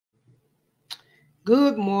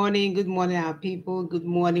Good morning, our people. Good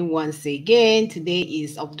morning once again. Today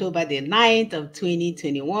is October the 9th of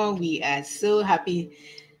 2021. We are so happy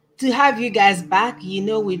to have you guys back. You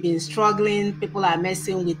know, we've been struggling. People are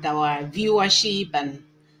messing with our viewership and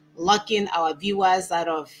locking our viewers out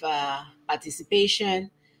of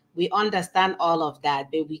participation. We understand all of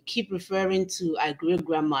that, but we keep referring to our great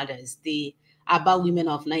grandmothers, the Aba women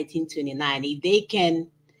of 1929. If they can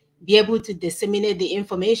be able to disseminate the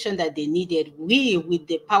information that they needed, we, with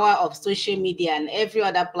the power of social media and every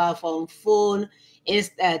other platform, phone,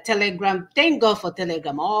 Telegram. Thank God for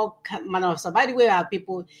Telegram. All manner of stuff. By the way, our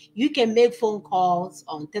people, you can make phone calls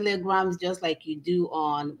on Telegrams just like you do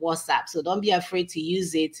on WhatsApp. So don't be afraid to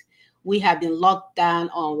use it. We have been locked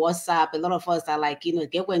down on WhatsApp. A lot of us are like,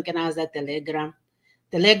 get when can I use that Telegram?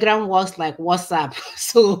 Telegram works like WhatsApp.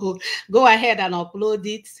 So go ahead and upload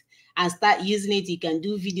it and start using it. You can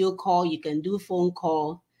do video call, you can do phone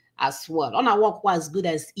call as well. On our work was good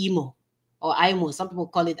as emo or IMO. Some people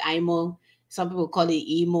call it IMO, some people call it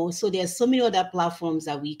emo. So there's so many other platforms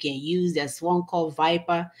that we can use. There's one called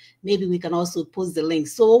Viper. Maybe we can also post the link.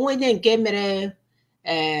 So when you came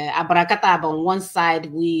Abarakataba on one side,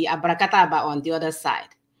 we Abarakataba on the other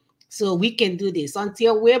side. So we can do this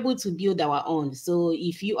until we're able to build our own. So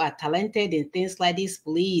if you are talented in things like this,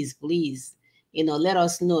 please, let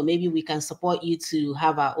us know. Maybe we can support you to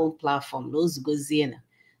have our own platform. Those goes in.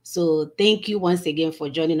 So thank you once again for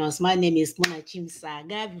joining us. My name is Mona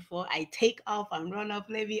Chimsaga. Before I take off and run off,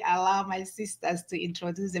 let me allow my sisters to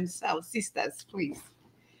introduce themselves. Sisters, please.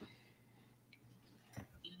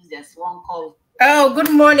 Use this one call. Oh, good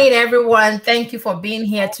morning, everyone. Thank you for being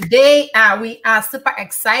here today. We are super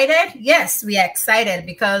excited. Yes, we are excited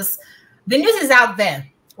because the news is out there.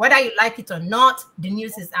 Whether you like it or not, the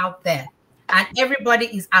news is out there. And everybody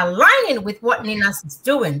is aligning with what Ninas is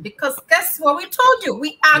doing because guess what we told you?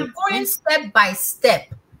 We are going step by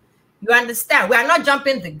step. You understand? We are not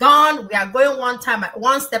jumping the gun. We are going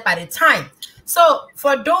one step at a time. So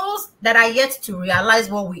for those that are yet to realize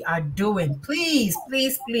what we are doing, please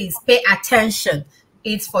pay attention.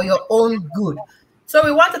 It's for your own good. So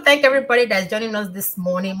we want to thank everybody that's joining us this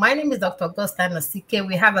morning. My name is Dr. Augusta Nosike.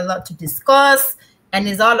 We have a lot to discuss, and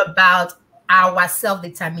it's all about our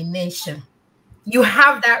self-determination. You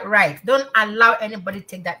have that right. Don't allow anybody to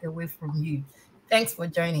take that away from you. Thanks for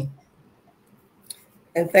joining.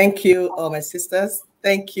 And thank you, my sisters.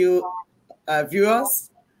 Thank you, viewers.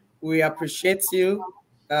 We appreciate you.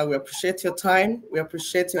 We appreciate your time. We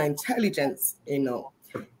appreciate your intelligence,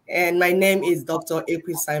 And my name is Dr.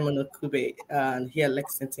 Ekwe Simon Okube, here in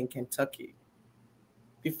Lexington, Kentucky.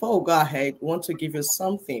 Before we go ahead, we want to give you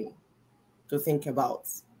something to think about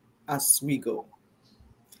as we go.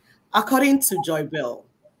 According to Joy Bell,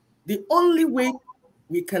 the only way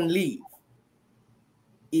we can live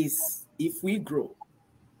is if we grow.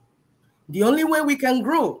 The only way we can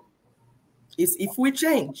grow is if we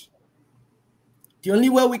change. The only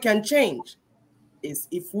way we can change is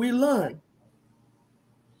if we learn.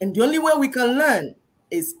 And the only way we can learn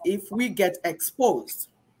is if we get exposed.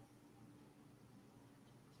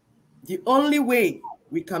 The only way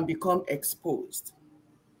we can become exposed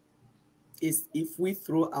is if we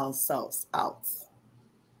throw ourselves out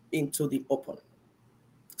into the open.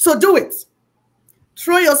 So do it.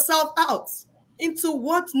 Throw yourself out into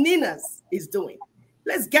what Ninas is doing.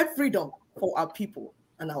 Let's get freedom for our people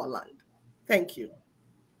and our land. Thank you.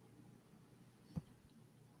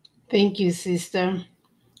 Thank you, sister.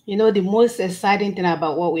 The most exciting thing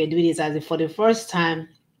about what we're doing is that for the first time,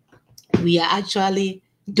 we are actually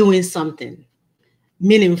doing something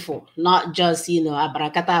meaningful, not just,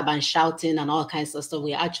 abarakata and shouting and all kinds of stuff.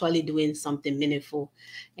 We're actually doing something meaningful.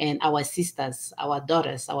 And our sisters, our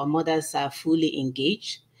daughters, our mothers are fully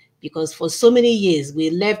engaged because for so many years, we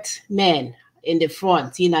left men in the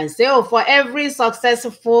front, and say, oh, for every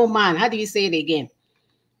successful man, how do you say it again?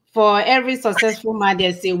 For every successful man,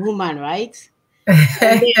 there's a woman, right? And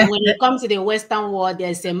then when it comes to the Western world,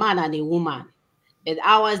 there's a man and a woman. But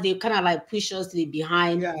ours, they kind of like push us to the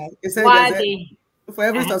behind. Yeah, for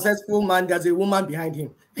every successful man, there's a woman behind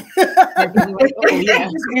him. Oh, yeah.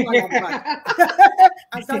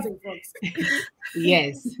 I'm starting from.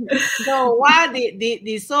 Yes. So while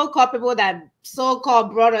the so-called people that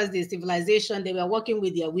so-called brought us the civilization, they were working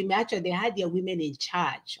with their women. Actually, they had their women in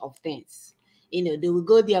charge of things. They would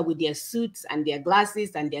go there with their suits and their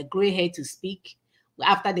glasses and their gray hair to speak.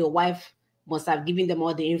 After their wife must have given them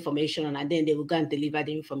all the information, and then they will go and deliver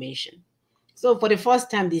the information. So for the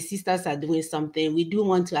first time, the sisters are doing something. We do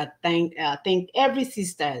want to thank every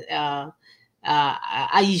sister,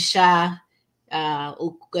 Aisha,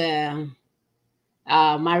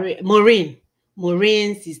 Maureen.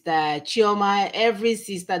 Maureen, Sister Chioma, every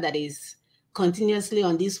sister that is continuously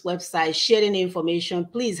on this website sharing information.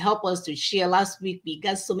 Please help us to share. Last week, we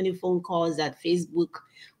got so many phone calls that Facebook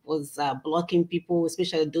was blocking people,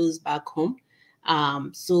 especially those back home.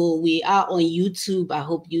 So we are on YouTube. I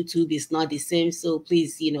hope YouTube is not the same. So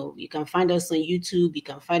please, you can find us on YouTube. You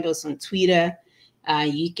can find us on Twitter.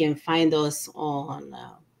 You can find us on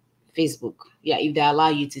Facebook. Yeah, if they allow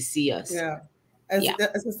you to see us. Yeah. And yeah.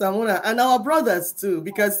 Sister Mona, and our brothers too,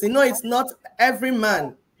 because it's not every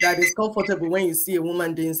man that is comfortable when you see a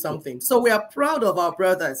woman doing something. So we are proud of our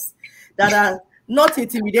brothers that are not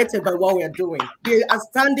intimidated by what we are doing. They are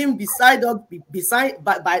standing beside us,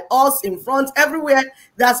 by us, in front, everywhere.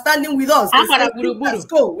 They are standing with us. They say, let's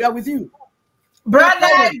go. We are with you.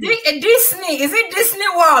 Brother, Disney, is it Disney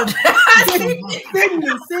World?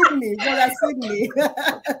 Sydney, brother Sydney. You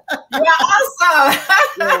are awesome.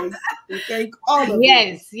 Yes, we thank all of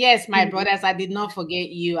you. Yes, my brothers, I did not forget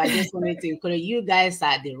you. I just wanted to encourage you guys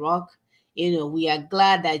at the Rock. We are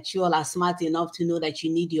glad that you all are smart enough to know that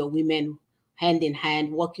you need your women hand in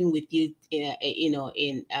hand, working with you, to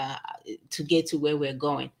get to where we're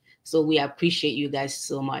going. So we appreciate you guys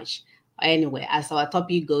so much. Anyway, as our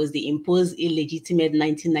topic goes, the imposed illegitimate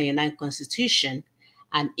 1999 Constitution,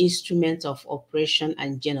 an instrument of oppression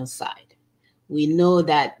and genocide. We know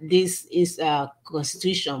that this is a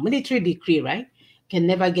constitution, military decree, right? Can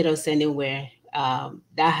never get us anywhere. That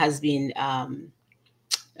has been,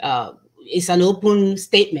 it's an open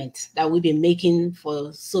statement that we've been making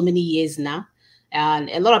for so many years now. And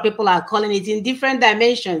a lot of people are calling it in different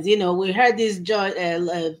dimensions. We heard this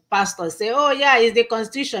pastor say, oh, yeah, it's the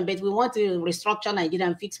constitution, but we want to restructure Nigeria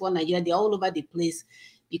and fix one Nigeria. They're all over the place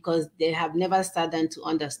because they have never started to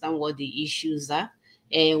understand what the issues are.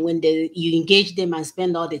 And when you engage them and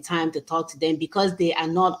spend all the time to talk to them, because they are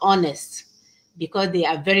not honest, because they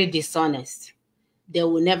are very dishonest, they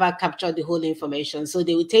will never capture the whole information. So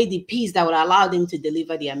they will take the piece that will allow them to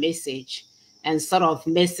deliver their message and sort of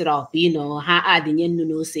mess it up, and then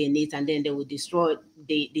they will destroy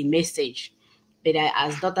the message. But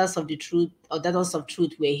as daughters of the truth, or daughters of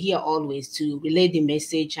truth, we're here always to relay the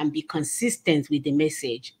message and be consistent with the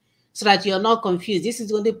message so that you're not confused. This is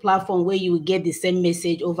the only platform where you will get the same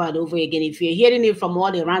message over and over again. If you're hearing it from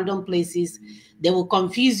all the random places, they will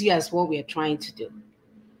confuse you as what we're trying to do.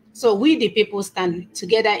 So we, the people, stand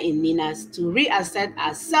together in Ninas to reassert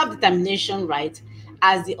our self-determination right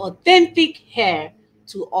as the authentic heir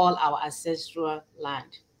to all our ancestral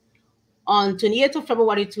land. On 28th of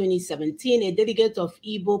February 2017, a delegate of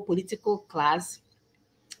Igbo political class,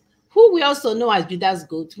 who we also know as Judas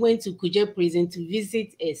Goat, went to Kuje prison to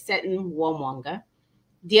visit a certain warmonger.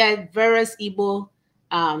 Their various Igbo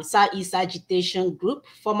Southeast agitation group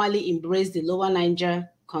formally embraced the Lower Niger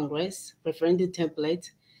Congress referendum template.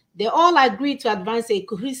 They all agreed to advance a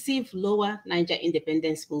cohesive Lower Niger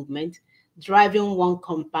independence movement, driving one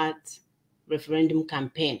compact referendum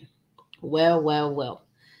campaign. Well.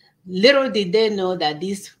 Little did they know that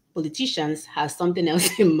these politicians had something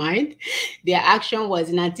else in mind. Their action was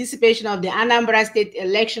in anticipation of the Anambra State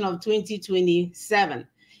election of 2027.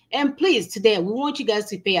 And please, today, we want you guys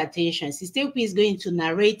to pay attention. Sister P is going to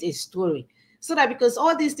narrate a story so that, because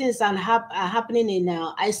all these things are happening in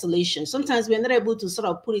isolation, sometimes we're not able to sort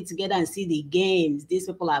of put it together and see the games these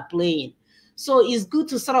people are playing. So it's good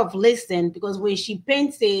to sort of listen, because when she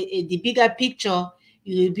paints the bigger picture,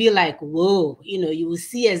 you will be like, whoa, you will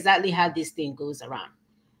see exactly how this thing goes around.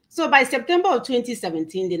 So by September of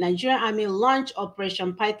 2017, the Nigerian Army launched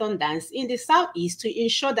Operation Python Dance in the Southeast to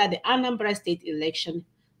ensure that the Anambra State election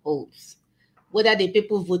holds. Whether the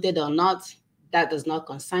people voted or not, that does not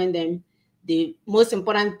concern them. The most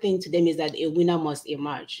important thing to them is that a winner must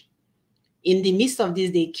emerge. In the midst of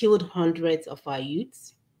this, they killed hundreds of our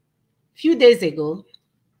youths. A few days ago,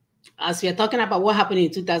 as we are talking about what happened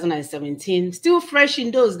in 2017, still fresh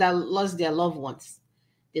in those that lost their loved ones,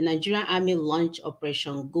 the Nigerian Army launched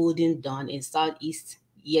Operation Golden Dawn in Southeast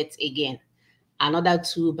yet again, another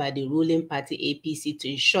tool by the ruling party APC to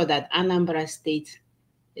ensure that Anambra State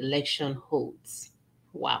election holds.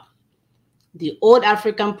 Wow. The old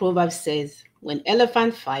African proverb says, when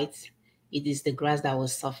elephant fights, it is the grass that will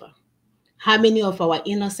suffer. How many of our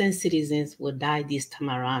innocent citizens will die this time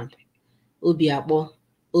around? Obiabo,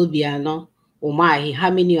 Obiano, Umahi, how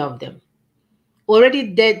many of them? Already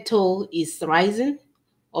death toll is rising.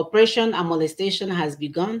 Oppression and molestation has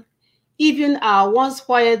begun. Even our once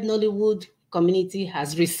quiet Nollywood community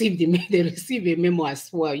has received a memo as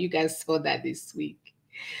well. You guys saw that this week.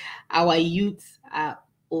 Our youth are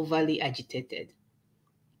overly agitated.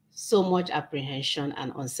 So much apprehension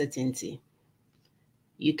and uncertainty.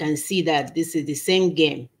 you can see that this is the same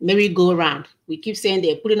game, merry-go-round. We keep saying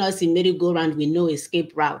they're putting us in merry-go-round with no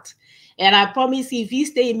escape route. And I promise you, if you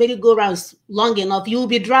stay in merry-go-round long enough, you will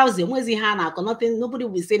be drowsy. Nothing, nobody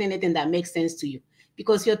will say anything that makes sense to you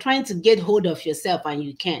because you're trying to get hold of yourself and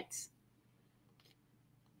you can't.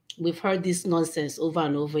 We've heard this nonsense over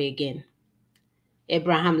and over again.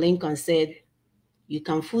 Abraham Lincoln said, you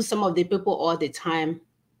can fool some of the people all the time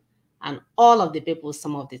and all of the people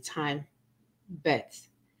some of the time, but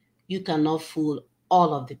you cannot fool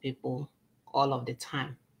all of the people all of the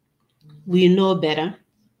time. We know better.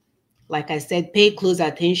 Like I said, pay close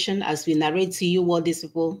attention as we narrate to you what these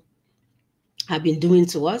people have been doing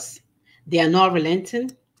to us. They are not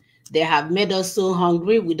relenting. They have made us so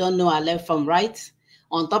hungry, we don't know our left from right.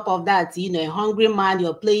 On top of that, you know, a hungry man,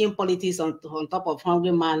 you're playing politics on top of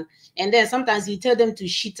hungry man. And then sometimes you tell them to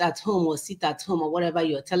shit at home or sit at home or whatever,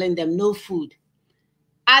 you're telling them no food.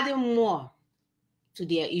 Adding more to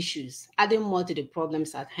their issues, adding more to the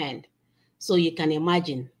problems at hand. So you can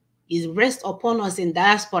imagine, it rests upon us in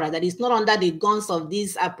diaspora that is not under the guns of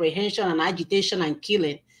this apprehension and agitation and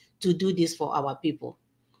killing to do this for our people.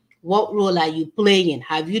 What role are you playing?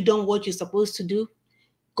 Have you done what you're supposed to do?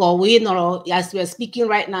 As we're speaking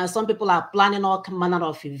right now, some people are planning all manner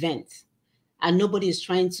of events and nobody is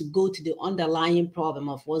trying to go to the underlying problem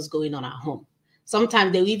of what's going on at home.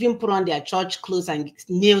 Sometimes they even put on their church clothes and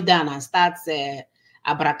kneel down and start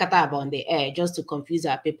abracadabra on the air just to confuse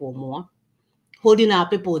our people more, holding our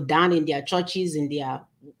people down in their churches, in their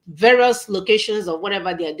various locations or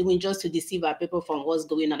whatever they are doing just to deceive our people from what's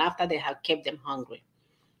going on after they have kept them hungry.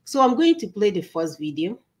 So I'm going to play the first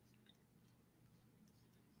video.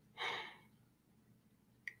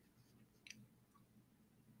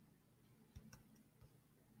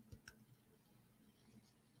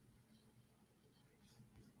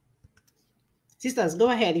 Sisters, go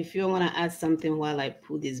ahead if you want to add something while I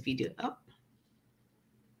pull this video up.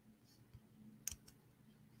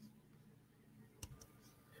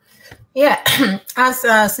 Yeah, as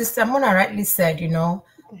Sister Mona rightly said, you know,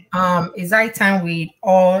 it's high time we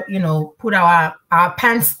all, you know, put our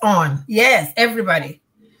pants on. Yes, everybody.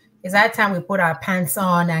 It's high time we put our pants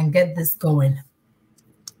on and get this going.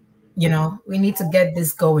 You know, we need to get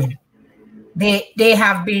this going. They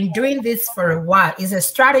have been doing this for a while. It's a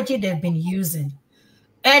strategy they've been using.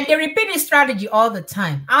 And they repeat this strategy all the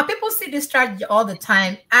time. Our people see this strategy all the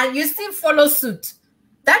time and you still follow suit.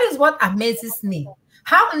 That is what amazes me.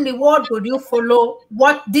 How in the world would you follow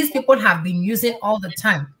what these people have been using all the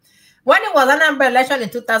time? When it was an Anambra election in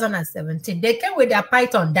 2017, they came with their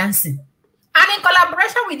python dancing. And in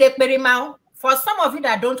collaboration with the Perimao, for some of you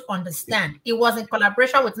that don't understand, it was in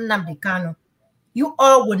collaboration with Nnamdi Kanu. You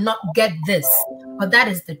all will not get this, but that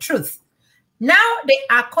is the truth. Now they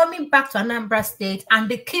are coming back to Anambra State and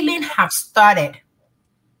the killing have started.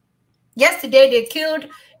 Yesterday, they killed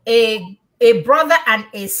a brother and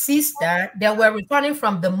a sister. They were returning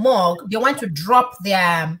from the morgue. They went to drop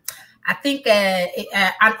their, I think,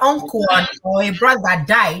 an uncle or a brother that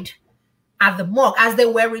died at the morgue. As they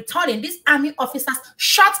were returning, these army officers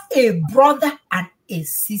shot a brother and a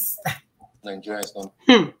sister. Nigerians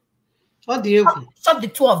don't. What do you shot the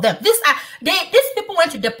two of them? These people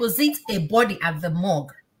went to deposit a body at the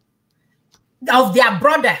morgue of their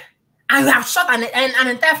brother, and you have shot an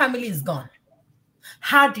entire family is gone.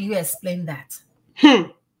 How do you explain that?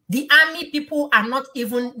 The army people are not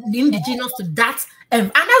even indigenous to that.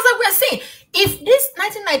 And as we're saying, if this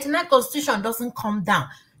 1999 constitution doesn't come down,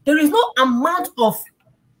 there is no amount of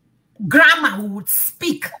grammar we would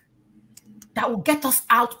speak that will get us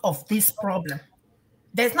out of this problem.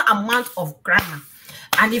 There's no amount of grammar.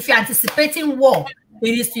 And if you're anticipating war, it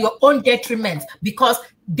is to your own detriment because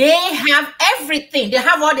they have everything. They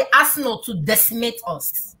have all the arsenal to decimate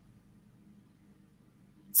us.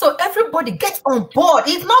 So everybody get on board.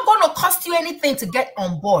 It's not going to cost you anything to get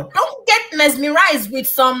on board. Don't get mesmerized with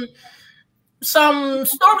some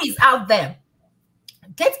stories out there.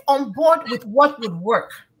 Get on board with what would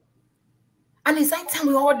work. And it's that time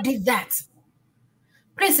we all did that.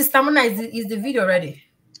 Please, Sister Mona, is the video ready?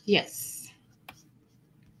 Yes.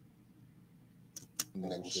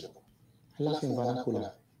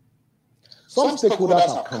 Some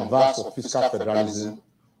stakeholders have canvassed for fiscal federalism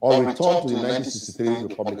or return to the 1963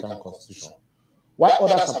 Republican Constitution, while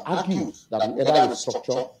others have argued that we either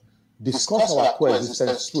restructure, discuss our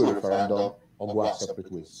coexistence through a referendum, or go our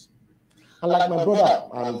separate ways. And like my brother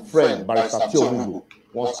and friend Barrister Tio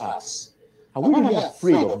once asked, are we really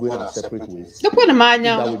afraid of going our separate ways? That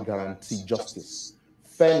will guarantee justice,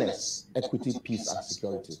 fairness, equity, peace, and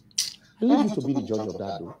security. I leave you to be the judge of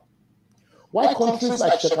that, though. Why countries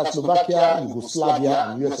like Czechoslovakia, Yugoslavia,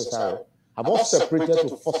 and USSR have all separated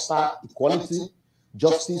to foster equality,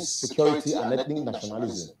 justice, security, and ethnic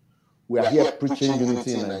nationalism. We are here preaching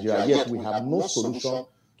unity in Nigeria, yet we have no solution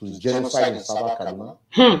to the genocide in South Kaduna.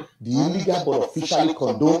 The illegal but officially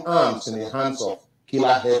condoned arms in the hands of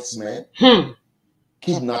killer headsmen,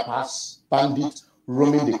 kidnappers, bandits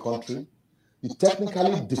roaming the country, the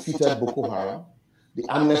technically defeated Boko Haram, the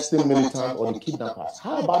amnesty militant, or the kidnappers.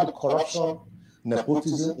 How about the corruption,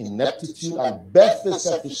 nepotism, ineptitude, and barefaced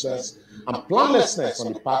selfishness and planlessness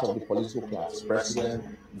on the part of the political class, president,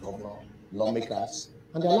 governor, lawmakers,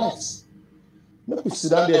 and their lives? Maybe we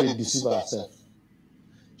sit down there and deceive ourselves.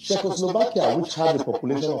 Czechoslovakia, which had a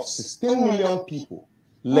population of 16 million people,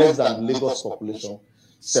 less than Lagos population,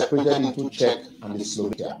 separated into Czech and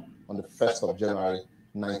Slovakia on the 1st of January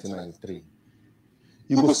 1993.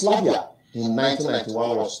 Yugoslavia in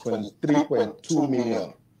 1991 was 23.2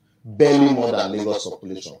 million, barely more than Lagos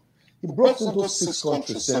population. It broke into 6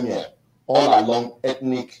 countries same year, all along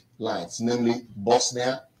ethnic lines, namely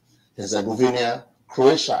Bosnia, Herzegovina,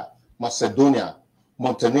 Croatia, Macedonia,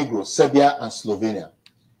 Montenegro, Serbia, and Slovenia.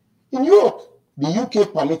 In Europe, the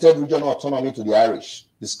UK permitted regional autonomy to the Irish,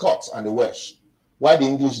 the Scots, and the Welsh, while the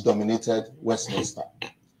English dominated Westminster.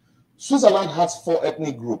 Switzerland has 4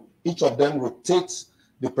 ethnic groups. Each of them rotates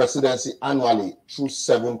the presidency annually through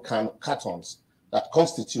 7 cantons that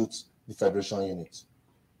constitute the federation unit.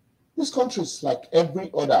 These countries, like every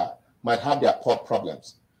other, might have their core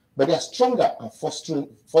problems, but they are stronger and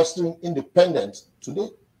fostering independence today.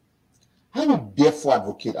 I would therefore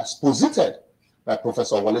advocate, as posited by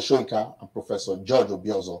Professor Wale Soyinka and Professor George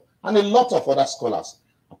Obiozo and a lot of other scholars,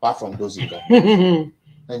 apart from those in government,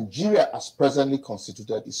 Nigeria, as presently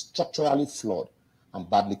constituted, is structurally flawed and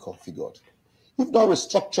badly configured. If not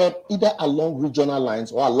restructured either along regional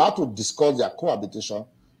lines or allowed to discuss their cohabitation,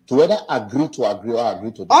 to whether agree to agree or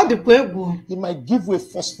agree to disagree, it might give way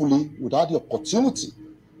forcefully without the opportunity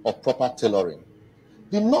of proper tailoring.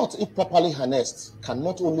 The North, if properly harnessed, can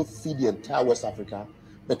not only feed the entire West Africa,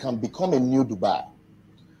 but can become a new Dubai.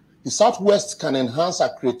 The Southwest can enhance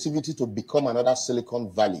our creativity to become another Silicon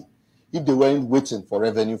Valley if they weren't waiting for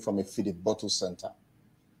revenue from a feeding bottle center.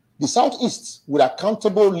 The Southeast, with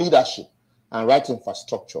accountable leadership and right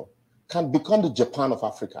infrastructure, can become the Japan of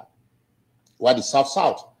Africa, while the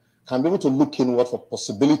South-South can be able to look inward for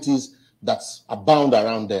possibilities that abound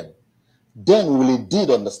around them. Then we will indeed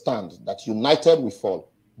understand that united we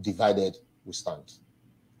fall, divided we stand.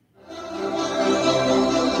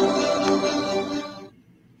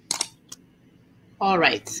 All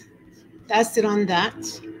right. That's it on that.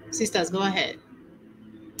 Sisters, go ahead.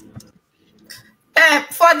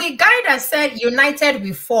 For the guy that said united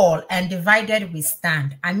we fall and divided we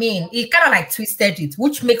stand, I mean, he kind of like twisted it,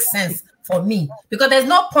 which makes sense for me, because there's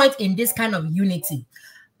no point in this kind of unity.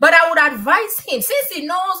 But I would advise him, since he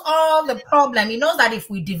knows all the problem, he knows that if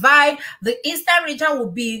we divide, the Eastern region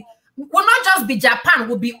will not just be Japan,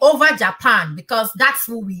 will be over Japan, because that's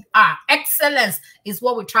who we are. Excellence is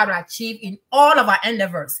what we try to achieve in all of our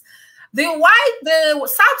endeavors. The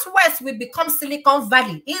Southwest will become Silicon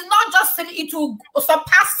Valley. It's not just it will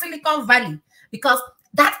surpass Silicon Valley, because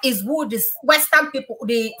that is who the Western people,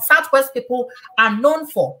 the Southwest people are known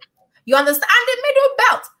for. You understand? And the Middle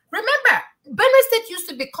Belt. Remember, Benue State used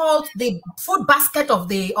to be called the food basket of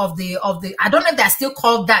the I don't know if they're still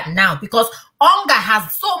called that now, because hunger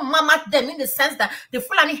has so mammoth them, in the sense that the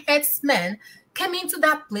Fulani headsmen came into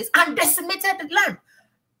that place and decimated the land.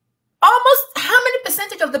 Almost how many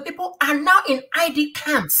percentage of the people are now in ID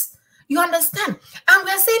camps? You understand? And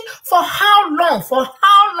we're saying, for how long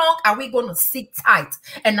are we going to sit tight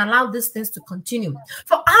and allow these things to continue?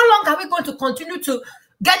 For how long are we going to continue to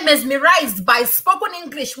get mesmerized by spoken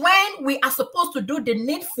English when we are supposed to do the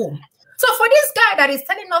needful? So for this guy that is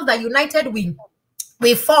telling us that united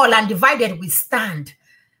we fall and divided we stand,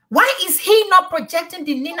 why is he not projecting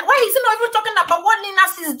the Nina? Why is he not even talking about what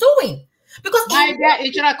Ninas is doing? Because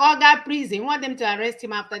you should have called that prison. You want them to arrest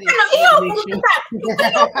him after the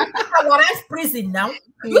arrest prison now.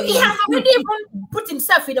 He has already even put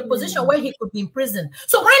himself in a position where he could be imprisoned.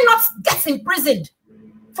 So why not get imprisoned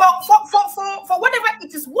for whatever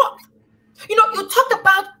it is worth? You know, you talked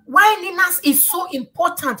about why Ninas is so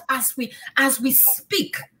important as we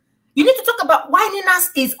speak. You need to talk about why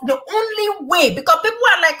Ninas is the only way, because people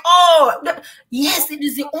are like, oh, yes, it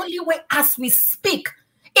is the only way as we speak.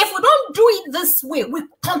 If we don't do it this way, we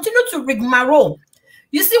continue to rigmarole.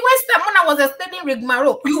 You see, when I was explaining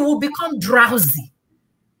rigmarole, you will become drowsy.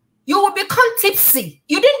 You will become tipsy.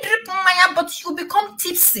 You didn't drink Maya, but you become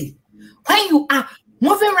tipsy. When you are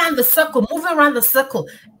moving around the circle,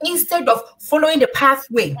 instead of following the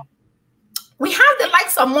pathway. We have the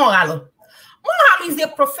likes of Moralo. Moralo is a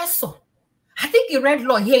professor. I think he read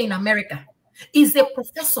law here in America. He's a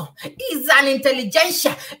professor. He's an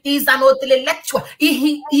intelligentsia. He's an intellectual.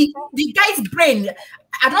 The guy's brain,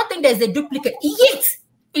 I don't think there's a duplicate. Yet,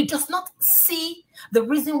 he does not see the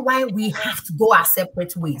reason why we have to go our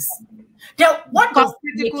separate ways. What does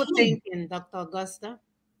critical thinking, Dr. Augusta?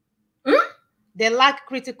 They lack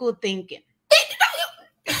critical thinking.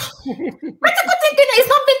 Critical thinking is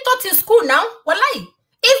not being taught in school now. Wallahi.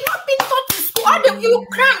 It's not being taught in school. You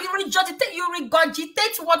cram, you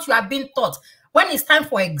regurgitate what you are being taught when it's time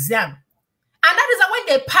for exam. And that is that when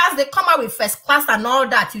they pass, they come out with first class and all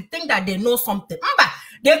that. You think that they know something. But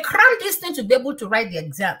they cram this thing to be able to write the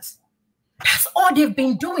exams. That's all they've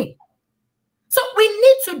been doing. So we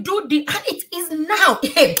need to do and it is now.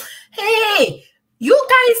 Hey, you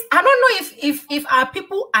guys, I don't know if our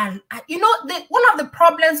people are, one of the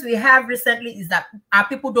problems we have recently is that our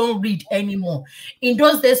people don't read anymore. In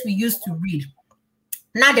those days, we used to read.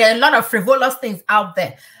 Now, there are a lot of frivolous things out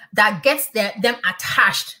there that gets them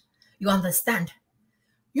attached. You understand?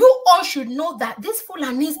 You all should know that these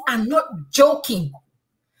Fulanis are not joking.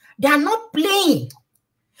 They are not playing.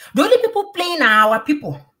 The only people playing are our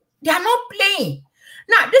people. They are not playing.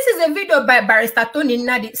 Now, this is a video by Barrister Tony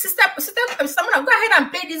Nadi. Sister, someone go ahead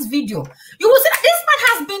and play this video. You will see that this man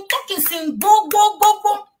has been talking, saying go, go, go,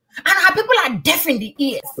 go. And our people are deaf in the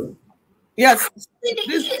ears. Yes,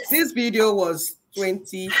 this video was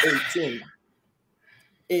 2018.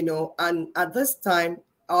 And at this time,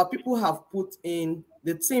 our people have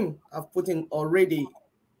the team have put in already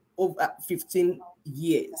over 15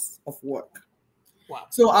 years of work. Wow.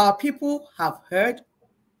 So our people have heard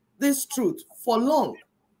this truth for long.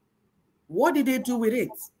 What did they do with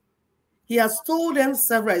it? He has told them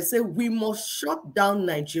several. He said, we must shut down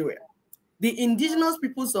Nigeria. The indigenous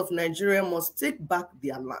peoples of Nigeria must take back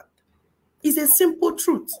their land. It's a simple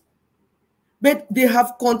truth. But they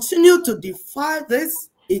have continued to defy this,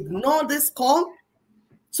 ignore this call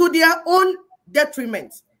to their own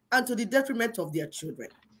detriment and to the detriment of their children.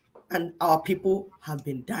 And our people have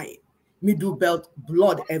been dying. Middle belt,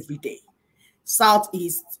 blood every day.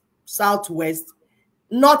 Southeast, southwest,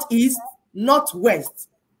 northeast, northwest.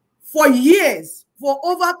 For years, for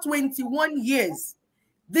over 21 years,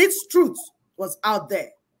 this truth was out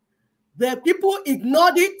there. The people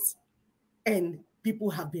ignored it, and people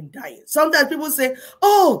have been dying. Sometimes people say,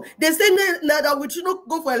 oh, they say that we should not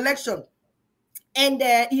go for election, and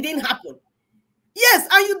it didn't happen. Yes,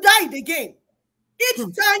 and you died again. Each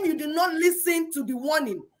time you do not listen to the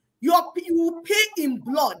warning, you will pay in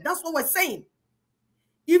blood. That's what we're saying.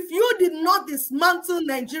 If you did not dismantle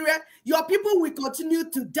Nigeria, your people will continue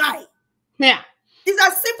to die. Yeah. It's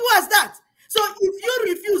as simple as that. So if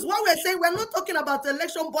you refuse, what we're saying, we're not talking about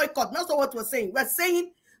election boycott. That's not what we're saying. We're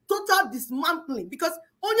saying total dismantling. Because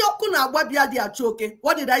what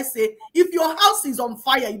did I say? If your house is on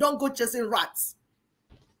fire, you don't go chasing rats.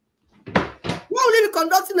 Why will you be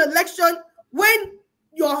conducting an election when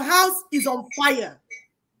your house is on fire?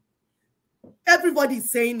 Everybody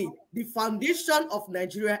is saying it. The foundation of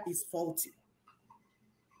Nigeria is faulty.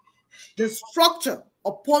 The structure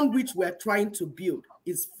upon which we're trying to build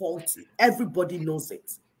is faulty. Everybody knows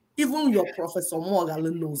it. Even your Professor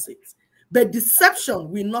Morgan knows it. But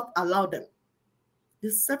deception will not allow them.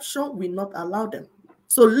 Deception will not allow them.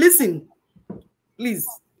 So listen, please,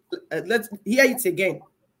 let's hear it again.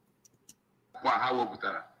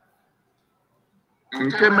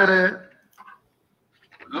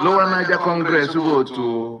 Lower Niger Congress vote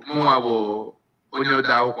to Muabo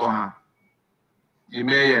Onyoda you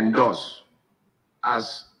may endorse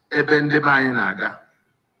as Ebende Bainaga.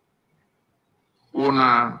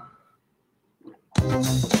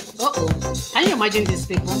 Can you imagine these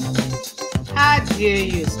people? How dare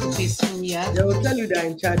you, stupid? They will tell you they're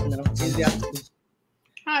in charge now.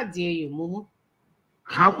 How dare you, Mumu?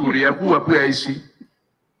 How could you have a issue?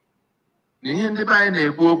 Nihende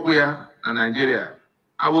Baina and Nigeria.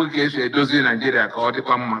 I will get a dozen Nigeria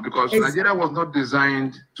because Nigeria was not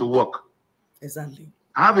designed to work. Exactly.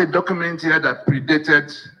 I have a document here that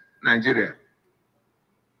predated Nigeria.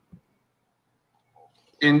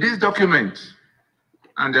 In this document,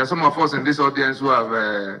 and there are some of us in this audience who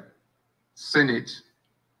have seen it,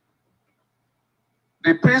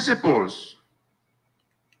 the principles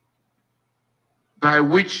by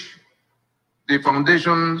which the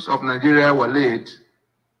foundations of Nigeria were laid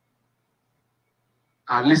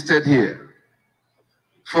are listed here.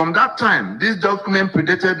 From that time, this document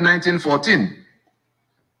predated 1914.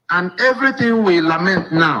 And everything we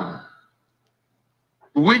lament now,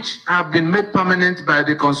 which have been made permanent by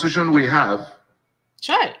the constitution we have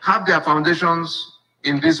their foundations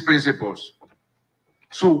in these principles.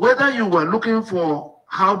 So whether you were looking for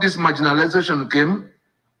how this marginalization came,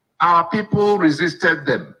 our people resisted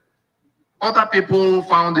them. Other people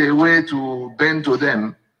found a way to bend to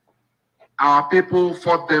them. Our people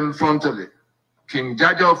fought them frontally. King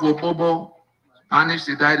Jaja of Opobo vanished,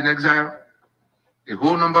 he died in exile. A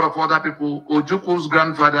whole number of other people. Ojuku's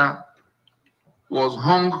grandfather was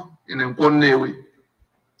hung in Nkwonewi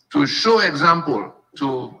to show example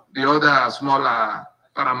to the other smaller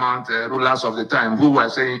paramount rulers of the time who were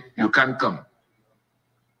saying, you can't come.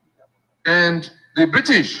 And the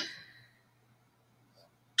British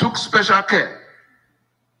took special care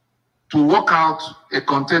to work out a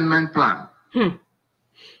containment plan.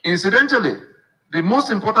 Incidentally, the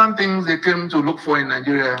most important things they came to look for in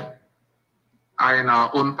Nigeria are in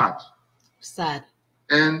our own part. Sad.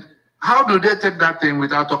 And how do they take that thing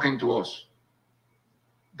without talking to us?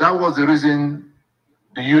 That was the reason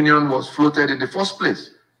the union was floated in the first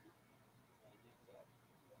place.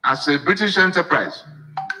 As a British enterprise.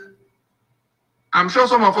 I'm sure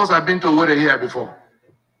some of us have been to Owerri here before.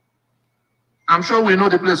 I'm sure we know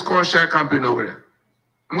the place called Shell Camp in Owerri.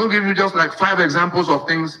 I'm going to give you just like 5 examples of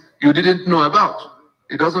things you didn't know about.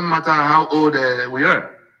 It doesn't matter how old we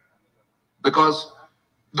are. Because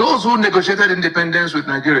those who negotiated independence with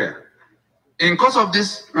Nigeria, in course of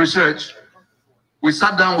this research, we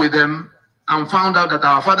sat down with them and found out that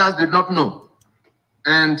our fathers did not know.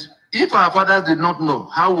 And if our fathers did not know,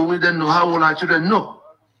 how will we then know, how will our children know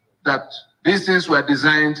that these things were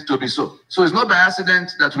designed to be so? So it's not by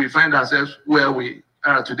accident that we find ourselves where we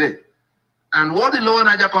are today. And what the Lower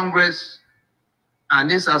Niger Congress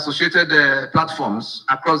and its associated platforms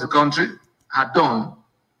across the country had done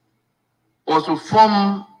was to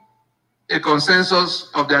form a consensus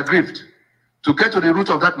of the aggrieved to get to the root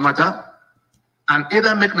of that matter and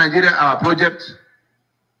either make Nigeria our project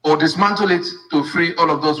or dismantle it to free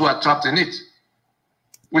all of those who are trapped in it.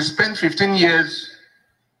 We spent 15 years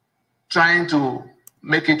trying to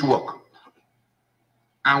make it work.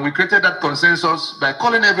 And we created that consensus by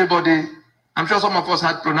calling everybody. I'm sure some of us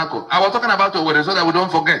had Pronaco. I was talking about Owerri so that we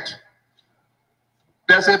don't forget.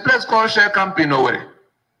 There's a place called Shell Camp in Owerri.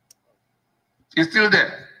 It's still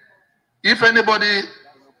there. If anybody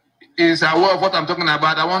is aware of what I'm talking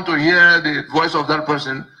about, I want to hear the voice of that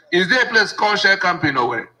person. Is there a place called Shell Camp in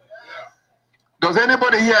Owerri? Does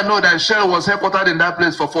anybody here know that Shell was headquartered in that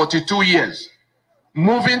place for 42 years?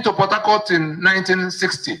 Moving to Port Harcourt in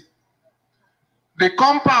 1960. The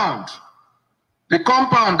compound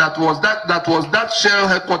that was that Shell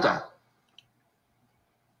headquarters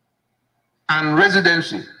and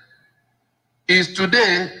residency is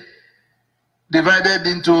today divided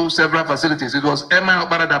into several facilities. It was Emma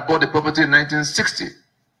Obara that bought the property in 1960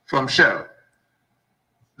 from Shell.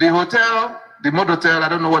 The hotel, the Mod Hotel, I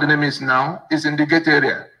don't know what the name is now, is in the gate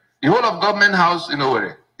area. The whole of Government House in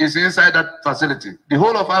Owerri is inside that facility. The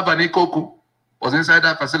whole of Abani Koku was inside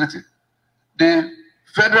that facility. The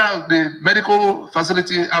medical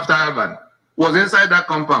facility after Alban was inside that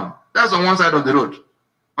compound. That's on one side of the road.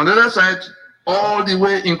 On the other side, all the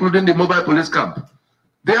way, including the mobile police camp.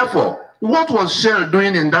 Therefore, what was Shell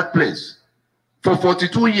doing in that place for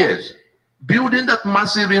 42 years? Building that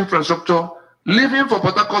massive infrastructure, leaving for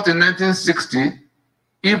Port Harcourt in 1960,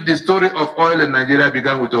 if the story of oil in Nigeria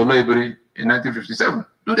began with Oloibiri in 1957.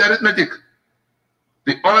 Do the arithmetic.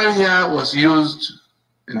 The oil here was used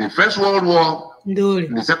in the First World War,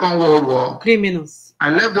 in the Second World War. Criminals.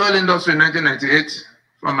 I left the oil industry in 1998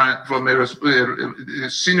 from a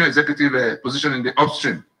senior executive position in the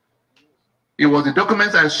upstream. It was the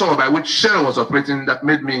documents I saw by which Shell was operating that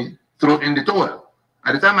made me throw in the towel.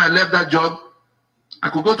 At the time I left that job, I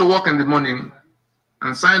could go to work in the morning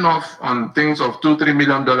and sign off on things of $2–3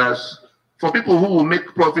 million for people who will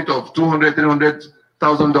make profit of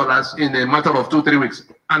 $200–300,000 in a matter of 2–3 weeks.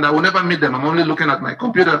 And I will never meet them. I'm only looking at my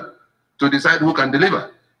computer to decide who can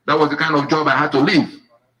deliver. That was the kind of job I had to leave.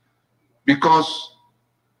 Because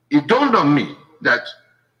it dawned on me that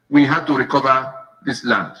we had to recover this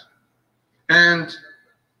land. And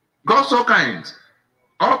God's so kind.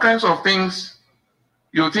 All kinds of things,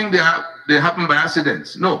 you think they happen by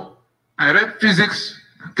accidents. No. I read physics,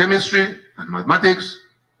 chemistry, and mathematics,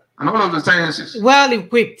 and all of the sciences. Well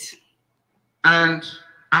equipped. And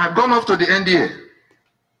I have gone off to the NDA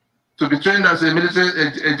to be trained as a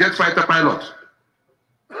jet fighter pilot.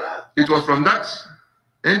 It was from that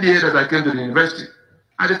NDA that I came to the university.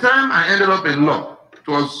 At the time, I ended up in law.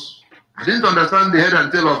 I didn't understand the head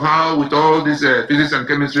and tail of how, with all these physics and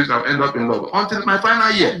chemistry, I'll end up in law until my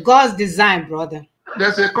final year. God's design, brother.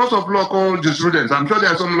 There's a course of law called jurisprudence. I'm sure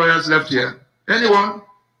there are some lawyers left here. Anyone?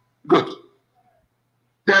 Good.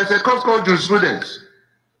 There's a course called jurisprudence.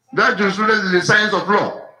 That jurisprudence is the science of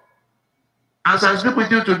law. As I speak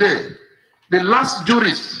with you today, the last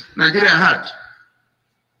jurist Nigeria had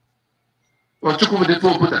was Chukwudi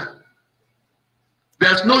Puta.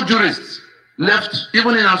 There's no jurist left,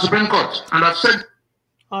 even in our Supreme Court. And I've said.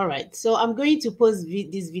 All right, so I'm going to post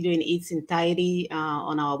this video in its entirety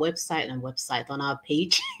on our website on our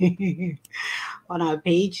page, on our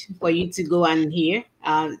page for you to go and hear.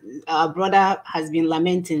 Our brother has been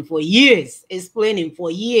lamenting for years, explaining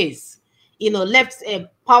for years, left a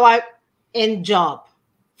power end job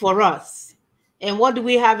for us. And what do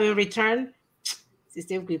we have in return?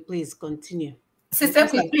 Sister, please continue. Sister,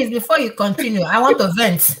 please, before you continue, I want to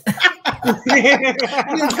vent.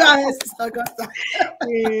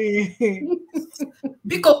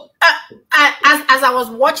 Because as I was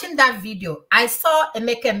watching that video, I saw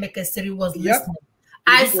Emeka Siri was listening.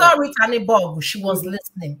 I saw Ritani Borg, she was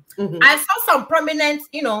listening. I saw some prominent,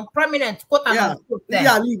 quote unquote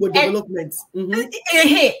development.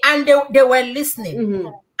 And they were listening.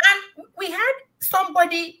 And we had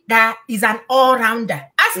somebody that is an all-rounder.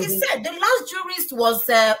 As he said, the last jurist was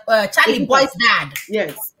Charlie Boy's dad.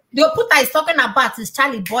 Yes. The Oputa is talking about is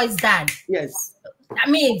Charlie Boy's dad. Yes. I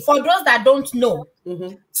mean, for those that don't know.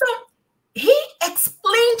 So he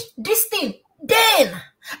explained this thing then.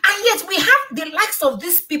 And yet we have the likes of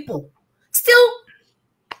these people still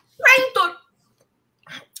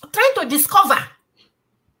trying to discover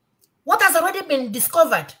what has already been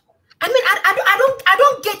discovered. I mean, I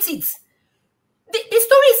don't get it. The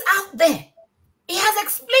story is out there. He has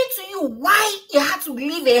explained to you why he had to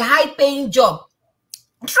leave a high-paying job.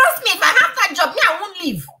 Trust me, if I have that job, I won't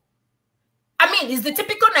leave. I mean, it's the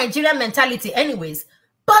typical Nigerian mentality anyways.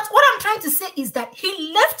 But what I'm trying to say is that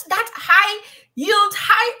he left that high-yield,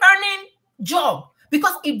 high-earning job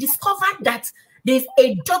because he discovered that there's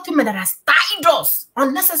a document that has tied us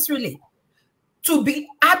unnecessarily to be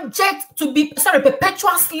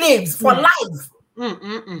perpetual slaves for life. And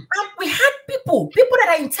we had people that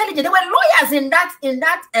are intelligent. There were lawyers in that.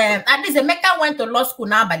 At least Emeka went to law school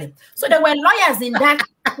now, so there were lawyers in that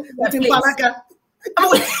place. That's why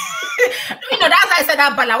I said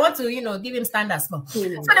that, but I want to, give him standards more. So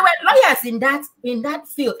there were lawyers in that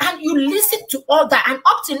field, and you listen to all that, and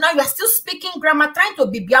up to now you are still speaking grammar, trying to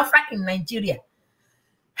be Biafra in Nigeria.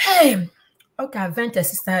 Hey, okay, Venta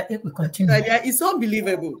sister, if we continue. It's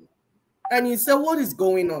unbelievable, and you say, what is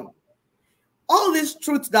going on? All this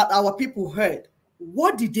truth that our people heard,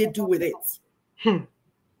 what did they do with it?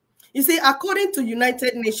 You see, according to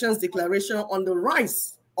United Nations Declaration on the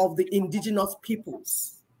Rights of the Indigenous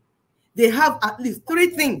Peoples, they have at least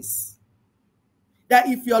 3 things that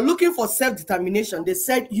if you're looking for self-determination, they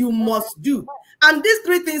said you must do. And these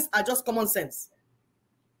 3 things are just common sense.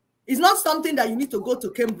 It's not something that you need to go to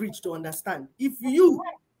Cambridge to understand. If your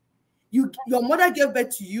mother gave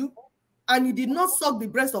birth to you and you did not suck the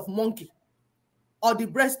breast of monkey, or the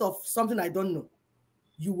breast of something I don't know,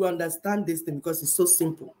 you will understand this thing because it's so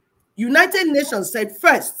simple. United Nations said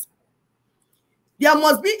first, there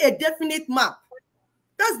must be a definite map.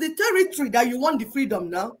 That's the territory that you want the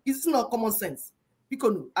freedom now. It's not common sense.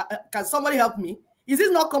 Because, can somebody help me? Is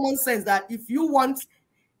it not common sense that if you want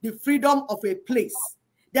the freedom of a place,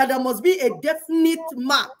 that there must be a definite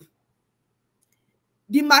map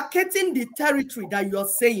demarcating the territory that you're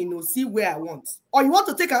saying, see where I want? Or you want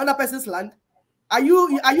to take another person's land? Are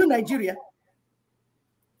you Nigeria?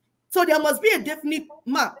 So there must be a definite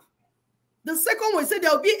map. The second one said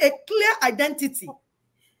there will be a clear identity.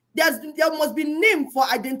 There must be name for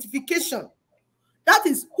identification. That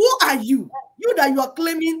is, who are you? You that you are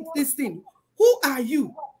claiming this thing. Who are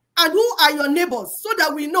you? And who are your neighbors? So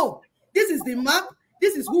that we know this is the map,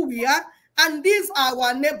 this is who we are, and these are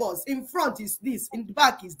our neighbors. In front is this, in the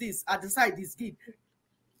back is this, at the side is this.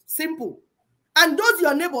 Simple. And those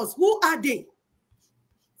your neighbors, who are they?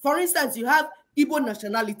 For instance, you have Igbo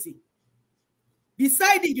nationality.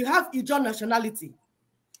 Beside it, you have Ijaw nationality.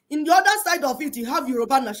 In the other side of it, you have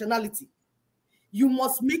Yoruba nationality. You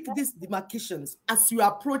must make these demarcations as you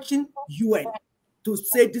are approaching UN to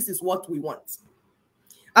say this is what we want.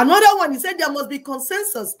 Another one, he said there must be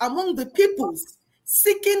consensus among the peoples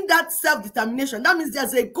seeking that self-determination. That means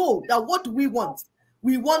there's a goal that what we want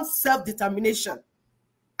self-determination.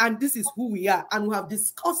 And this is who we are. And we have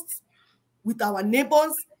discussed with our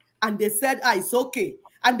neighbors, and they said, it's okay.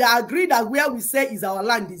 And they agreed that where we say is our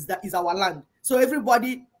land is our land. So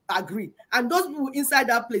everybody agreed. And those people inside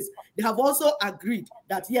that place, they have also agreed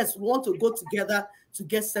that, yes, we want to go together to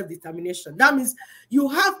get self-determination. That means you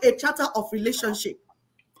have a charter of relationship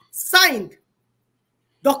signed,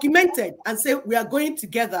 documented, and say we are going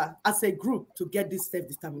together as a group to get this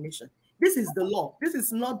self-determination. This is the law. This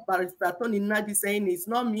is not Barrister Tony Nadi saying it's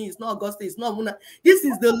not me, it's not Augusta, it's not Muna. This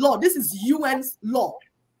is the law. This is UN's law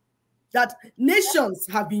that nations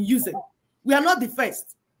have been using. We are not the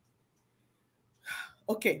first.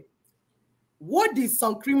 Okay. What did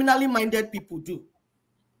some criminally minded people do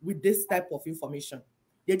with this type of information?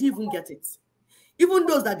 They didn't even get it. Even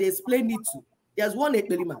those that they explained it to, there's one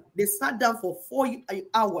Ekbelima, they sat down for 4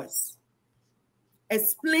 hours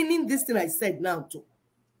explaining this thing I said now to.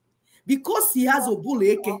 Because he has a bull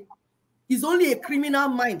eke, it's only a criminal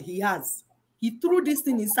mind he has. He threw this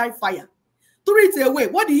thing inside fire, threw it away.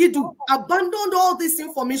 What did he do? Abandoned all this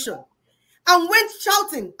information and went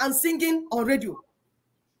shouting and singing on radio.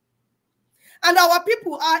 And our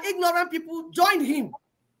people, our ignorant people, joined him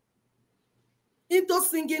into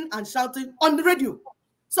singing and shouting on the radio.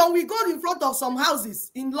 So we go in front of some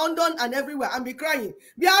houses in London and everywhere and be crying.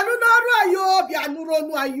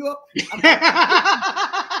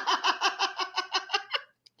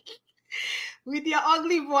 With your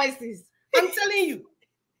ugly voices. I'm telling you.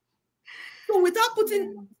 So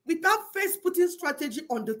without first putting strategy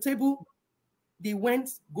on the table, they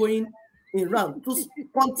went going in round to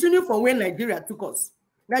continue from where Nigeria took us.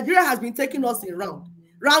 Nigeria has been taking us in round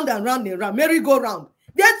and round and round, merry-go-round.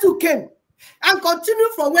 They too came and continue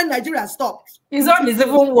from where Nigeria stopped. His own is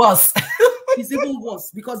even worse. It's even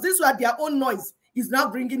worse because this was their own noise is now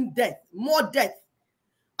bringing death, more death.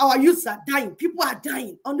 Our youths are dying. People are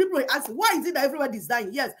dying. And people are asking, why is it that everybody is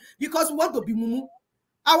dying? Yes, because we want to be mumu.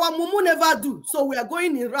 Our mumu never do. So we are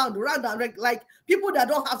going in round and round, like people that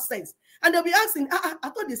don't have sense. And they'll be asking, I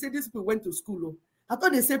thought they said these people went to school. Oh. I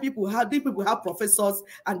thought they said these people have professors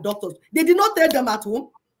and doctors. They did not tell them at home.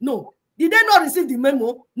 No. Did they not receive the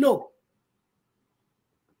memo? No.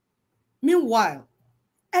 Meanwhile,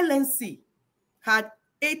 LNC had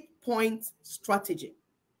 8-point strategy.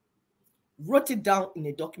 Wrote it down in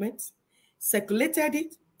a document, circulated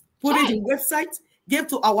it, put it in website, gave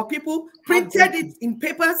to our people, printed it in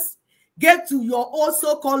papers, gave to your all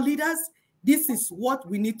so-called leaders. This is what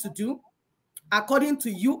we need to do according to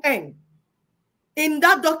UN. In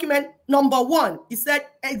that document, number 1, it said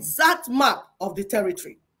exact map of the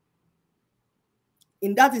territory.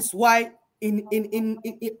 And that is why in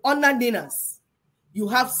under NINAS, you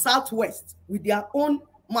have Southwest with their own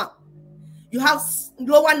map. You have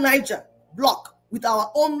Lower Niger block with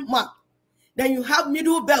our own map. Then you have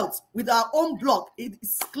Middle Belt with our own block. It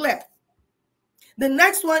is clear. The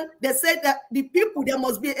next one, they said that the people, there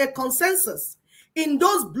must be a consensus in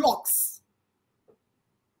those blocks.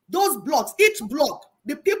 Those blocks, each block,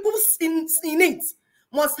 the people in it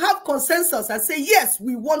must have consensus and say, yes,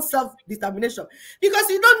 we want self-determination. Because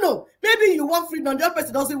you don't know. Maybe you want freedom, the other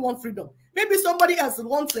person doesn't want freedom. Maybe somebody else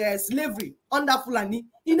wants slavery under Fulani.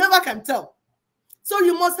 You never can tell. So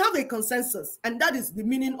you must have a consensus. And that is the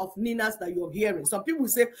meaning of NINAS that you're hearing. Some people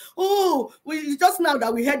say, oh, just now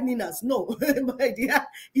that we heard NINAS. No, my dear,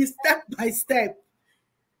 it's step by step.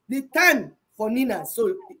 The time for NINAS,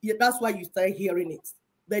 so that's why you start hearing it.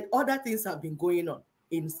 But other things have been going on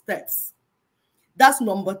in steps. That's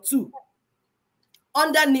number 2.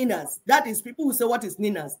 Under NINAS, that is people who say, what is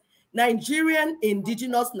NINAS? Nigerian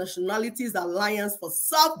Indigenous Nationalities Alliance for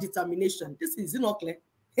Self-Determination. This is not clear.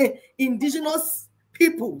 Indigenous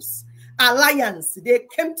Peoples Alliance. They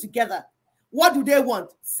came together. What do they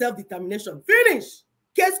want? Self-determination. Finish.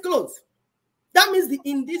 Case closed. That means the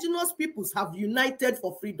indigenous peoples have united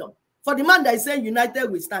for freedom. For the man that is saying united,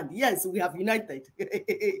 we stand. Yes, we have united.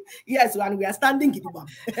 Yes, and we are standing. We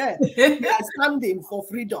are standing for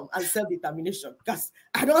freedom and self-determination. Because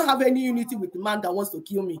I don't have any unity with the man that wants to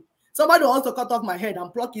kill me. Somebody wants to cut off my head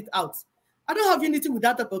and pluck it out. I don't have unity with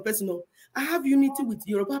that type of person. No. I have unity with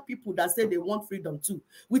Yoruba people that say they want freedom too.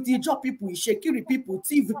 With the Ijaw people, Shekiri people,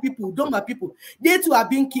 TV people, Doma people. They too are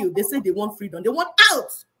being killed. They say they want freedom. They want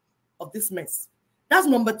out of this mess. That's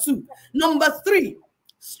number 2. Number 3,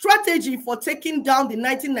 strategy for taking down the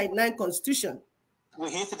 1999 Constitution.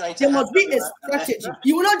 There must be a strategy.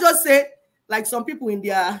 You will not just say, like some people in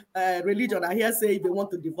their religion, I hear say if they want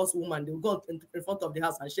to divorce woman, they will go in front of the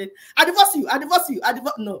house and say, I divorce you, I divorce you, I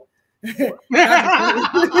divorce. No. That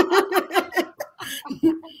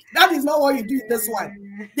is not what you do in this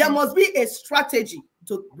one. There must be a strategy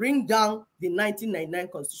to bring down the 1999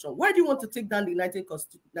 Constitution. Why do you want to take down the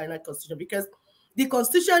 1999 Constitution? Because the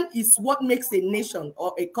Constitution is what makes a nation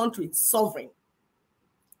or a country sovereign.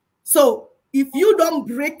 So if you don't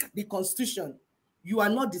break the Constitution, you are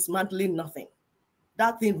not dismantling nothing.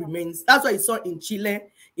 That thing remains. That's why you saw in Chile,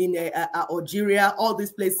 in Algeria, all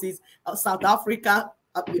these places, South Africa,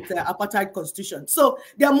 with the apartheid constitution. So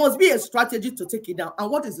there must be a strategy to take it down.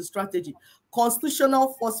 And what is the strategy?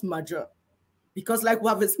 Constitutional force majeure. Because like we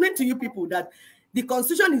have explained to you people that the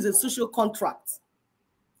constitution is a social contract.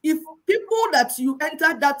 If people that you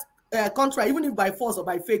enter that contract, even if by force or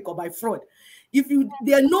by fake or by fraud, if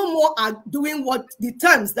they're no more are doing what the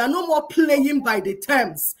terms, they're no more playing by the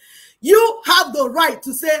terms, you have the right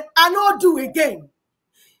to say, I not do again.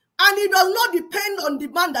 And it does not depend on the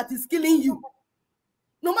man that is killing you.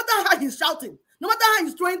 No matter how he's shouting, no matter how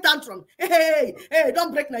he's throwing tantrum, hey,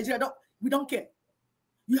 don't break Nigeria. We don't care.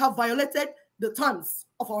 You have violated the terms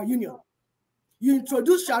of our union. You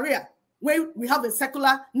introduced Sharia, where we have a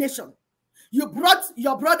secular nation. You brought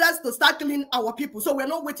your brothers to start killing our people. So we're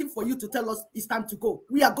not waiting for you to tell us it's time to go.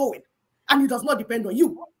 We are going. And it does not depend on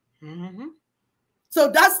you. Mm-hmm. So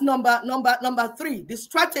that's number 3, the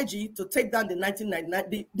strategy to take down the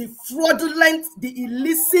 1999, the fraudulent, the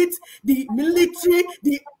illicit, the military,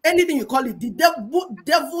 the anything you call it, the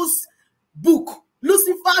devil's book,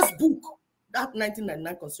 Lucifer's book. That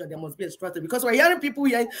 1999 constitution, there must be a strategy, because we're hearing people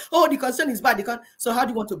here, oh, the constitution is bad. So how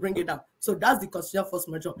do you want to bring it down? So that's the constitution force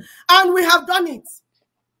majeure. And we have done it.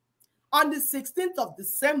 On the 16th of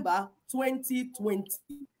December, 2020,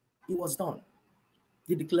 it was done.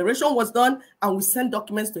 The declaration was done, and we sent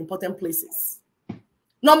documents to important places.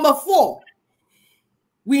 Number 4,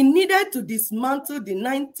 we needed to dismantle the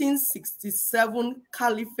 1967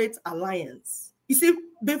 Caliphate Alliance. You see,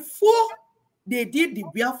 before they did the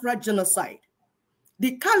Biafra genocide,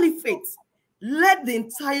 the Caliphate led the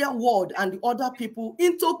entire world and the other people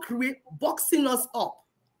into boxing us up,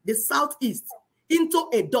 the Southeast, into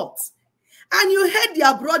a dot. And you heard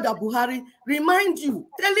their brother Buhari remind you,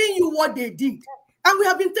 telling you what they did. And we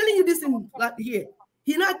have been telling you this in here.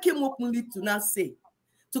 He now came openly to now say,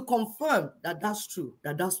 to confirm that that's true,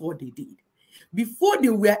 that that's what they did. Before they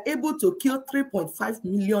were able to kill 3.5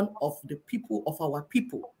 million of the people, of our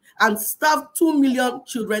people, and starve 2 million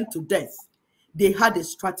children to death, they had a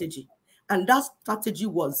strategy. And that strategy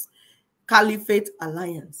was Caliphate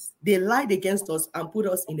Alliance. They lied against us and put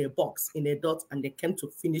us in a box, in a dot, and they came to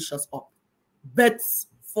finish us up. But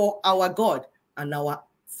for our God and our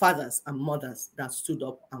fathers and mothers that stood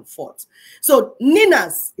up and fought. So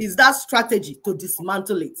Ninas is that strategy to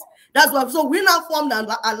dismantle it. That's why. So we now formed an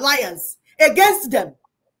alliance against them,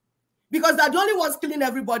 because they're the only ones killing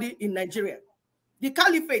everybody in Nigeria. The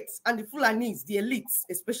Caliphates and the Fulanis, the elites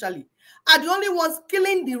especially, are the only ones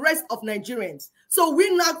killing the rest of Nigerians. So we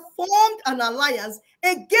now formed an alliance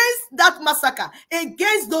against that massacre,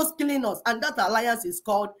 against those killing us. And that alliance is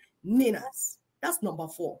called Ninas. That's number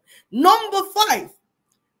 4. Number 5,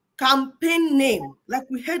 campaign name. Like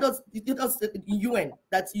we heard us in UN,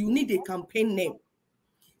 that you need a campaign name.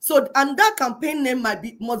 So, and that campaign name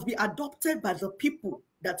must be adopted by the people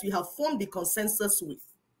that we have formed the consensus with.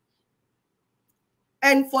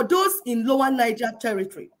 And for those in Lower Niger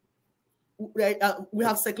territory, we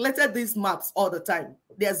have circulated these maps all the time.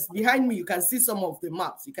 There's behind me, you can see some of the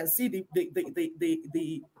maps. You can see you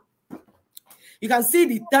can see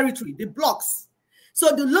the territory, the blocks.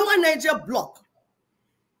 So the Lower Niger block,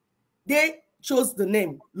 they chose the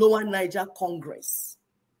name Lower Niger Congress.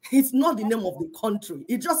 It's not the name of the country.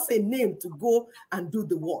 It's just a name to go and do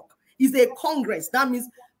the work. It's a Congress. That means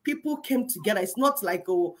people came together. It's not like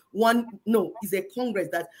no, it's a Congress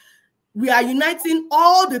that we are uniting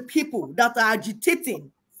all the people that are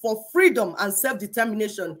agitating for freedom and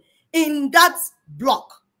self-determination in that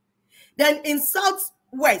block. Then in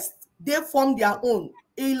Southwest, they formed their own,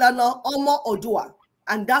 Ilana Omo Odua,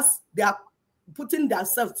 and they are putting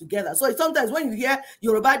themselves together. So sometimes when you hear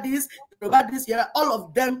Yoruba this, yeah, all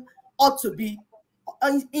of them ought to be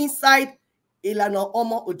inside Ilana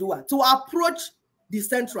Omo Odua to approach the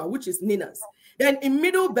central, which is Ninas. Then in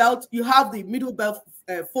Middle Belt, you have the Middle Belt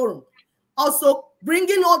Forum, also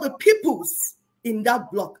bringing all the peoples in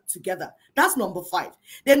that block together. That's number 5.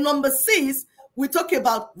 Then number 6, we talk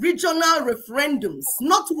about regional referendums,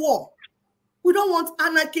 not war. We don't want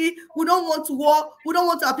anarchy. We don't want war. We don't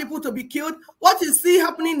want our people to be killed. What you see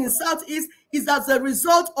happening in Southeast is as a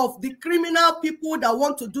result of the criminal people that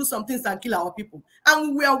want to do some things and kill our people.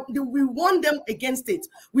 And we warn them against it.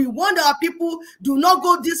 We warn our people, do not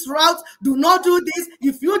go this route. Do not do this.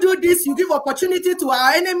 If you do this, you give opportunity to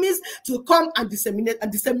our enemies to come and disseminate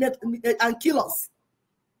and kill us.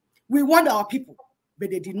 We warn our people,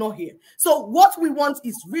 but they did not hear. So what we want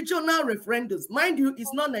is regional referendums. Mind you,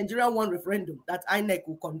 it's not Nigeria one referendum that INEC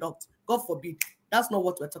will conduct. God forbid. That's not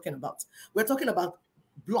what we're talking about. We're talking about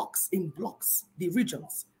blocks, in blocks, the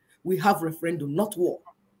regions. We have referendum, not war.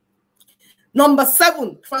 Number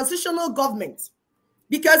 7, transitional government.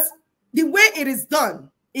 Because the way it is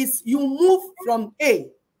done is you move from A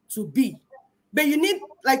to B. But you need,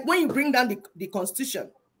 like when you bring down the constitution,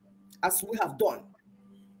 as we have done,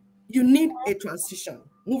 you need a transition,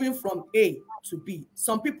 moving from A to B.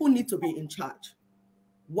 Some people need to be in charge.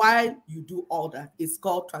 While you do all that, it's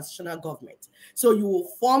called transitional government. So you will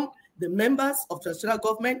form the members of transitional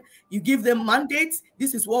government, you give them mandates.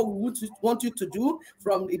 This is what we want you to do,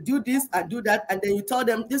 do this and do that. And then you tell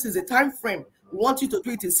them, this is a time frame. We want you to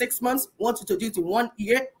do it in 6 months. We want you to do it in 1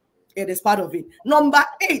 year. It is part of it. Number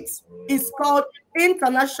 8 is called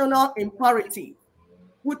international imperative.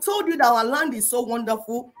 We told you that our land is so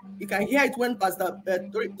wonderful. You can hear it when Pastor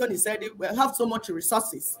Tony said it. We have so much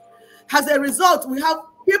resources. As a result, we have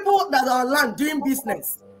people that are on land doing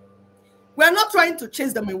business. We're not trying to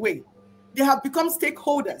chase them away. They have become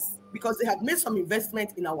stakeholders because they have made some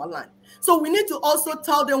investment in our land. So we need to also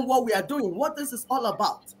tell them what we are doing, what this is all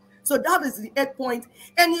about. So that is the 8th point.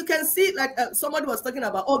 And you can see, like somebody was talking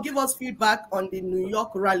about, oh, give us feedback on the New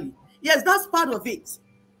York rally. Yes, that's part of it.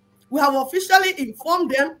 We have officially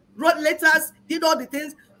informed them, wrote letters, did all the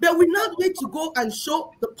things, but we now need to go and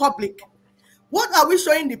show the public. What are we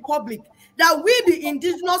showing the public? That we, the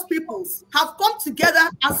indigenous peoples, have come together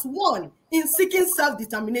as one in seeking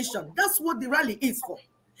self-determination. That's what the rally is for.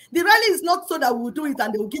 The rally is not so that we'll do it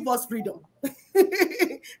and they will give us freedom.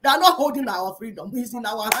 They are not holding our freedom. It's in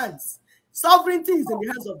our hands. Sovereignty is in the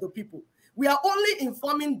hands of the people. We are only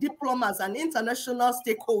informing diplomats and international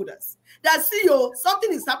stakeholders that, see,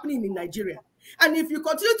 something is happening in Nigeria. And if you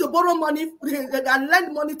continue to borrow money and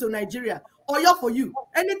lend money to Nigeria, or for you,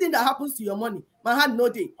 anything that happens to your money, my hand no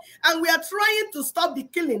day. And we are trying to stop the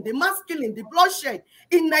killing, the mass killing, the bloodshed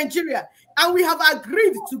in Nigeria. And we have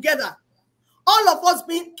agreed together, all of us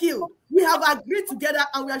being killed, we have agreed together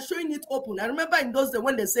and we are showing it open. I remember in those days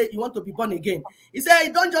when they say you want to be born again, he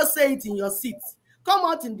said, don't just say it in your seat. Come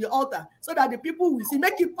out in the altar so that the people will see,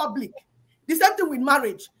 make it public. The same thing with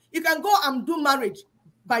marriage. You can go and do marriage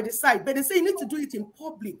by the side, but they say you need to do it in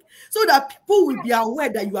public so that people will be aware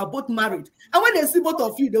that you are both married. And when they see both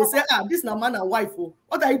of you, they'll say, this is a man and wife. Oh,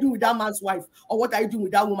 what are you doing with that man's wife? Or what are you doing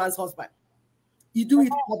with that woman's husband? You do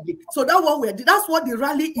it public. So that's what the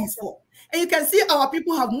rally is for. And you can see our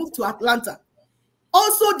people have moved to Atlanta,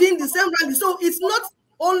 also doing the same rally. So it's not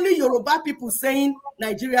only Yoruba people saying,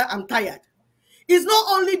 Nigeria, I'm tired. It's not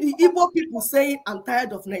only the Igbo people saying, I'm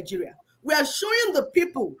tired of Nigeria. We are showing the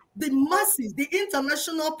people, the masses, the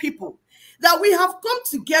international people, that we have come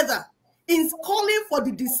together in calling for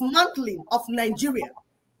the dismantling of Nigeria,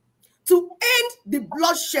 to end the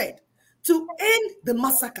bloodshed, to end the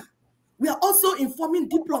massacre. We are also informing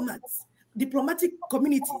diplomats, diplomatic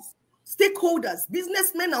communities, stakeholders,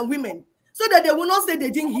 businessmen and women, so that they will not say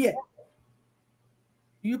they didn't hear.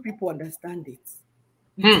 You people understand it.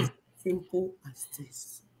 It's as simple as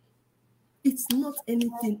this. It's not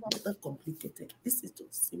anything that complicated. This is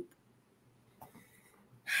just simple.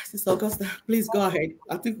 Sister Augusta, please go ahead.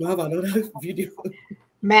 I think we have another video.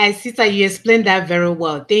 My sister, you explained that very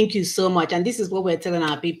well. Thank you so much. And this is what we're telling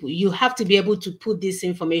our people. You have to be able to put this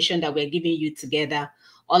information that we're giving you together,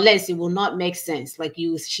 unless it will not make sense. Like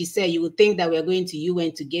she said, you would think that we're going to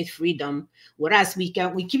UN to get freedom, whereas we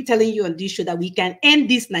keep telling you on this show that we can end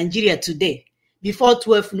this Nigeria today. Before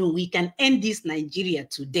 12 noon, we can end this Nigeria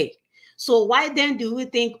today. So why then do we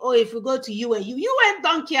think, oh, if we go to UN, UN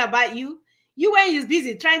don't care about you. UN is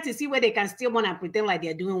busy trying to see where they can steal money and pretend like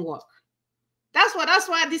they're doing work. That's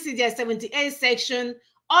why this is their 78 section.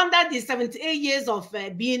 Under the 78 years of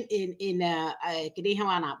being in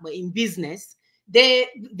business,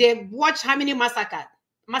 they watch how many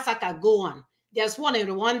massacre go on. There's one in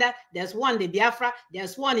Rwanda, there's one in Biafra,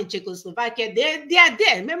 there's one in Czechoslovakia. They are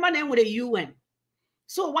there. Remember them with the UN.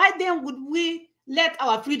 So why then would we let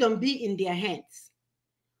our freedom be in their hands?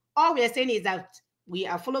 All we are saying is that we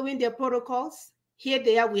are following their protocols. Here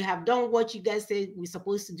they are. We have done what you guys said we're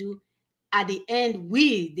supposed to do. At the end,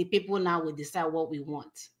 we, the people now, will decide what we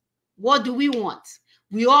want. What do we want?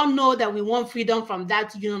 We all know that we want freedom from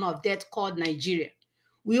that union of death called Nigeria.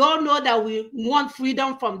 We all know that we want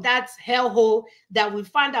freedom from that hellhole that we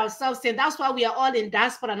find ourselves in. That's why we are all in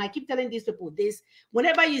diaspora. And I keep telling these people this.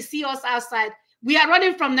 Whenever you see us outside, we are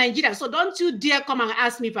running from Nigeria. So don't you dare come and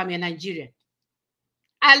ask me if I'm a Nigerian.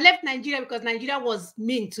 I left Nigeria because Nigeria was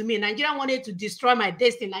mean to me. Nigeria wanted to destroy my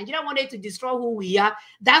destiny. Nigeria wanted to destroy who we are.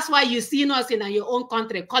 That's why you're seeing us in your own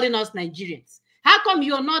country, calling us Nigerians. How come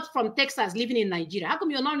you're not from Texas living in Nigeria? How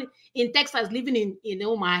come you're not in Texas living in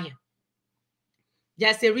Umuahia?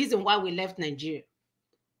 There's a reason why we left Nigeria.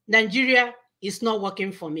 Nigeria is not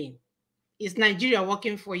working for me. Is Nigeria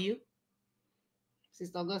working for you?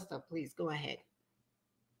 Sister Augusta, please go ahead.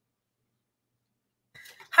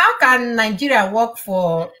 How can Nigeria work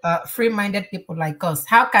for free-minded people like us?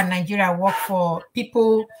 How can Nigeria work for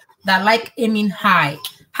people that like aiming high?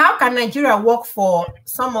 How can Nigeria work for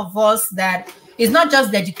some of us that is not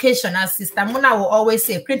just the education, as Sister Muna will always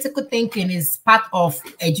say, critical thinking is part of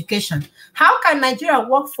education. How can Nigeria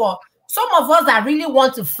work for some of us that really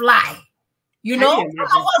want to fly? You know,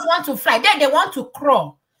 some of us want to fly, then they want to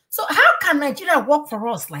crawl. So how can Nigeria work for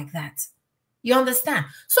us like that? You understand?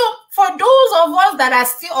 So for those of us that are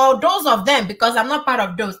still, or those of them, because I'm not part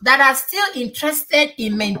of those, that are still interested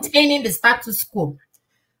in maintaining the status quo,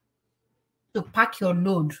 to pack your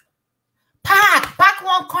load. Pack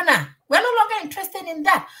one corner. We're no longer interested in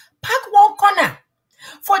that. Pack one corner.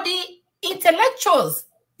 For the intellectuals,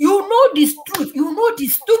 you know this truth, you know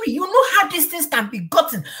this story, you know how these things can be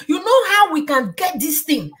gotten, you know how we can get this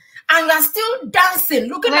thing, and you are still dancing,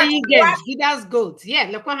 looking at Buhari. He does goats. Yeah,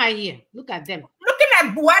 look what I hear. Look at them. Looking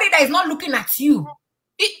at Buhari that is not looking at you.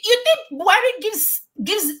 You think Buhari gives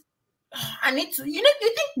you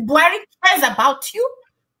think Buhari cares about you?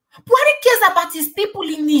 Buhari cares about his people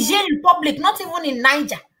in Niger Republic, not even in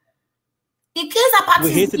Niger. He cares about. We're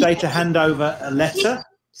here today to hand over a letter.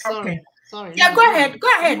 Sorry. Yeah, go ahead. Go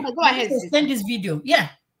ahead. Send this video. Yeah.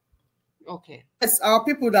 Okay. Yes, our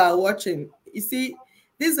people that are watching, you see,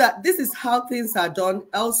 this is how things are done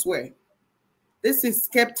elsewhere. This is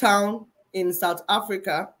Cape Town in South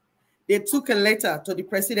Africa. They took a letter to the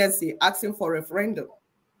presidency asking for a referendum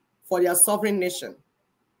for their sovereign nation.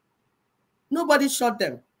 Nobody shot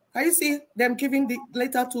them. Can you see them giving the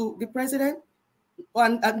letter to the president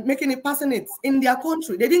and making it, passing it in their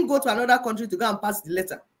country? They didn't go to another country to go and pass the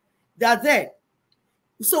letter. They are there.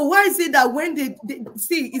 So why is it that when they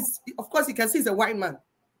see, it's, of course you can see it's a white man.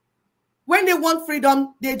 When they want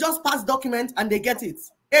freedom, they just pass documents and they get it.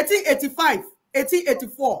 1885,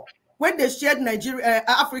 1884, when they shared Nigeria,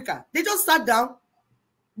 Africa, they just sat down,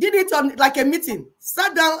 did it on like a meeting,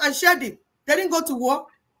 sat down and shared it. They didn't go to war.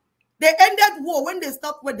 They ended war when they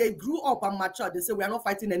stopped, when they grew up and matured. They said, we are not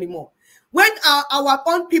fighting anymore. When are our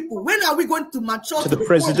own people, when are we going to mature? To the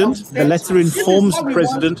president, the letter informs the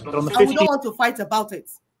president, but on the 15th... we don't want to fight about it.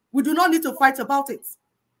 We do not need to fight about it.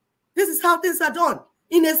 This is how things are done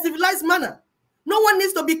in a civilized manner. No one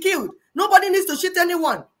needs to be killed. Nobody needs to shoot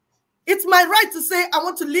anyone. It's my right to say, I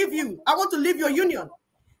want to leave you. I want to leave your union.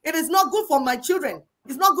 It is not good for my children.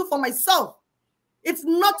 It's not good for myself. It's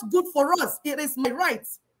not good for us. It is my right.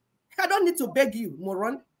 I don't need to beg you,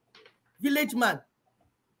 moron. Village man.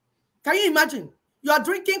 Can you imagine? You are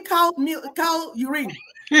drinking cow urine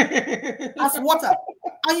as water,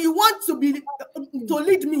 and you want to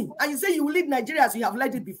lead me, and you say you will lead Nigeria as you have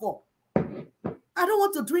led it before. I don't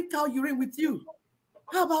want to drink cow urine with you.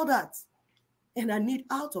 How about that? And I need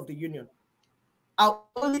out of the union. I'll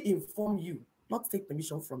only inform you, not take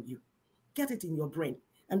permission from you. Get it in your brain.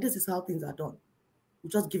 And this is how things are done. I'm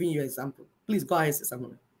just giving you an example. Please go ahead, Sister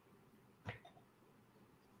Mona.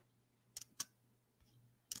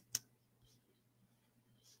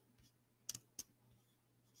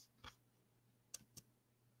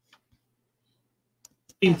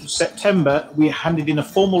 of September, we handed in a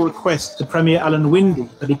formal request to Premier Alan Windey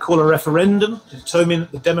that he call a referendum to determine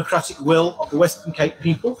the democratic will of the Western Cape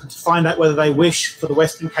people and to find out whether they wish for the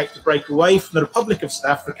Western Cape to break away from the Republic of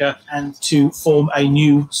South Africa and to form a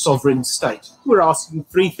new sovereign state. We're asking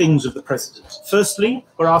three things of the President. Firstly,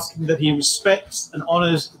 we're asking that he respects and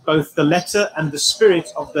honours both the letter and the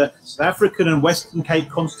spirit of the South African and Western Cape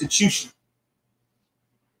Constitution.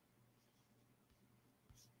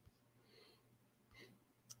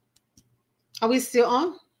 Are we still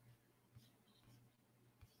on?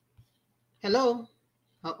 Hello?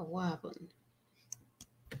 Oh, what happened?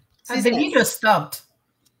 And the video stopped.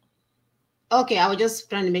 Okay, I was just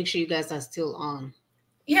trying to make sure you guys are still on.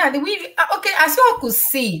 Yeah, the video. Okay, as you all could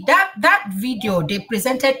see, that video, they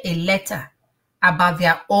presented a letter about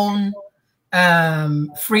their own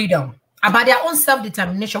freedom, about their own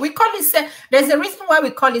self-determination. We call it, there's a reason why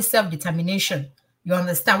we call it self-determination. You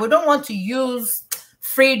understand? We don't want to use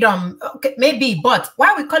freedom, okay, maybe, but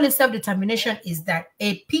why we call it self-determination is that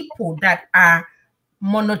a people that are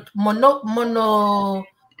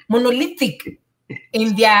monolithic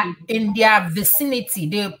in their vicinity,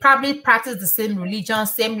 they probably practice the same religion,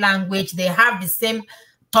 same language, they have the same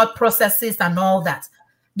thought processes and all that.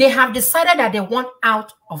 They have decided that they want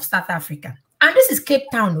out of South Africa. And this is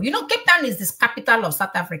Cape Town. You know, Cape Town is the capital of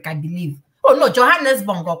South Africa, I believe. Oh no,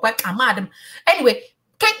 Johannesburg or Ahmad. Anyway,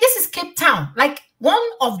 this is Cape Town, like one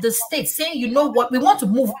of the states saying, you know what, we want to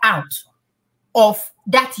move out of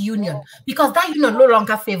that union because that union no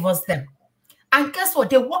longer favors them. And guess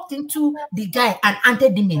what? They walked into the guy and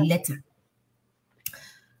handed him a letter.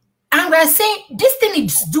 And we're saying this thing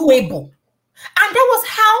is doable. And that was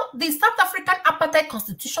how the South African apartheid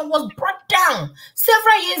constitution was brought down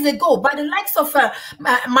several years ago by the likes of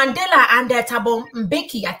Mandela and Thabo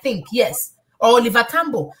Mbeki, I think, yes, or Oliver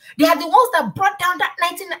Tambo. They are the ones that brought down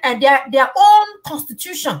that their own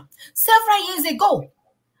constitution several years ago.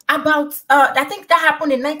 About, I think that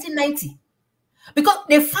happened in 1990. Because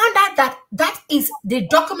they found out that that is the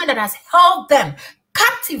document that has held them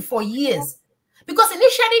captive for years. Because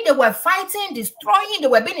initially they were fighting, destroying, they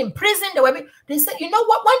were being imprisoned, they said, you know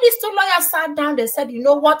what, when these two lawyers sat down, they said, you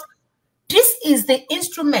know what, this is the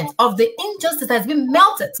instrument of the injustice that has been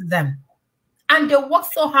melted to them. And they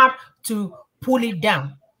worked so hard to pull it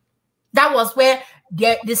down. That was where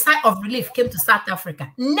the sigh of relief came to South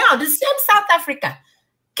Africa. Now, the same South Africa,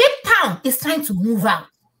 Cape Town is trying to move out.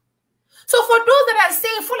 So for those that are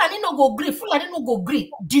saying, Fulani no go agree, Fulani no go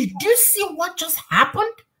agree, did you see what just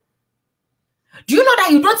happened? Do you know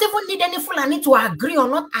that you don't even need any Fulani to agree or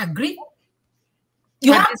not agree?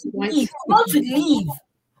 You have to leave. You want to leave.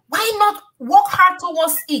 Why not work hard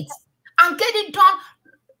towards it and get it done,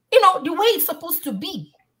 you know, the way it's supposed to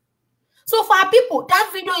be? So for our people, that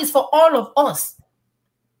video is for all of us.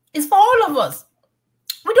 It's for all of us.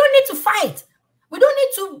 We don't need to fight. We don't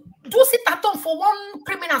need to do sit at home for one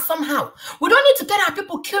criminal somehow. We don't need to get our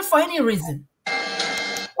people killed for any reason.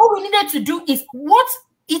 What we needed to do is what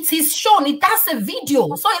it is shown. That's a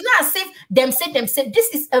video. So it's not as if them said.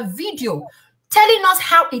 This is a video telling us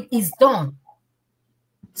how it is done.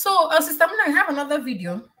 So, Sister Muna, I have another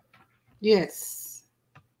video. Yes.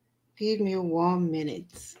 Give me 1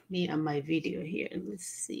 minute. Me and my video here. Let's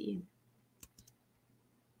see.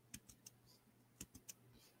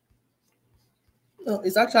 No,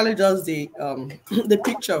 it's actually just the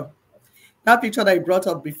picture. That picture that I brought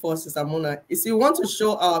up before, Sister Mona, is you want to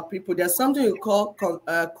show our people there's something you call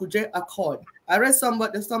Kuje Accord. I read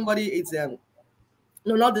somebody is no,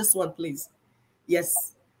 not this one, please.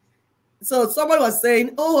 Yes. So somebody was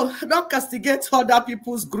saying, oh, don't castigate other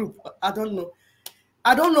people's group. I don't know.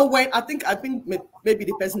 I don't know when. I think maybe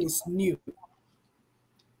the person is new.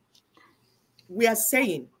 We are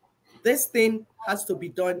saying this thing has to be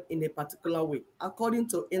done in a particular way, according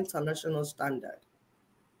to international standard.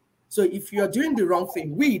 So if you're doing the wrong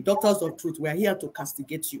thing, we, Doctors of Truth, we are here to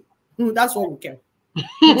castigate you. That's what we can.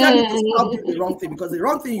 We tell you to stop doing the wrong thing, because the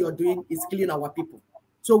wrong thing you're doing is killing our people.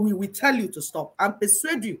 So we tell you to stop and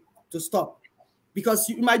persuade you to stop, because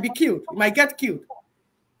you might be killed. You might get killed.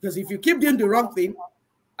 Because if you keep doing the wrong thing,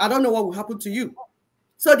 I don't know what will happen to you.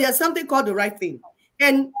 So there's something called the right thing.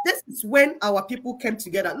 And this is when our people came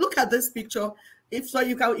together. Look at this picture. If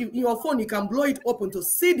your phone, you can blow it open to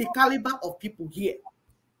see the caliber of people here.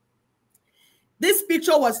 This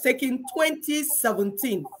picture was taken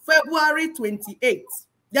 2017, February 28th.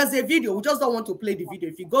 There's a video. We just don't want to play the video.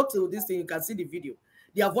 If you go to this thing, you can see the video.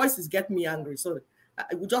 Their voices get me angry. So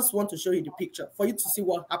we just want to show you the picture for you to see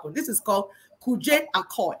what happened. This is called Kuje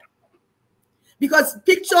Accord. Because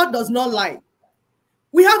picture does not lie.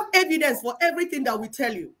 We have evidence for everything that we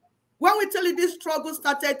tell you. When we tell you this struggle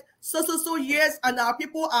started so years and our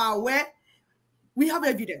people are aware, we have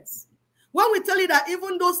evidence. When we tell you that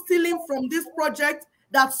even those stealing from this project,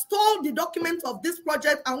 that stole the document of this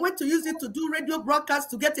project and went to use it to do radio broadcasts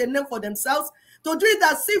to get a name for themselves, to do it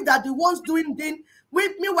as if that the ones doing thing,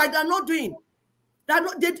 meanwhile they're not doing. They're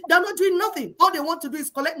not doing nothing. All they want to do is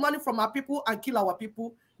collect money from our people and kill our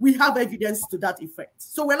people. We have evidence to that effect.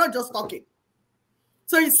 So we're not just talking.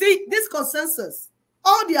 So you see, this consensus,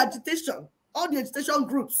 all the agitation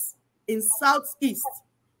groups in Southeast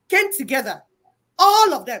came together,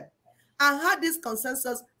 all of them, and had this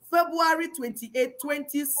consensus February 28,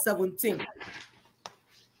 2017,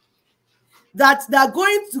 that they're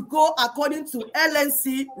going to go according to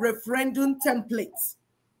LNC referendum templates.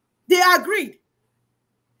 They agreed.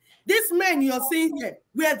 These men you're seeing here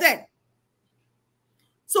were there.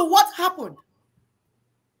 So what happened?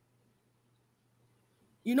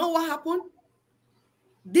 You know what happened?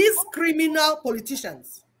 These criminal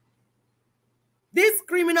politicians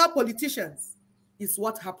is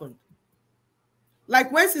what happened.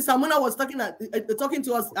 Like when Sister Mona was talking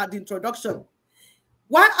to us at the introduction,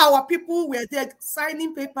 while our people were there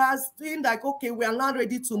signing papers, doing like, okay, we are not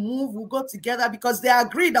ready to move, we'll go together, because they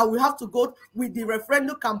agreed that we have to go with the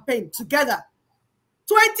referendum campaign together.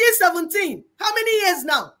 2017, how many years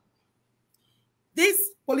now?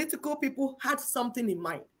 These political people had something in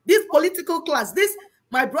mind. This political class, this,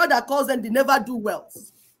 my brother calls them, they never do well.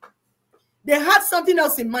 They had something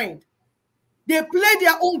else in mind. They played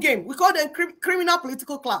their own game. We call them criminal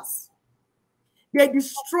political class. They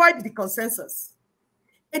destroyed the consensus.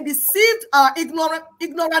 They deceived our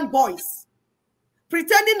ignorant boys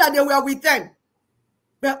pretending that they were with them.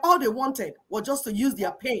 But all they wanted was just to use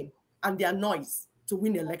their pain and their noise to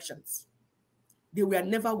win elections. They were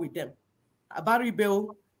never with them. Abari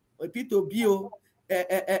Beo, Pito Bio,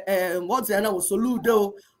 what's the name?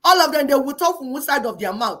 Soludo. All of them, they will talk from one side of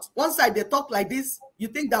their mouth. One side, they talk like this. You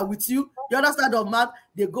think that with you, the other side of mouth,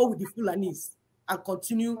 they go with the Fulanis and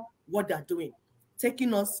continue what they're doing,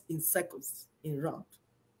 taking us in circles, in round.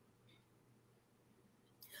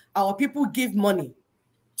 Our people give money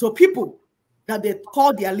to people that they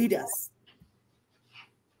call their leaders.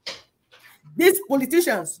 These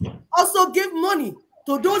politicians also give money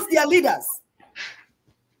to those their leaders.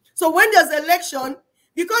 So when there's election,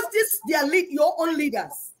 because your own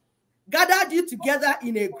leaders gathered you together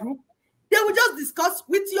in a group, they will just discuss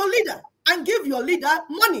with your leader and give your leader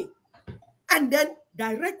money and then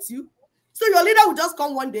direct you. So your leader will just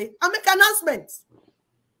come one day and make announcements.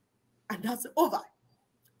 And that's over.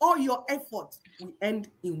 All your effort will end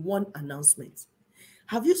in one announcement.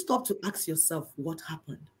 Have you stopped to ask yourself what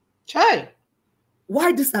happened? Sure.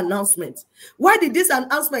 Why this announcement? Why did this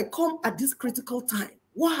announcement come at this critical time?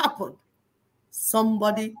 What happened?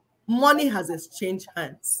 Money has exchanged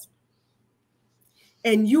hands.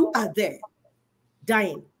 And you are there,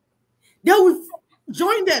 dying. They will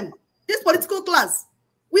join them, this political class.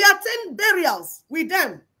 We attend burials with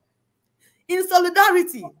them in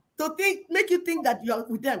solidarity to make you think that you are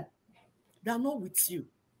with them. They are not with you.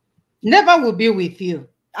 Never will be with you.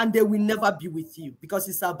 And they will never be with you because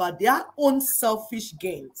it's about their own selfish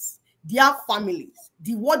gains, their families,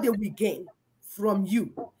 what they will gain from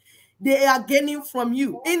you. They are gaining from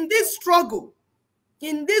you. In this struggle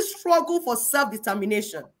for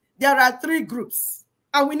self-determination, there are 3 groups.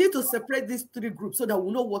 And we need to separate these 3 groups so that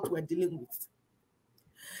we know what we're dealing with.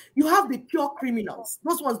 You have the pure criminals,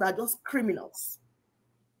 those ones that are just criminals.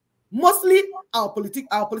 Mostly our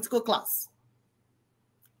political class.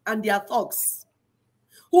 And their thugs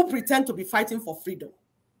who pretend to be fighting for freedom.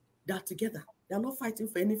 They are together. They are not fighting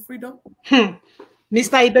for any freedom. Mr.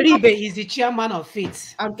 Iberibe is the chairman of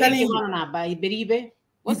it. I'm telling you. Iberibe.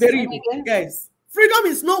 Iberibe. Yes. Freedom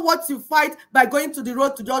is not what you fight by going to the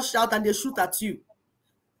road to just shout and they shoot at you.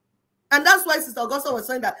 And that's why Sister Augusta was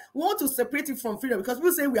saying that we want to separate it from freedom, because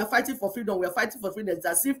people say we are fighting for freedom. We are fighting for freedom. It's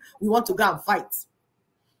as if we want to go and fight.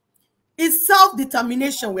 It's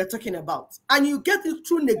self-determination we're talking about. And you get it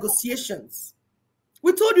through negotiations.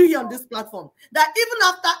 We told you here on this platform that even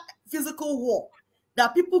after physical war,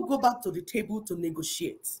 that people go back to the table to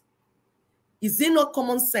negotiate. Is it not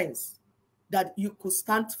common sense that you could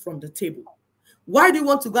stand from the table? Why do you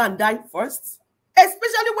want to go and die first?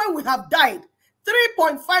 Especially when we have died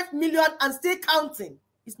 3.5 million and still counting.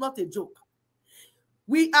 It's not a joke.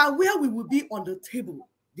 We are where we will be on the table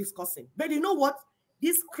discussing. But you know what?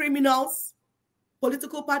 These criminals,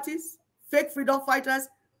 political parties, fake freedom fighters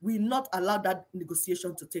will not allow that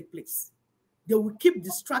negotiation to take place. They will keep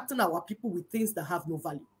distracting our people with things that have no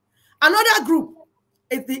value. Another group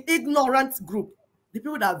is the ignorant group, the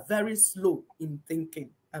people that are very slow in thinking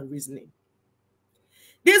and reasoning.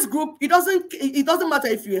 This group, it doesn't matter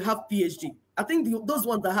if you have PhD. I think those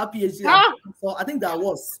ones that have PhD, so I think that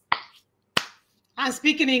was. I'm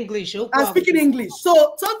speaking English. Okay. I'm speaking English.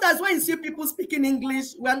 So sometimes when you see people speaking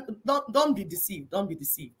English, don't be deceived. Don't be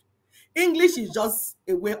deceived. English is just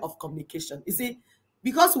a way of communication. You see,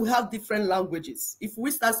 because we have different languages, if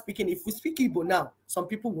we speak Igbo now, some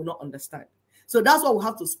people will not understand. So that's why we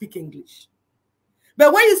have to speak English.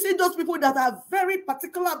 But when you see those people that are very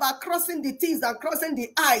particular about crossing the T's and crossing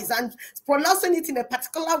the I's and pronouncing it in a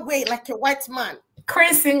particular way, like a white man.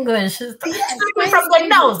 Chris English. Yes, from the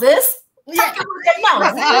noses. Yeah.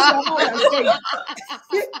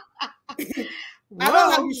 I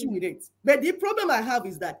don't have issue with it. But the problem I have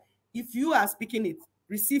is that if you are speaking it,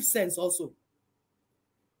 receive sense also.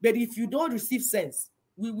 But if you don't receive sense,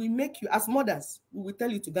 we will make you, as mothers, we will tell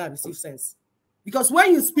you to go and receive sense. Because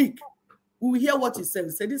when you speak, we will hear what you say. We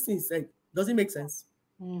say, this thing is said. Does it make sense?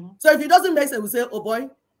 Mm-hmm. So if it doesn't make sense, we say, oh boy,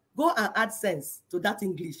 go and add sense to that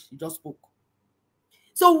English you just spoke.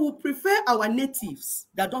 So we prefer our natives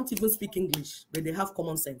that don't even speak English, but they have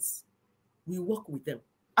common sense. We work with them.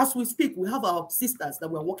 As we speak, we have our sisters that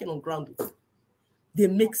we're working on ground with. They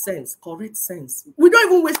make sense, correct sense. We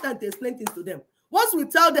don't even waste time to explain things to them. Once we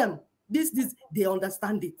tell them this, they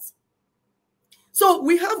understand it. So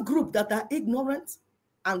we have groups that are ignorant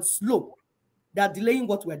and slow. They are delaying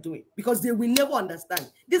what we're doing because they will never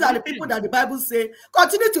understand. These are the people that the Bible say,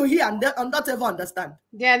 continue to hear and not ever understand.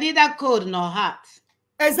 They are neither cold nor hot.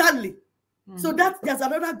 Exactly. Mm-hmm. So there's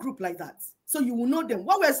another group like that. So you will know them.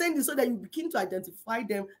 What we're saying is so that you begin to identify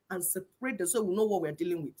them and separate them so we know what we're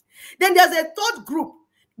dealing with. Then there's a third group.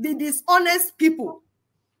 the dishonest people,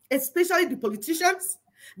 especially the politicians,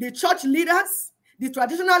 the church leaders, the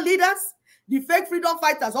traditional leaders, the fake freedom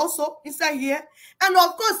fighters also inside here, and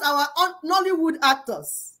of course our Nollywood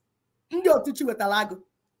actors that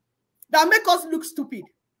make us look stupid.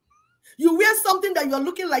 You wear something that you're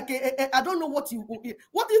looking like I don't know what do you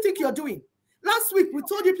think you're doing? Last week we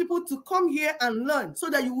told you people to come here and learn so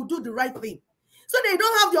that you will do the right thing. So they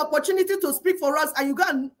don't have the opportunity to speak for us, and you go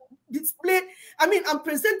and display, and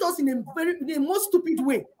present us in a most stupid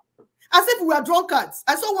way. As if we were drunkards.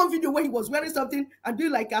 I saw one video where he was wearing something and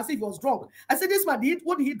doing like as if he was drunk. I said, this man,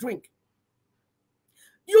 what did he drink?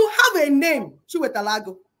 You have a name,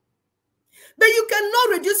 Chiwetalago. But you cannot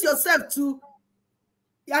reduce yourself to,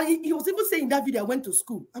 and he was even saying in that video, I went to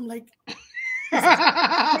school. I'm like, because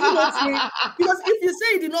if you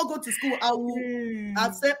say he did not go to school,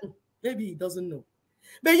 I'll say, maybe he doesn't know.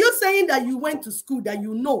 But you're saying that you went to school, that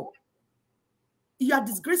you know, you are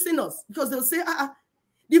disgracing us, because they'll say,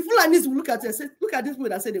 the Fulanis will look at it and say, look at these people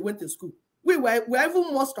that say they went to school. We're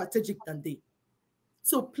even more strategic than they.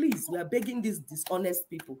 So please, we are begging these dishonest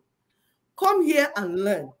people. Come here and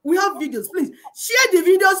learn. We have videos. Please, share the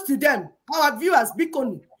videos to them. Our viewers,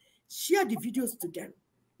 Bikoni, share the videos to them.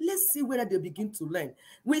 Let's see whether they begin to learn.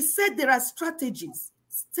 We said there are strategies,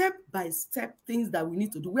 step-by-step things that we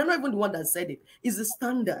need to do. We're not even the one that said it. It's the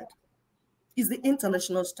standard. It's the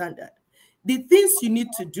international standard. The things you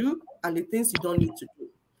need to do and the things you don't need to do.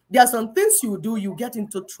 There are some things you do, you get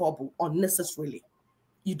into trouble unnecessarily.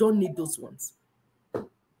 You don't need those ones.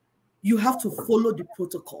 You have to follow the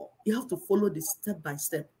protocol. You have to follow the step by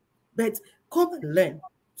step. But come and learn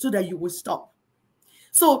so that you will stop.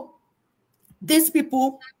 So these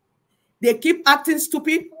people, they keep acting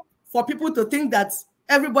stupid for people to think that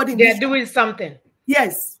everybody... They're doing something.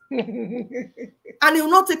 Yes. And it will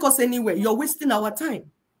not take us anywhere. You're wasting our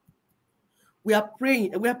time. We are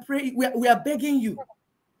praying. We are begging you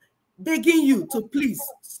to please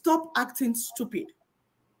stop acting stupid.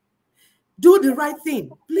 Do the right thing,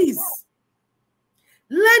 please.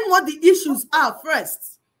 Learn what the issues are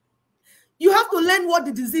first. You have to learn what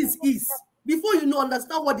the disease is before you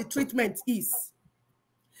understand what the treatment is.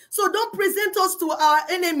 So don't present us to our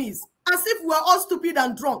enemies as if we're all stupid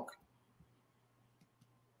and drunk.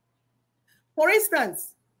 For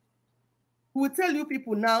instance, we will tell you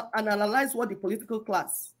people now and analyze what the political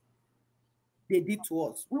class they did to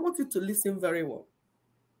us. We want you to listen very well.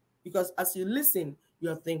 Because as you listen,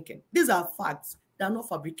 you're thinking. These are facts. They are not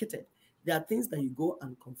fabricated. They are things that you go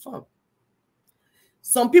and confirm.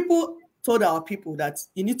 Some people told our people that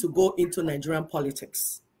you need to go into Nigerian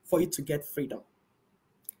politics for you to get freedom.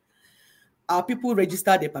 Our people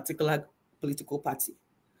registered a particular political party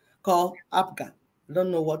called APGA. I don't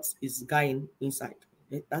know what is going inside.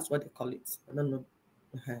 That's what they call it. I don't know.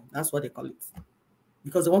 That's what they call it.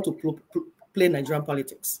 Because they want to play Nigerian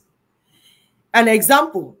politics. An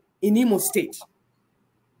example, in Imo State,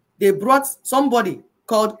 they brought somebody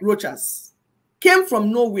called Rochas, came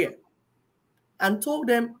from nowhere, and told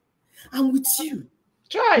them, I'm with you.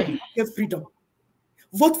 Try. Get freedom.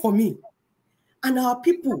 Vote for me. And our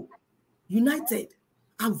people united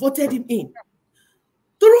and voted him in.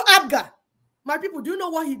 Through APGA. My people, do you know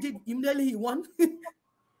what he did? Immediately he won.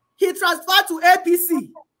 He transferred to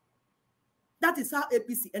APC. That is how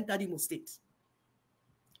APC entered Imo State.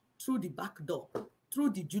 Through the back door,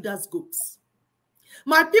 through the Judas goats.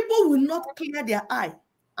 My people will not clear their eye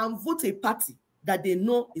and vote a party that they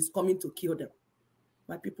know is coming to kill them.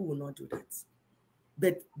 My people will not do that.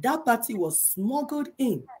 But that party was smuggled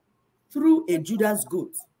in through a Judas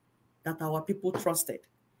goat that our people trusted,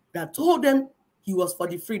 that told them he was for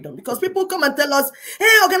the freedom. Because people come and tell us,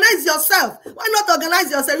 hey, organize yourself. Why not organize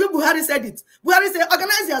yourself? Buhari said it. Buhari said,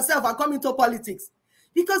 organize yourself and come into politics.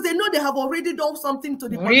 Because they know they have already done something to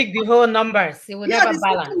the rig the whole numbers. It will never balance.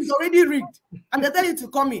 The system is already rigged, and they tell you to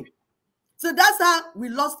come in. So that's how we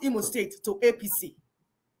lost Imo State to APC.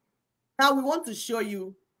 Now we want to show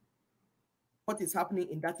you what is happening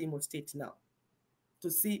in that Imo State now,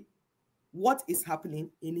 to see what is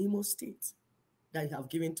happening in Imo State that you have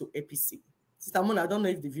given to APC. Sister Mona, I don't know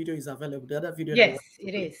if the video is available. The other video. Yes,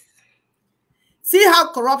 it is. See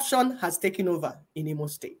how corruption has taken over in Imo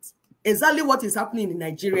State. Exactly what is happening in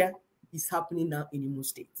Nigeria is happening now in Imo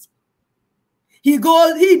State. He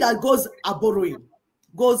that goes a borrowing,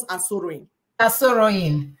 goes a sorrowing. A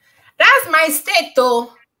sorrowing. That's my state,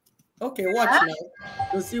 though. Okay, watch now.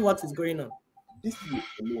 You'll see what is going on. This year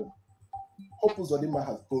alone, Hope Uzodinma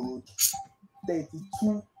has borrowed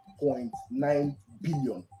 32.9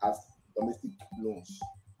 billion as domestic loans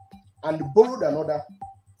and borrowed another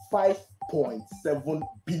 5.7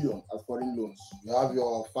 billion as foreign loans. You have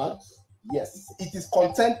your facts? Yes, it is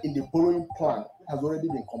contained in the borrowing plan that has already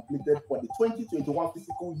been completed for the 2021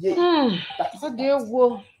 fiscal year.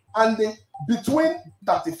 And between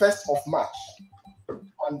 31st of March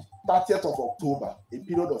and 30th of October, a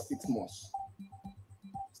period of 6 months,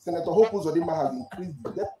 Senator Hope Uzodinma has increased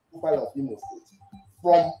the debt profile of Imo State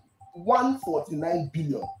from 149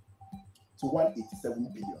 billion to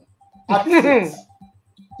 187 billion. At this rate,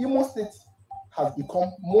 Imo State has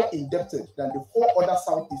become more indebted than the 4 other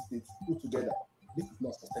Southeast states put together. This is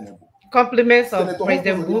not sustainable. Compliments of Senator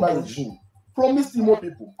President Hope regime promised Imo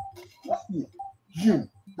people last year, June,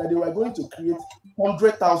 that they were going to create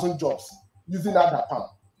 100,000 jobs using ADAPAM.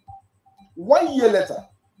 1 year later,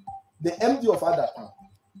 the MD of ADAPAM,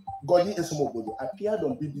 Godi Esomobodo, appeared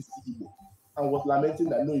on BBC Igbo and was lamenting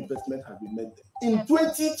that no investment had been made there. In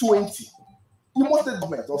 2020, Imo State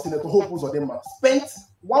government of Senator Hope Uzodinma spent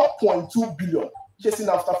 1.2 billion chasing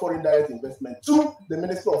after foreign direct investment to the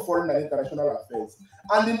Ministry of Foreign and International Affairs.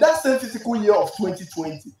 And in that same fiscal year of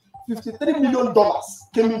 2020, $53 million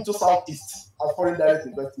came into Southeast as foreign direct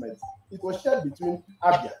investment. It was shared between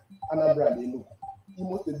Abia, Anambra, and Enugu.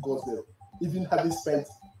 Imo State got zero, even having spent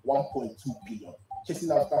 1.2 billion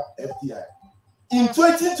chasing after FDI. In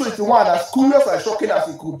 2021, as curious and shocking as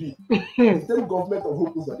it could be, the same government of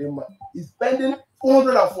Hope Uzodinma is spending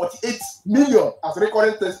 448 million as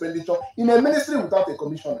recurrent expenditure in a ministry without a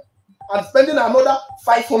commissioner, and spending another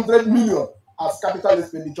 500 million as capital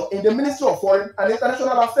expenditure in the Ministry of Foreign and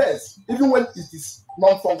International Affairs, even when it is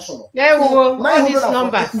non-functional. Yeah, so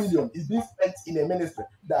 948 million is being spent in a ministry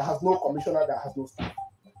that has no commissioner, that has no staff.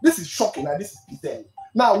 This is shocking and this is bizarre.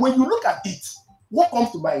 Now, when you look at it, what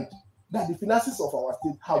comes to mind? That the finances of our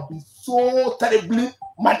state have been so terribly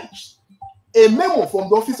managed. A memo from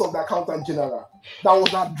the Office of the Accountant General that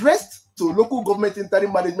was addressed to local government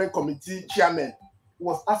interim management committee chairman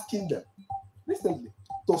was asking them recently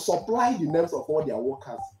to supply the names of all their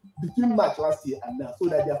workers between March last year and now so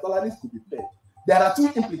that their salaries could be paid. There are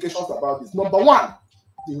 2 implications about this. Number 1,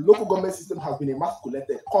 the local government system has been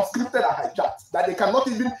emasculated, conscripted and hijacked, that they cannot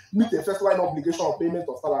even meet a first line obligation of payment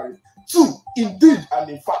of salaries. 2, indeed and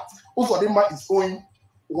in fact, Uzodinma is owing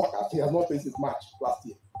workers he has not paid since March last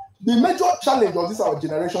year. The major challenge of this our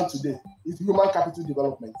generation today is human capital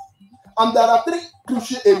development. And there are 3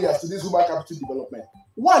 crucial areas to this human capital development.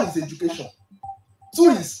 1 is education, 2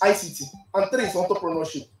 is ICT, and 3 is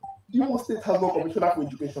entrepreneurship. Imo State has no commissioner for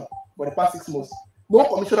education for the past 6 months. No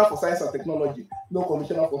commissioner for science and technology, no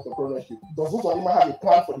commissioner for entrepreneurship. Does Uzodinma have a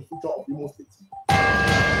plan for the future of Imo State?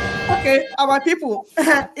 Okay, our people,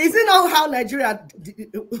 is it not how Nigeria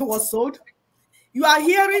was sold? You are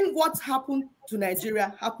hearing what happened to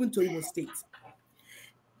Nigeria happened to Imo State.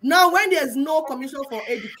 Now, when there's no commission for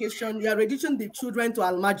education, they are reducing the children to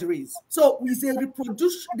almajiris. So we say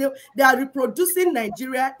they are reproducing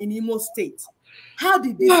Nigeria in Imo State. How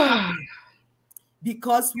did this happen?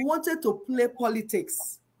 Because we wanted to play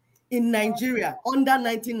politics in Nigeria under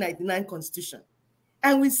 1999 Constitution.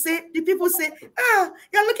 And we say, the people say,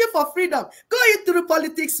 you're looking for freedom. Go it through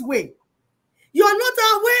politics way. You are not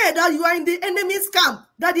aware that you are in the enemy's camp,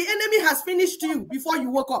 that the enemy has finished you before you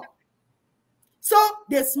woke up. So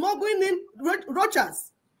they're smuggling in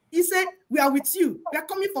Rogers. He said, we are with you. We are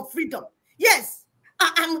coming for freedom. Yes,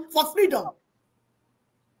 I am for freedom.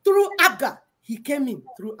 Through APGA. He came in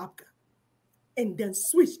through APGA and then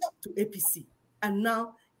switched to APC. And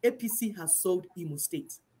now APC has sold Imo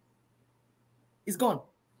State. It's gone.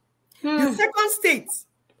 The second state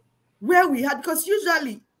where we had,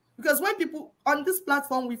 because when people on this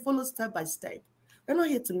platform, we follow step by step. We're not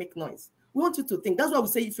here to make noise. We want you to think. That's why we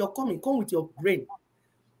say, if you're coming, come with your brain.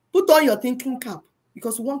 Put on your thinking cap,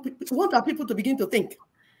 because we want our people to begin to think.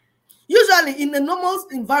 Usually in a normal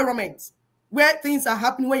environment where things are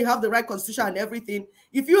happening, where you have the right constitution and everything,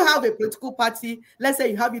 if you have a political party, let's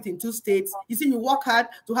say you have it in 2 states, you see, you work hard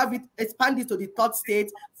to have it expand it to the 3rd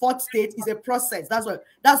state, 4th state is a process.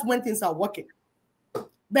 That's when things are working.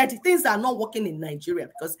 But things are not working in Nigeria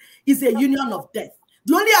because it's a union of death.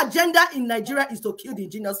 The only agenda in Nigeria is to kill the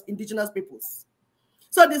indigenous peoples.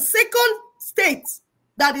 So the second state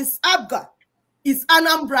that is APGA is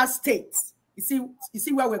Anambra State. You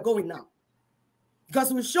see where we're going now.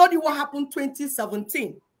 Because we showed you what happened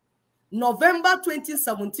 2017. November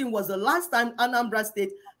 2017 was the last time Anambra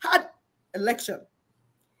State had election.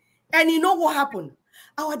 And you know what happened?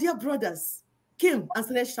 Our dear brothers came and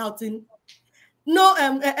started shouting, no,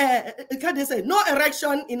 can they say, no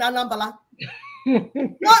erection in Anambra.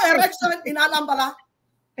 No erection in Anambra.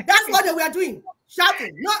 That's what they were doing,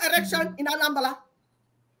 shouting, no erection in Anambra.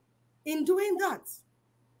 In doing that,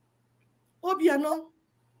 Obiano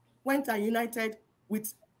went and united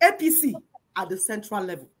with APC at the central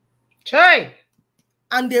level. Sure.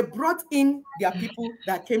 And they brought in their people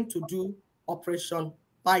that came to do Operation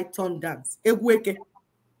Python Dance, Egweke,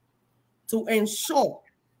 to ensure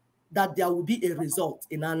that there will be a result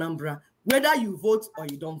in Anambra, whether you vote or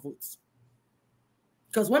you don't vote.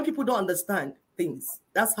 Because when people don't understand things,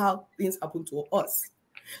 that's how things happen to us.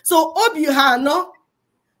 So Obiano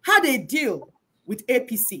had a deal with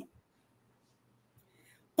APC.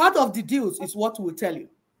 Part of the deals is what we'll tell you.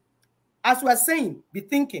 As we're saying, be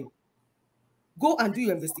thinking, go and do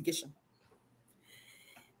your investigation.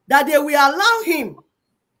 That they will allow him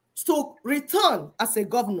to return as a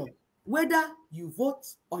governor, whether you vote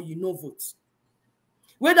or you no vote.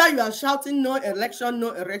 Whether you are shouting no election,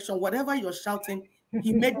 whatever you're shouting,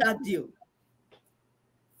 he made that deal.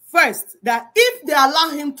 First, that if they allow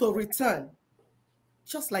him to return,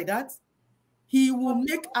 just like that, he will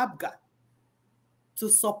make ABGA to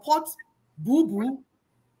support Bubu,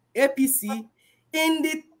 APC, in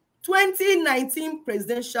the 2019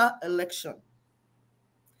 presidential election.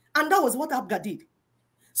 And that was what ABGA did.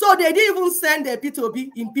 So they didn't even send a P2B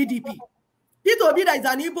in PDP. P2B, that is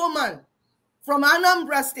an Igbo man from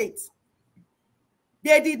Anambra State.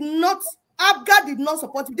 They did not, ABGA did not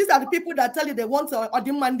support it. These are the people that tell you they want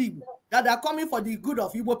Odimandi, that are coming for the good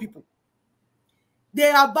of Igbo people. They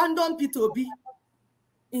abandoned P2B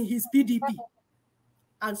in his PDP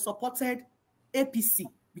and supported APC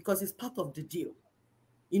because it's part of the deal.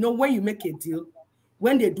 You know, when you make a deal,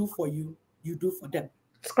 when they do for you, you do for them.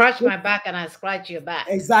 Scratch my back and I scratch your back.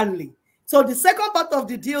 Exactly. So the second part of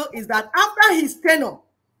the deal is that after his tenure,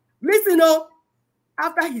 listen up,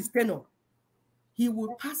 after his tenure, he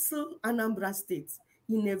will parcel Anambra State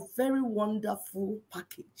in a very wonderful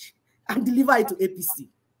package and deliver it to APC.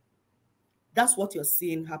 That's what you're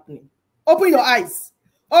seeing happening. Open your eyes.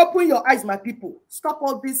 Open your eyes, my people. Stop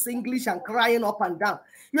all this English and crying up and down.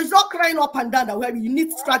 You're not crying up and down. That you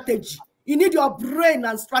need strategy. You need your brain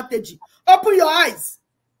and strategy. Open your eyes.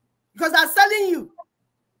 Because I'm telling you,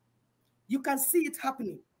 you can see it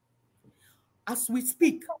happening. As we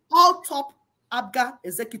speak, all top ABGA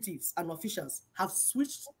executives and officials have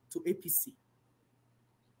switched to APC.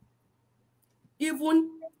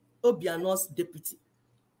 Even Obiano's deputy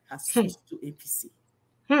has switched to APC.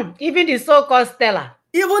 Even the so-called Stella.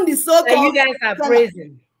 Even the so-called you guys are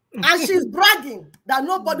praising. And she's bragging that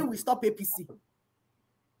nobody will stop APC.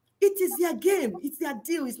 It is their game. It's their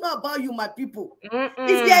deal. It's not about you, my people.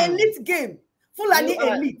 It's their elite game. Fulani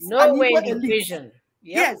elite. No way in division.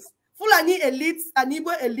 Yep. Yes. Fulani elites and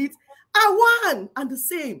Igbo elites are one and the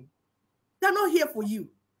same. They're not here for you.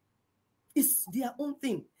 It's their own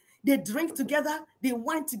thing. They drink together, they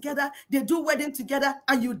wine together, they do wedding together,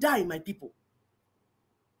 and you die, my people.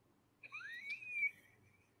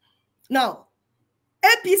 Now,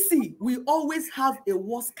 APC will always have a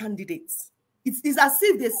worse candidate. It's as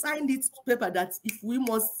if they signed it paper that if we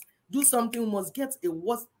must do something, we must get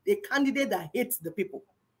a candidate that hates the people.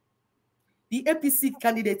 The APC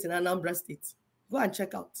candidate in Anambra State, go and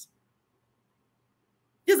check out.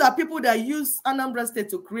 These are people that use Anambra State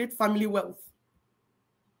to create family wealth.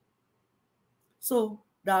 So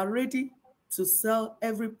they are ready to sell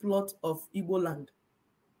every plot of Igbo land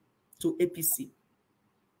to APC.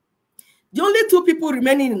 The only two people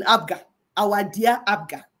remaining in ABGA, our dear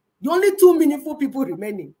ABGA, the only two meaningful people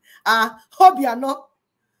remaining are Obiano,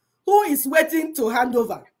 who is waiting to hand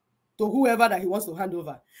over to whoever that he wants to hand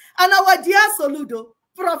over, and our dear Soludo,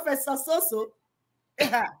 Professor Soso.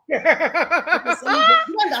 Professor Soludo,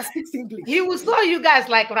 the one that speaks English. He will saw you guys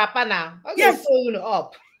like Rapana. Okay, yes.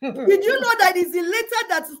 Up. Did you know that it's the letter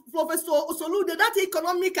that Professor Soludo, that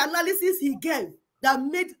economic analysis he gave that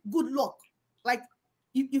made good luck, like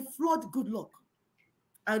he flawed good luck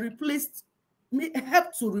and replaced,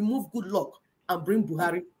 helped to remove good luck and bring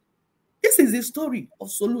Buhari. This is the story of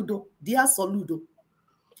Soludo, dear Soludo.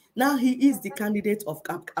 Now he is the candidate of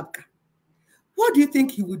ABGA. What do you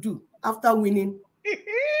think he will do after winning?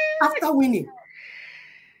 After winning,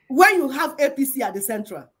 when you have APC at the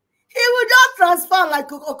central, he will just transfer like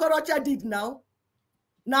Okorocha did now.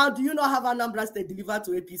 Now, do you not have Anambra State delivered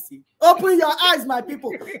to APC? Open your eyes, my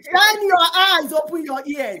people. Shine your eyes, open your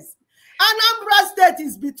ears. Anambra State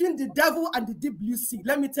is between the devil and the deep blue sea.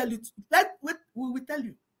 Let me tell you. We will tell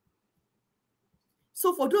you.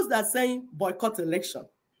 So for those that are saying boycott election,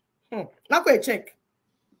 now go check.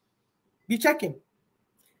 Be checking.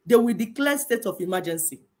 They will declare state of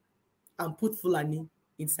emergency and put Fulani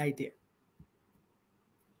inside there.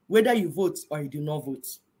 Whether you vote or you do not vote.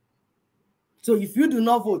 So if you do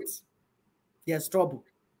not vote, there's trouble.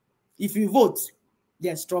 If you vote,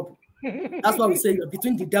 there's trouble. That's why we say you're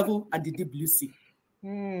between the devil and the deep blue sea.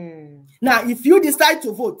 Now, if you decide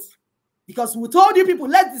to vote, Because we told you people,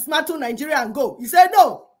 let's dismantle Nigeria and go. You said,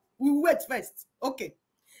 no, we will wait first. Okay.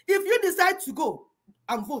 If you decide to go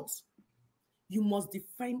and vote, you must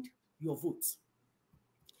defend your vote.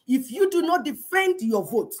 If you do not defend your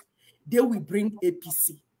vote, they will bring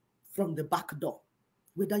APC from the back door,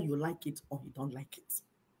 whether you like it or you don't like it.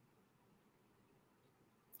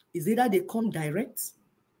 Is either they come direct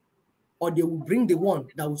or they will bring the one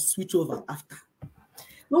that will switch over after.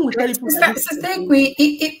 When we tell people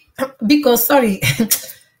because sorry,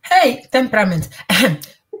 hey, temperament.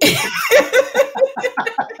 It's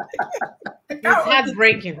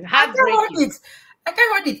heartbreaking. Heartbreaking. I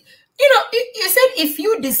can't hold it. You know, you said if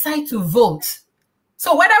you decide to vote,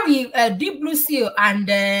 so whether we Deep Blue Seal and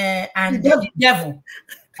the devil,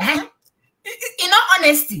 in all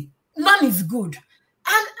honesty, none is good.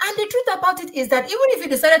 And the truth about it is that even if you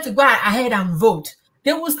decided to go ahead and vote,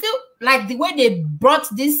 they will still, like the way they brought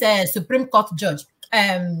this Supreme Court judge,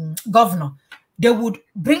 governor, they would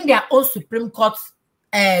bring their own Supreme Court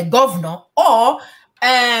governor, or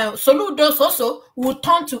Soludos also will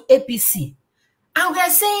turn to APC. And we are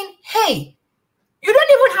saying, hey, you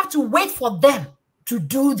don't even have to wait for them to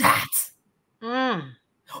do that.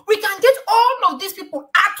 We can get all of these people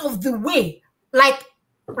out of the way, like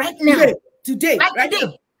right now. Today, like right today,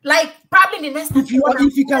 now. Like probably the next. If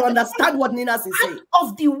you can understand what Nina's is saying. Out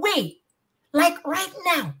of the way, like right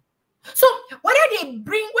now. So whether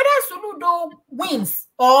Soludo wins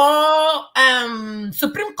or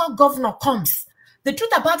Supreme Court governor comes, the truth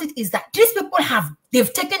about it is that these people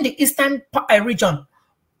they've taken the eastern region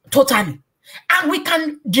totally, and we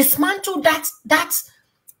can dismantle that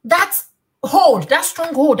hold, that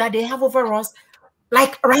stronghold that they have over us,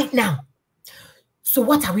 like right now. So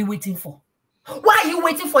what are we waiting for? Why are you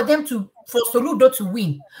waiting for them for Soludo to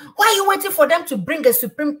win? Why are you waiting for them to bring a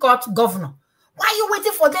Supreme Court governor? Why are you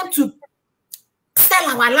waiting for them to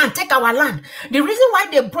sell our land, take our land? The reason why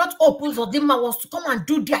they brought Opus Odima was to come and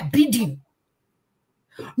do their bidding.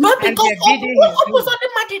 Not because Opus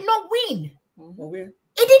Odima did not win.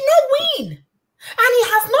 He did not win. And he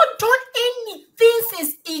has not done anything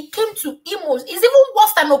since he came to Imo. It's even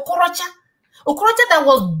worse than Okorocha. Okorocha that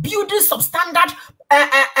was building substandard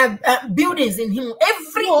buildings in him.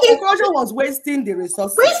 Okorocha was wasting the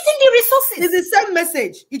resources. It's the same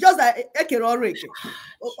message. He just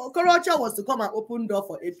Okorocha was to come and open door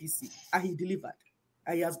for APC, and he delivered,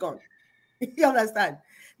 and he has gone. You understand?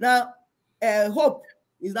 Now, Hope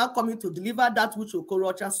is now coming to deliver that which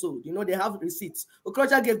Okorocha sold. You know, they have receipts.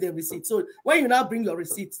 Okorocha gave them receipts. So when you now bring your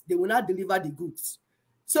receipts, they will not deliver the goods.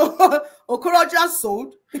 So Okorocha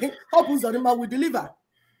sold, Hope Uzodimma will deliver.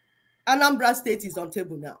 Anambra State is on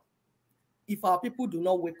table now. If our people do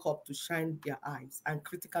not wake up to shine their eyes and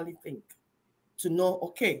critically think, to know,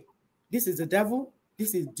 okay, this is the devil,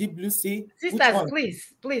 this is Deep Blue Sea. Sisters,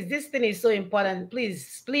 please, this thing is so important.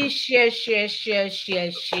 Please share.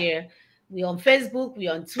 We're on Facebook,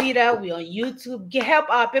 we're on Twitter, we're on YouTube. Help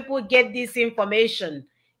our people get this information.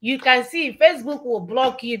 You can see Facebook will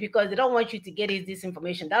block you because they don't want you to get this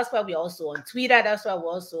information. That's why we're also on Twitter. That's why we're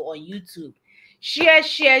also on YouTube. Share.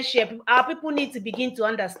 Our people need to begin to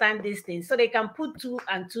understand these things so they can put 2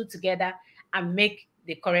 and 2 together and make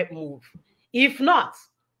the correct move. If not,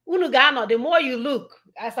 Unugano, the more you look,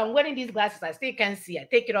 as I'm wearing these glasses, I still can't see. I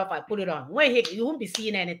take it off, I put it on. When you won't be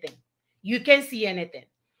seeing anything. You can't see anything.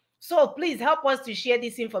 So please help us to share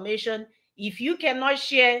this information. If you cannot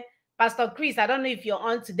share, Pastor Chris, I don't know if you're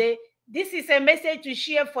on today. This is a message to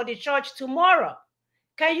share for the church tomorrow.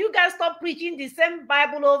 Can you guys stop preaching the same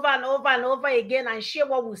Bible over and over and over again and share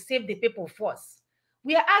what will save the people first?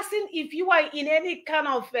 We are asking if you are in any kind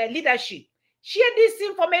of leadership, share this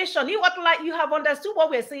information. You have understood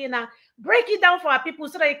what we're saying now. Break it down for our people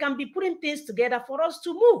so that they can be putting things together for us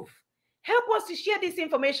to move. Help us to share this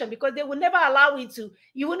information because they will never allow it to.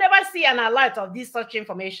 You will never see an alert of this such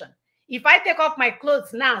information. If I take off my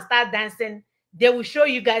clothes now and start dancing, they will show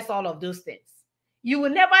you guys all of those things. They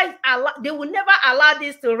will never allow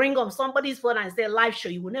this to ring on somebody's phone and say live show.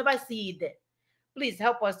 You will never see it there. Please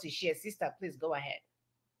help us to share. Sister, please go ahead.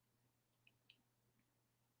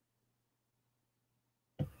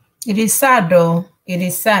 It is sad though. It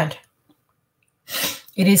is sad.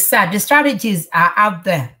 It is sad. The strategies are out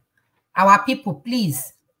there. Our people,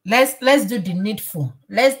 please, let's do the needful.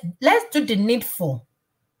 Let's do the needful.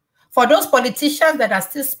 For those politicians that are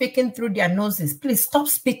still speaking through their noses, please stop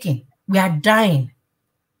speaking. We are dying.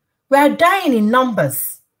 We are dying in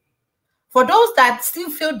numbers. For those that still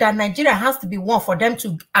feel that Nigeria has to be one for them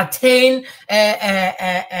to attain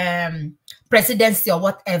presidency or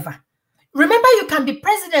whatever. Remember, you can be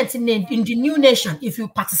president in the new nation if you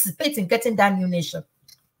participate in getting that new nation.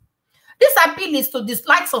 This appeal is to the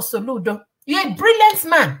likes of Soludo. You're a brilliant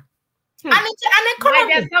man. And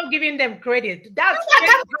they're not giving them credit. That's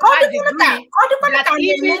degree that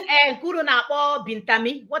even Kuruna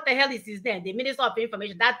Bintami, what the hell is his name? The Minister of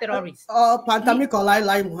Information, that terrorist. Pantami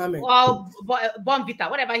Kolai Muhammad. Or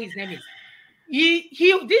Bonvita, whatever his name is.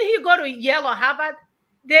 He go to Yale or Harvard?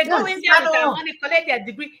 They go in there with their money, collect their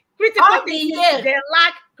degree. Critical thinking, they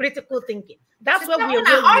lack critical thinking. That's what we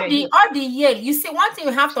are all the Yale. You see, one thing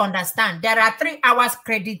you have to understand, there are 3 hours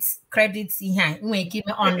credits in here. You give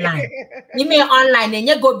me online. You may online and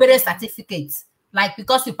you go better certificates. Like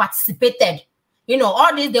because you participated. You know,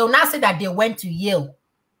 all this, they will not say that they went to Yale.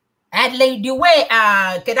 And like the way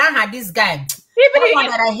Kedan had this guy, even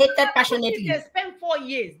that I hated passionately. They spent 4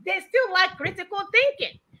 years. They still lack critical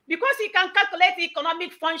thinking. Because you can calculate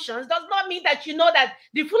economic functions does not mean that you know that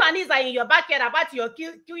the Fulanis are in your backyard about to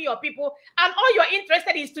kill your people, and all you're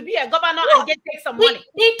interested is to be a governor and take some money.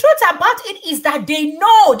 The truth about it is that they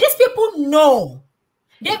know. These people know.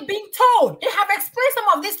 They've been told. They have explained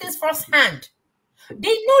some of these things firsthand. They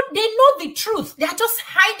know the truth. They are just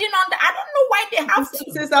hiding on the. I don't know why they have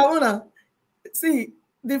to. Sister Una, see,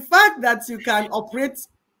 the fact that you can operate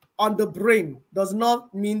on the brain does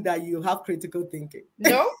not mean that you have critical thinking.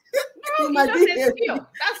 No, you might be a skill.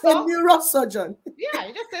 That's all. Neurosurgeon. Yeah,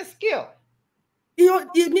 it's just a skill.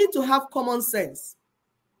 You need to have common sense.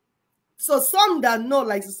 So some that know,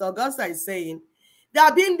 like Sister Augusta is saying, they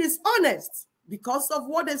are being dishonest because of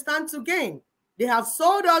what they stand to gain. They have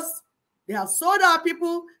sold us, they have sold our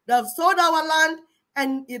people, they have sold our land,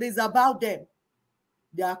 and it is about them.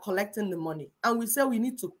 They are collecting the money. And we say we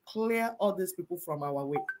need to clear all these people from our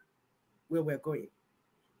way, where we're going.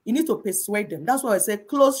 You need to persuade them. That's why I say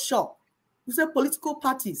close shop. We say political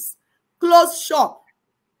parties, close shop.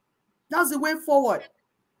 That's the way forward.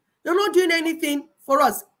 You're not doing anything for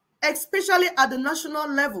us, especially at the national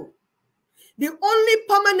level. The only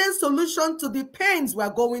permanent solution to the pains we're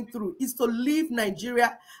going through is to leave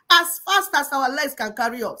Nigeria as fast as our legs can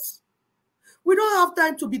carry us. We don't have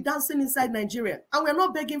time to be dancing inside Nigeria, and we're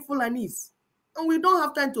not begging Fulanis, and we don't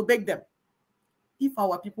have time to beg them. If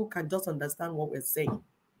our people can just understand what we're saying.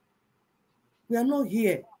 We are not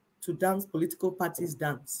here to dance political parties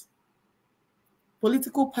dance.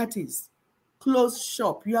 Political parties, close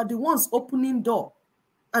shop. You are the ones opening door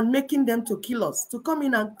and making them to kill us, to come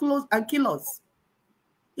in and close and kill us.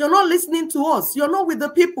 You're not listening to us. You're not with the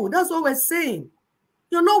people. That's what we're saying.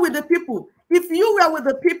 You're not with the people. If you were with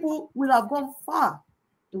the people, we'd have gone far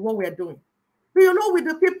in what we're doing. But you're not with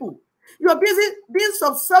the people. You're busy being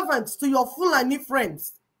subservient to your Fulani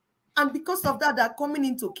friends. And because of that, they're coming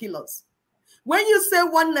in to kill us. When you say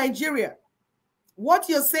one Nigeria, what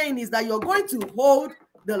you're saying is that you're going to hold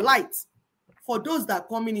the light for those that are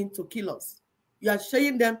coming in to kill us. You are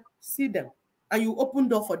showing them, see them, and you open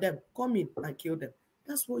door for them. Come in and kill them.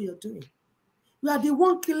 That's what you're doing. You are the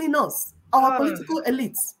one killing us, our political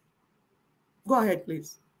elites. Go ahead,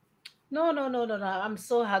 please. No. I'm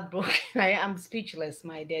so heartbroken. I am speechless,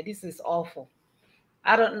 my dear. This is awful.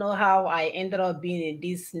 I don't know how I ended up being in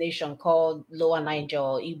this nation called Lower Niger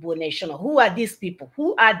or Igbo nation. Who are these people?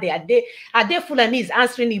 Who are they? Are they Fulanese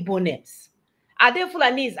answering Igbo names? Are they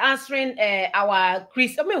Fulanese answering our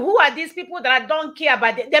Christ? I mean, who are these people that I don't care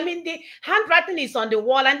about? I mean, the handwriting is on the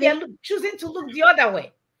wall and they're choosing to look the other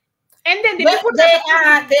way. And then the people they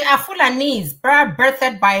are Fulanese,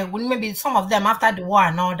 birthed by maybe some of them after the war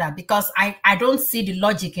and all that, because I don't see the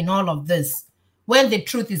logic in all of this when the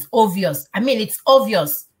truth is obvious. I mean, it's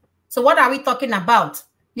obvious. So what are we talking about?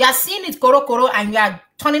 You are seeing it koro and you are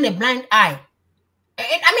turning a blind eye.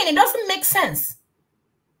 I mean, it doesn't make sense.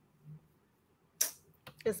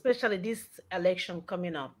 Especially this election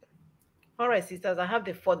coming up. All right, sisters, I have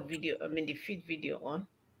the fifth video on.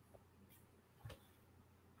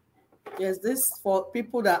 Yes, this for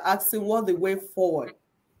people that are asking what the way forward.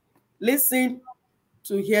 Listen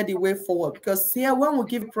to hear the way forward, because here when we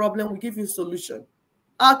give a problem, we give you a solution.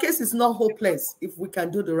 Our case is not hopeless if we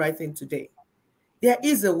can do the right thing today. There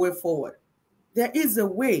is a way forward. There is a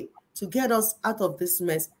way to get us out of this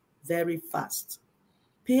mess very fast.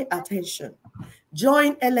 Pay attention.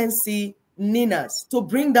 Join LNC Ninas to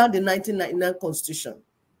bring down the 1999 Constitution,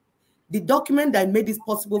 the document that made it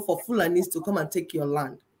possible for Fulanis to come and take your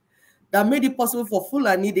land, that made it possible for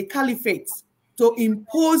Fulani, the caliphate, to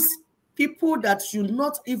impose people that should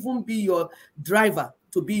not even be your driver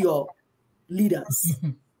to be your leaders.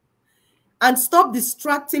 And stop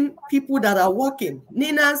distracting people that are working.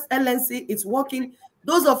 Nina's LNC is working.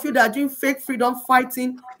 Those of you that are doing fake freedom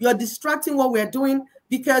fighting, you're distracting what we're doing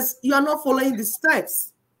because you are not following the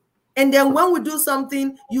steps. And then when we do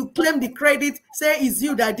something, you claim the credit, say it's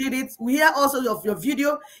you that did it. We hear also of your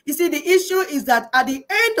video. You see, the issue is that at the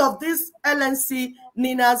end of this LNC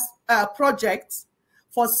Nina's project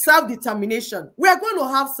for self-determination, we are going to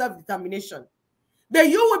have self-determination. But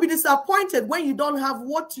you will be disappointed when you don't have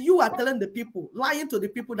what you are telling the people, lying to the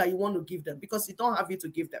people that you want to give them, because you don't have it to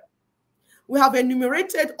give them. We have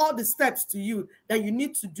enumerated all the steps to you that you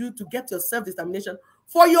need to do to get your self-determination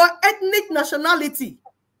for your ethnic nationality.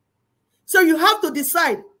 So you have to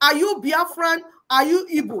decide, are you Biafran? Are you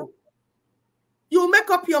Igbo? You make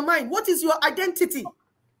up your mind. What is your identity?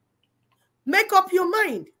 Make up your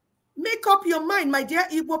mind. Make up your mind, my dear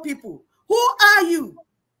Igbo people. Who are you?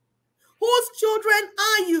 Whose children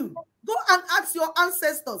are you? Go and ask your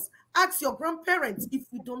ancestors. Ask your grandparents if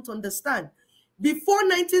you don't understand. Before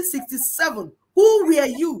 1967, who were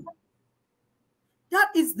you? That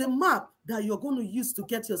is the map that you're going to use to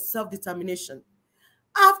get your self-determination.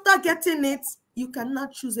 After getting it, you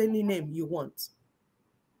cannot choose any name you want.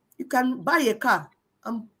 You can buy a car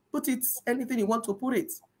and put it anything you want to put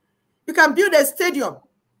it. You can build a stadium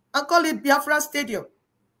and call it Biafra Stadium.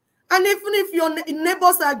 And even if your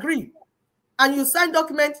neighbors agree and you sign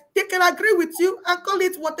document, they can agree with you and call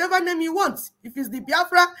it whatever name you want. If it's the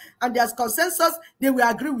Biafra and there's consensus, they will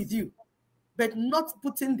agree with you. But not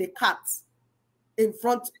putting the cat in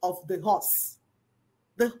front of the horse.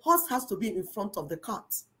 The horse has to be in front of the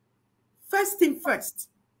cart. First thing first,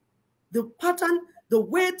 the pattern, the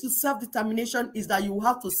way to self-determination is that you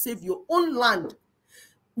have to save your own land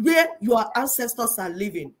where your ancestors are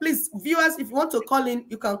living. Please, viewers, if you want to call in,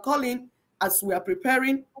 you can call in as we are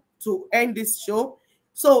preparing to end this show.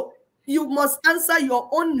 So you must answer your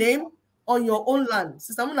own name on your own land.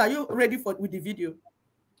 Sister Muna, are you ready with the video?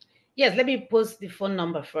 Yes, let me post the phone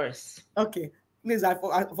number first. Okay. Please, I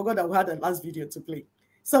forgot that we had the last video to play.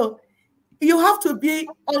 So you have to be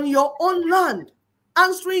on your own land,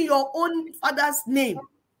 answering your own father's name.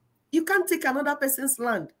 You can't take another person's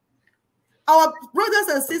land. Our brothers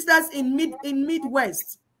and sisters in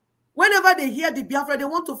Midwest, whenever they hear the Biafra, they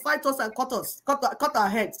want to fight us and cut our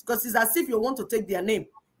heads, because it's as if you want to take their name.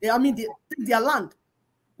 Take their land.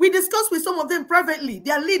 We discussed with some of them privately,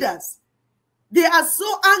 their leaders. They are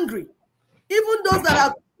so angry. Even those that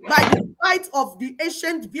are by the fight of the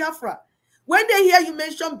ancient Biafra. When they hear you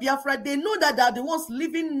mention Biafra, they know that they are the ones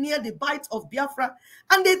living near the bite of Biafra,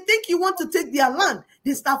 and they think you want to take their land.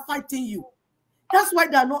 They start fighting you. That's why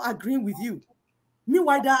they are not agreeing with you.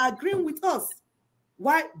 Meanwhile, they are agreeing with us.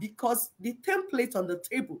 Why? Because the template on the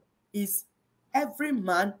table is every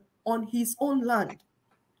man on his own land.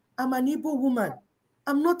 I'm an Igbo woman.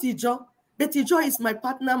 I'm not Ijo, but Ijo is my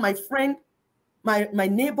partner, my friend, my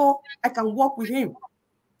neighbor. I can work with him.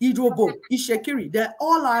 Idrobo, Ishekiri, they're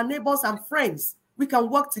all our neighbors and friends. We can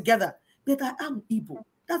work together. But I am Igbo.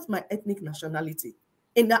 That's my ethnic nationality.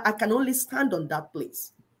 And I can only stand on that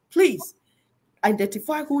place. Please,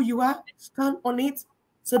 identify who you are, stand on it,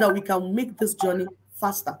 so that we can make this journey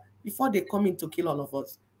faster before they come in to kill all of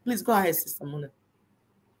us. Please go ahead, Sister Mona.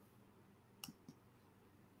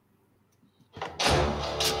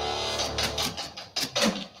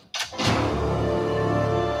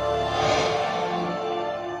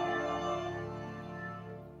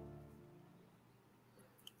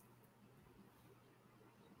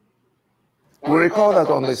 We recall that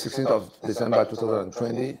on the 16th of December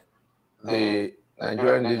 2020, the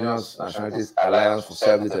Nigerian Indigenous Nationalities Alliance for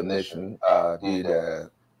Self-Determination did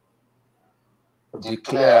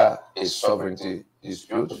declare a sovereignty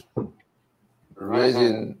dispute,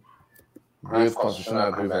 raising grave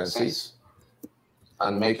constitutional grievances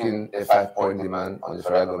and making a 5-point demand on the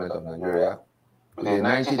federal government of Nigeria with a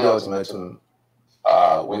 90-day ultimatum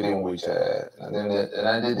within which, and then a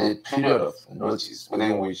 90-day period of notice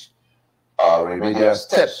within which remedial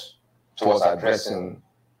steps towards addressing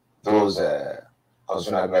those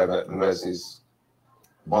constitutional grievances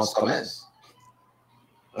must commence.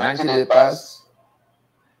 90 days passed,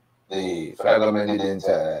 the federal government didn't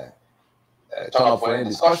turn up for any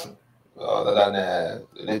discussion other than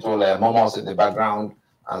little murmurs in the background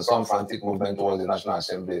and some frantic movement towards the National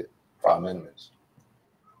Assembly for amendments.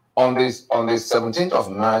 On the 17th of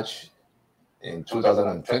March in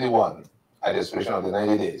 2021, at the expiration of the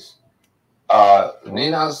 90 days,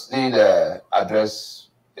 Ninas did address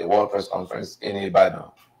a World Press Conference in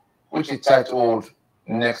Ibadan, which it titled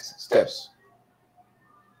Next Steps,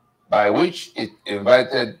 by which it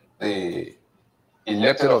invited the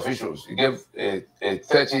elected officials. It gave a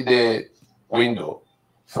 30-day window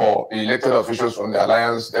for elected officials from the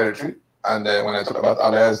Alliance territory. And when I talk about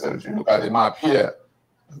Alliance territory, look at the map here,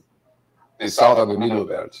 the south and the middle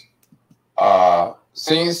belt.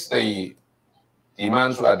 Since the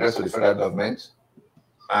demands were addressed to the federal government,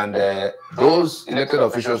 and those elected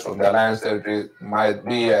officials from the Alliance territory might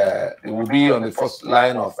be, will be on the first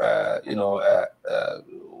line of,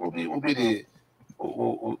 will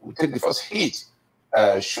take the first hit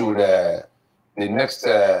should the next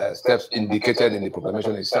steps indicated in the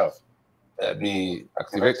proclamation itself be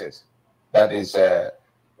activated. That is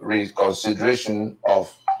reconsideration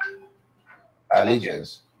of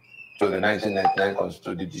allegiance to the 1999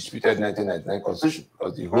 to the disputed 1999 Constitution,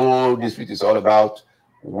 because the whole dispute is all about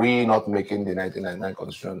we not making the 1999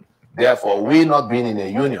 Constitution, therefore we not being in a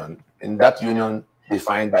union, in that union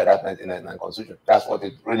defined by that 1999 Constitution. That's what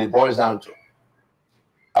it really boils down to.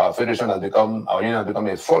 Our federation has become, our union has become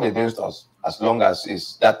a fraud against us, as long as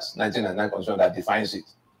it's that 1999 Constitution that defines it,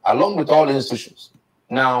 along with all institutions.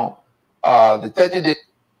 Now, the 30-day.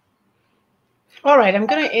 All right, I'm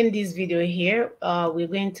going to end this video here. We're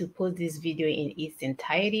going to post this video in its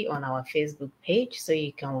entirety on our Facebook page so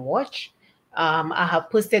you can watch. I have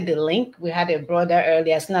posted the link. We had a brother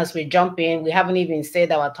earlier. As soon as we jump in, we haven't even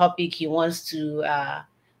said our topic. He wants to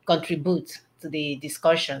contribute to the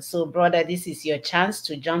discussion. So, brother, this is your chance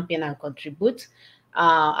to jump in and contribute.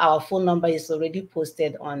 Our phone number is already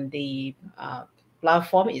posted on the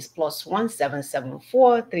platform. It's +1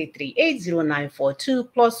 774 338 0942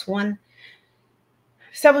 +1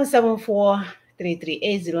 774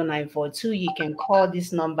 338 0942. You can call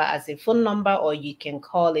this number as a phone number, or you can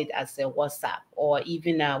call it as a WhatsApp, or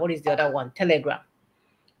even what is the other one? Telegram.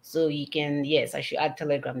 So you can, yes, I should add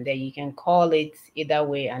Telegram there. You can call it either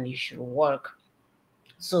way and it should work.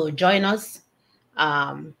 So join us.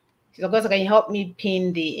 So of course, can you help me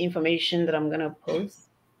pin the information that I'm gonna post?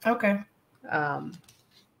 Okay. Phone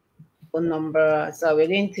number. So we're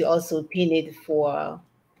going to also pin it for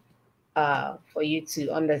you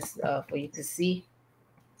to see.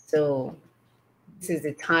 So this is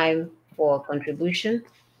the time for contribution.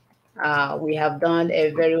 We have done a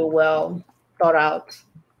very well thought out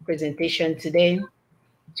presentation today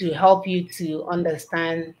to help you to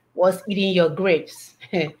understand what's eating your grapes.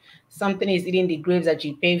 Something is eating the grapes that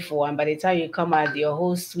you pay for, and by the time you come out, your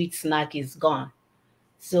whole sweet snack is gone.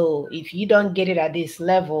 So if you don't get it at this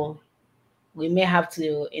level, we may have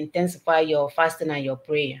to intensify your fasting and your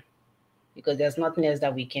prayer, because there's nothing else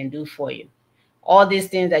that we can do for you. All these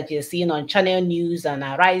things that you're seeing on Channel News and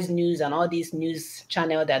Arise News and all these news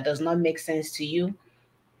channel that does not make sense to you,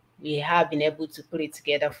 we have been able to put it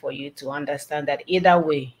together for you to understand that either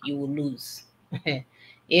way, you will lose.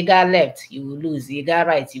 You got left, you will lose. You got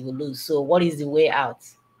right, you will lose. So what is the way out?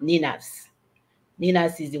 Ninas.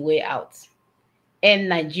 Ninas is the way out. And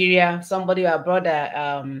Nigeria, somebody, our brother,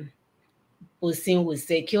 Osin would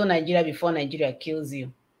say, kill Nigeria before Nigeria kills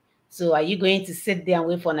you. So are you going to sit there and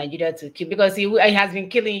wait for Nigeria to kill? Because he has been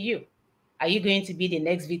killing you. Are you going to be the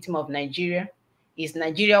next victim of Nigeria? Is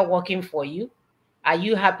Nigeria working for you? Are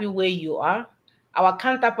you happy where you are? Our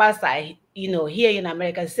counterparts are, here in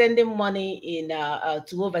America, sending money in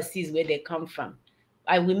to overseas where they come from.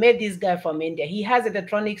 We met this guy from India. He has an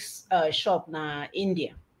electronics shop in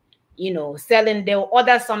India, selling. They'll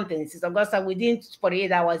order something. Since Augusta, within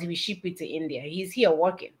 48 hours, he will ship it to India. He's here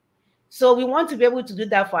working. So we want to be able to do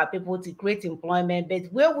that for our people, to create employment.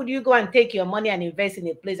 But where would you go and take your money and invest in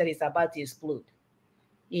a place that is about to explode?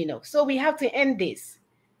 So we have to end this.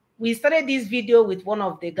 We started this video with one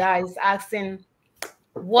of the guys asking,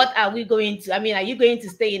 what are we going to, are you going to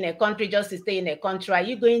stay in a country just to stay in a country? Are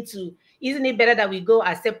you going to, isn't it better that we go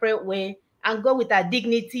a separate way and go with our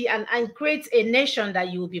dignity and create a nation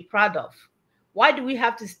that you will be proud of? Why do we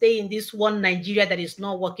have to stay in this one Nigeria that is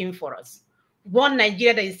not working for us? One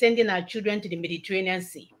Nigeria that is sending our children to the Mediterranean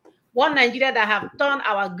Sea. One Nigeria that have turned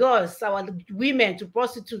our girls, our women to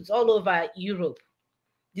prostitutes all over Europe.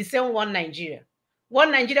 The same one Nigeria.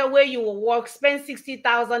 One Nigeria where you will work, spend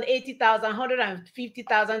 60,000, 80,000,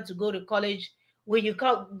 150,000 to go to college. When you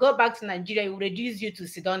go back to Nigeria, it will reduce you to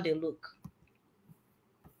sit down the look.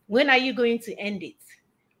 When are you going to end it?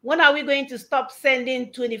 When are we going to stop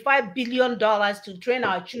sending $25 billion to train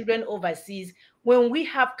our children overseas when we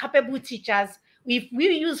have capable teachers? If we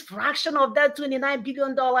use fraction of that $29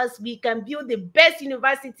 billion, we can build the best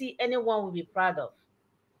university anyone will be proud of.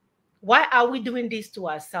 Why are we doing this to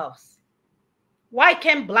ourselves? Why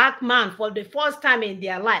can't Black man, for the first time in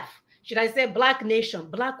their life, should I say Black nation,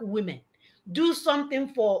 Black women, do something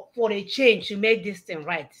for a change to make this thing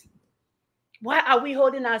right? Why are we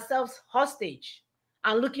holding ourselves hostage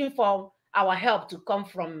and looking for our help to come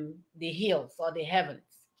from the hills or the heavens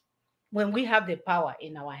when we have the power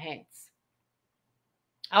in our hands?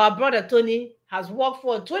 Our brother Tony has worked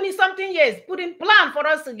for 20-something years, putting plan for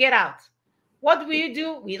us to get out. What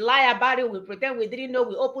do? We lie about it. We pretend we didn't know.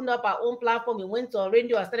 We opened up our own platform. We went to a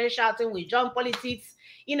radio and started shouting. We joined politics.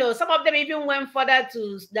 You know, some of them even went further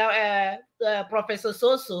to Professor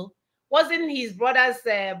Soso. Wasn't his brother's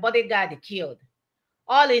bodyguard killed?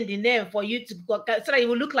 All in the name for you to so that it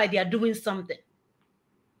will look like they are doing something.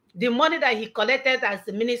 The money that he collected as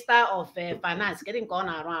the Minister of Finance, getting gone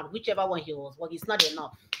around, whichever one he was, well, it's not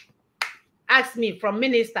enough. Ask me from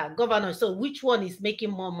minister, governor, so which one is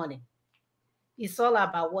making more money? It's all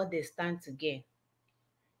about what they stand to gain.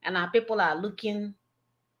 And our people are looking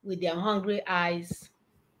with their hungry eyes,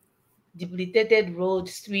 debilitated road,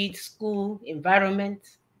 street, school,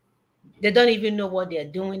 environment. They don't even know what they're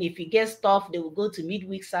doing. If you get stuff, they will go to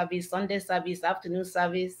midweek service, Sunday service, afternoon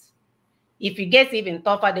service. If it gets even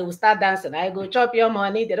tougher, they will start dancing. I go chop your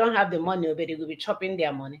money. They don't have the money, but they will be chopping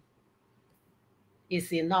their money.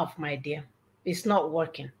 It's enough, my dear. It's not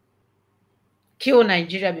working. Kill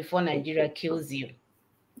Nigeria before Nigeria kills you.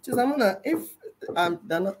 If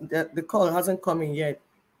the call hasn't come in yet,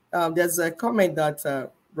 there's a comment that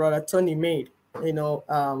Brother Tony made,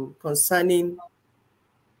 concerning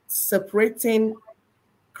separating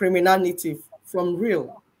criminality from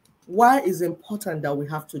real. Why is it important that we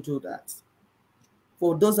have to do that?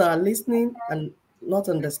 For those that are listening and not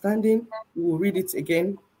understanding, we will read it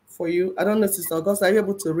again for you. I don't know, Sister Augusta, are you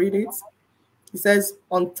able to read it? It says,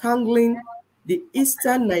 untangling the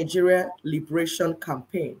Eastern Nigeria Liberation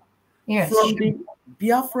Campaign from the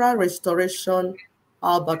Biafra Restoration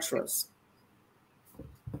Albatross.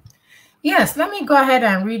 Yes, let me go ahead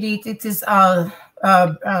and read it. It is not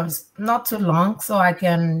too long, so I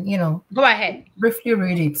can, go ahead, briefly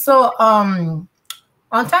read it. So,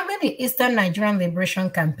 untangling the Eastern Nigerian Liberation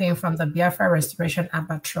Campaign from the Biafra Restoration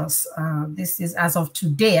Albatross. This is as of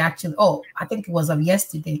today, actually. Oh, I think it was of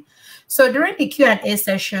yesterday. So during the Q&A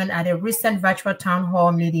session at a recent virtual town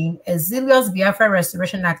hall meeting, a zealous Biafra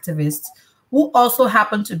restoration activist, who also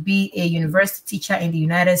happened to be a university teacher in the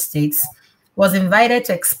United States, was invited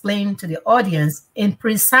to explain to the audience in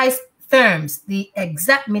precise terms the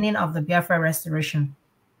exact meaning of the Biafra restoration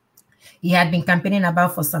he had been campaigning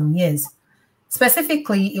about for some years.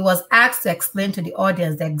 Specifically, he was asked to explain to the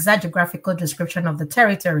audience the exact geographical description of the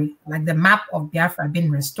territory, like the map of Biafra being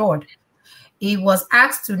restored. He was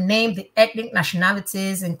asked to name the ethnic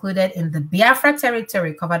nationalities included in the Biafra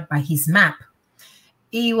territory covered by his map.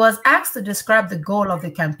 He was asked to describe the goal of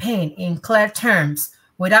the campaign in clear terms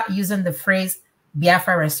without using the phrase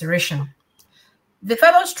Biafra restoration. The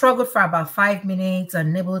fellow struggled for about 5 minutes,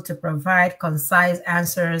 unable to provide concise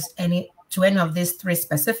answers to any of these three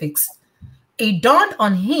specifics. It dawned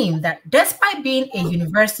on him that despite being a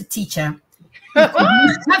university teacher,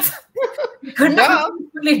 he could not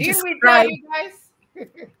really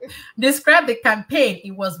describe the campaign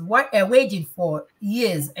he was waging for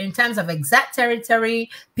years in terms of exact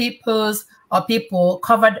territory, peoples, or people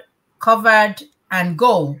covered and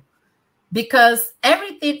goal, because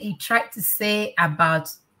everything he tried to say about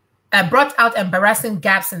brought out embarrassing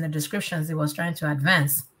gaps in the descriptions he was trying to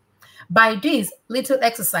advance. By this little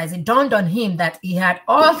exercise, it dawned on him that he had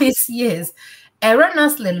all these years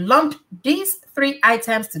erroneously lumped these three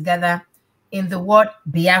items together in the word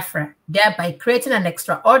Biafra, thereby creating an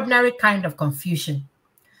extraordinary kind of confusion.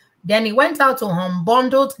 Then he went out to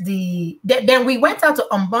unbundle the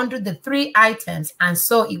three items, and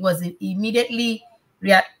so he immediately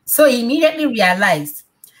realized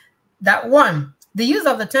that one, the use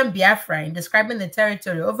of the term Biafra in describing the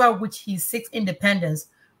territory over which he seeks independence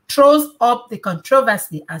throws up the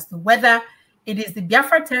controversy as to whether it is the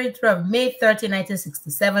Biafra territory of May 30,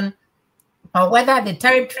 1967, or whether the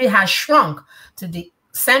territory has shrunk to the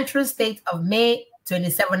central state of May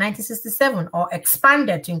 27, 1967, or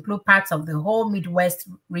expanded to include parts of the whole Midwest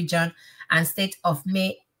region and state of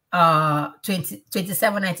May 27,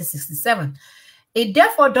 1967. It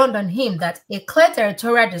therefore dawned on him that a clear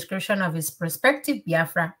territorial description of his prospective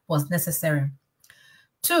Biafra was necessary.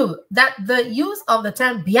 Two, that the use of the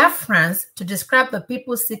term Biafrans to describe the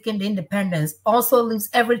people seeking the independence also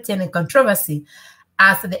leaves everything in controversy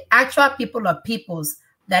as to the actual people or peoples,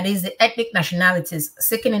 that is, the ethnic nationalities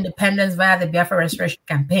seeking independence via the Biafra Restoration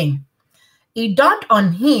Campaign. It dawned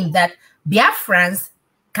on him that Biafrans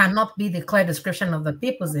cannot be the clear description of the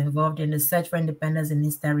peoples involved in the search for independence in the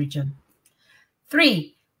Eastern region.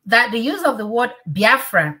 Three, that the use of the word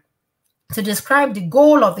Biafra to describe the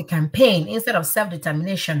goal of the campaign instead of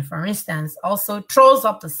self-determination, for instance, also throws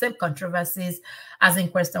up the same controversies as in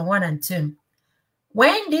question 1 and 2.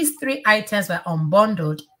 When these three items were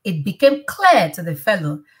unbundled, it became clear to the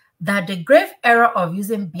fellow that the grave error of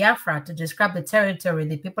using Biafra to describe the territory,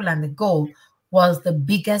 the people, and the goal was the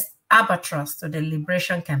biggest albatross to the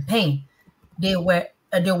liberation campaign. they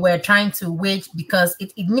were trying to wage, because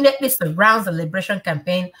it immediately surrounds the liberation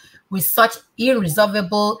campaign with such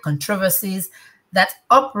irresolvable controversies that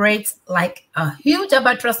operates like a huge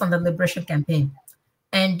albatross on the liberation campaign.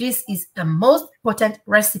 And this is a most potent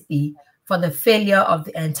recipe for the failure of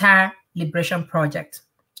the entire liberation project,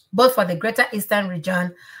 both for the Greater Eastern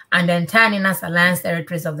region and the entire Ninas Alliance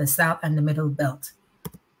territories of the South and the Middle Belt.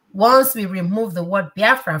 Once we remove the word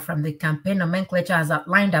Biafra from the campaign nomenclature as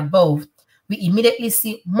outlined above, we immediately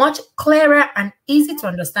see much clearer and easy to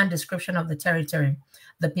understand description of the territory,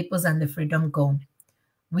 the peoples, and the freedom goal.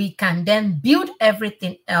 We can then build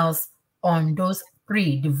everything else on those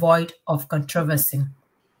three devoid of controversy.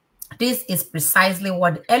 This is precisely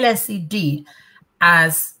what LNC did,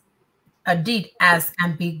 as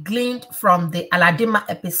can be gleaned from the Aladima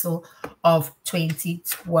episode of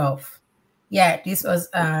 2012. Yeah, this was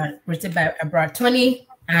written by Brad Tony,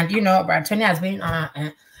 and Brad Tony has been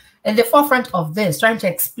in the forefront of this, trying to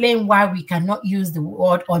explain why we cannot use the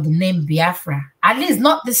word or the name Biafra, at least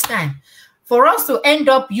not this time. For us to end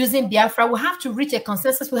up using Biafra, we have to reach a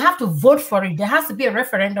consensus. We have to vote for it. There has to be a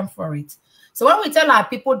referendum for it. So when we tell our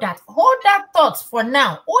people that, hold that thought for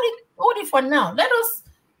now, hold it for now, let us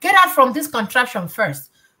get out from this contraption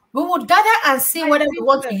first. We would gather and see whether we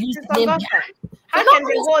want to use the name Biafra. How can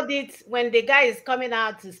they hold it when the guy is coming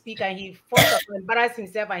out to speak and he forced to embarrass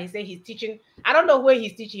himself and he said he's teaching? I don't know where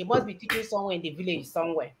he's teaching. He must be teaching somewhere in the village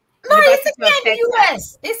somewhere. No, he's teaching in the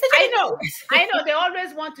US. I know. They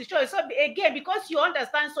always want to show it. So again, because you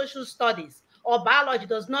understand social studies or biology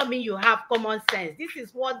does not mean you have common sense. This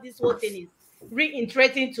is what this whole thing is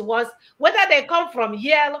reiterating to us. Whether they come from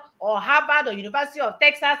Yale or Harvard or University of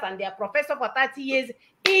Texas and they are professor for 30 years,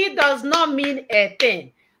 it does not mean a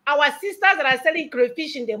thing. Our sisters that are selling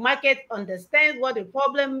crayfish in the market understand what the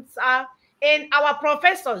problems are. And our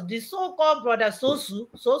professors, the so-called brother Sosu,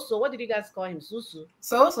 what did you guys call him? Sosu?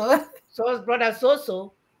 So brother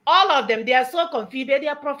Sosu, all of them, they are so confused, they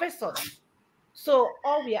are professors. So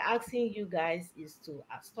all we are asking you guys is to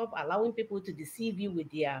stop allowing people to deceive you with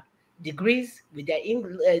their degrees, with their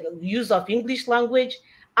use of English language,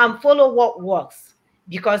 and follow what works.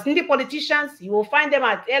 Because in the politicians, you will find them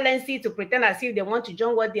at LNC to pretend as if they want to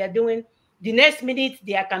join what they are doing. The next minute,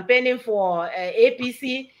 they are campaigning for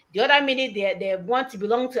APC. The other minute, they want to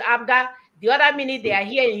belong to ABGA. The other minute, they are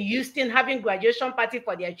here in Houston having graduation party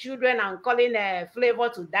for their children and calling Flavor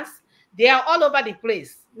to dance. They are all over the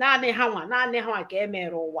place. The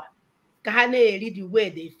way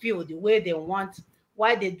they feel, the way they want,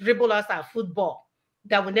 why they dribble us at football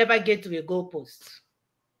that will never get to a goalpost.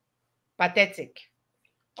 Pathetic.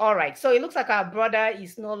 All right, so it looks like our brother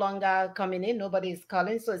is no longer coming in. Nobody is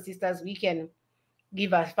calling. So, sisters, we can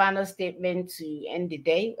give a final statement to end the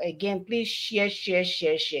day. Again, please share.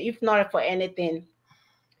 If not for anything,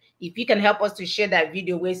 if you can help us to share that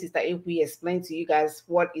video where Sister if we explain to you guys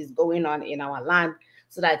what is going on in our land,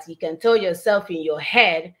 so that you can tell yourself in your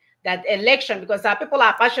head that election, because our people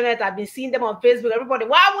are passionate. I've been seeing them on Facebook. Everybody,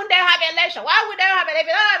 why wouldn't they have election? Why would they have election?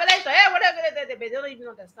 They don't have election. Hey, whatever. They don't even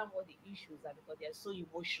understand what the issues are because they're so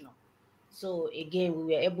emotional. So again, we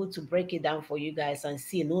were able to break it down for you guys and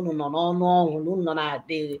see no, at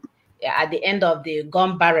the end of the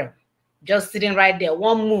gun barrel, just sitting right there.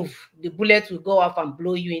 One move, the bullet will go off and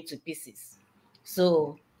blow you into pieces.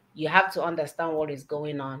 So you have to understand what is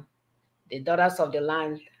going on. The daughters of the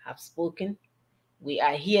land have spoken. We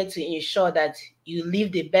are here to ensure that you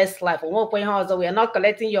live the best life. We are not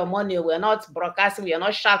collecting your money. We are not broadcasting. We are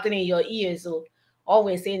not shouting in your ears. So all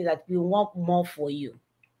we're saying is that we want more for you.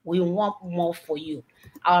 We want more for you.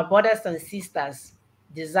 Our brothers and sisters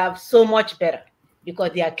deserve so much better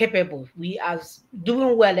because they are capable. We are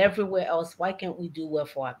doing well everywhere else. Why can't we do well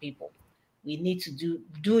for our people? We need to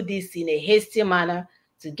do this in a hasty manner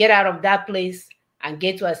to get out of that place and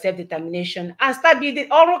get to a self-determination and start building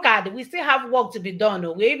oral card. We still have work to be done.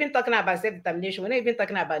 We're even talking about self-determination. We're not even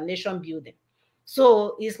talking about nation building.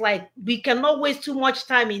 So it's like we cannot waste too much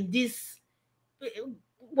time in this,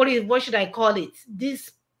 what should I call it?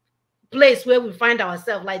 This place where we find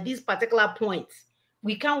ourselves, like this particular point.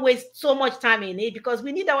 We can't waste so much time in it because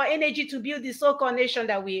we need our energy to build the so-called nation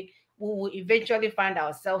that we will eventually find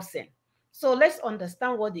ourselves in. So let's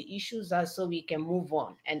understand what the issues are so we can move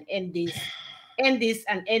on and end this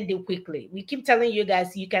and end it quickly. We keep telling you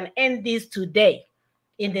guys you can end this today.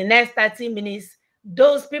 In the next 30 minutes,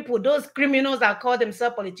 those people, those criminals that call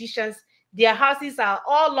themselves politicians, their houses are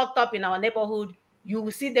all locked up in our neighborhood. You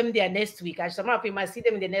will see them there next week. As some of you might see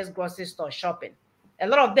them in the next grocery store shopping. A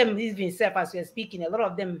lot of them, even self as we're speaking, a lot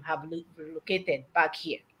of them have relocated back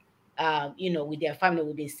here, with their family.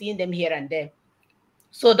 We've been seeing them here and there.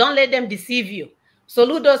 So don't let them deceive you.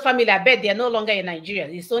 Soludo's family, I bet they're no longer in Nigeria.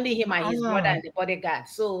 It's only him and his brother and the bodyguard.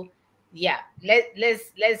 So yeah,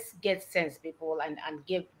 let's get sense, people, and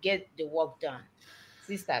get the work done.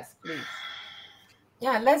 Sisters, please.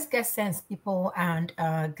 Yeah, let's get sense, people, and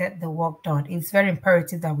get the work done. It's very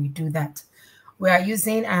imperative that we do that. We are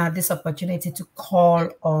using this opportunity to call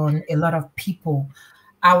on a lot of people.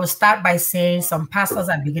 I will start by saying some pastors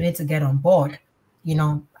are beginning to get on board. You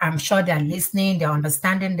know, I'm sure they're listening, they're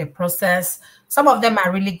understanding the process. Some of them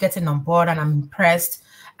are really getting on board, and I'm impressed.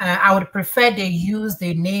 I would prefer they use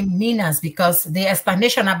the name Ninas, because the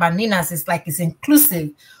explanation about Ninas is like it's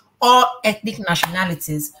inclusive, all ethnic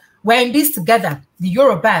nationalities. We're in this together. The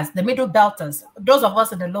Yorubas, the Middle Belters, those of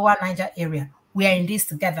us in the lower Niger area, we are in this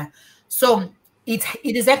together. So it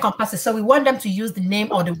is encompassing. So we want them to use the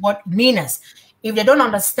name or the word Ninas. If they don't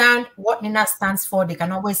understand what Nina stands for, they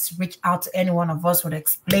can always reach out to any one of us who would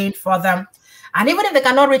explain for them. And even if they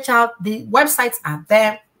cannot reach out, the websites are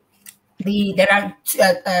there. There are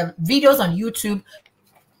videos on YouTube,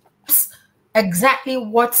 exactly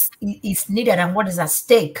what is needed and what is at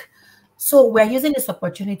stake. So we're using this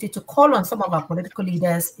opportunity to call on some of our political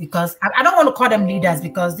leaders, because I don't want to call them leaders,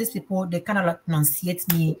 because these people, they kind of like enunciate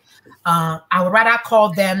me. I would rather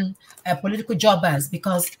call them political jobbers,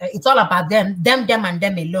 because it's all about them and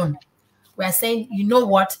them alone. We're saying, you know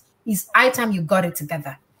what? It's high time you got it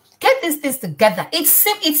together. Get these things together. It's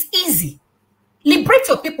easy. Liberate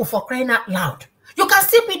your people, for crying out loud. You can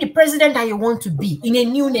still be the president that you want to be in a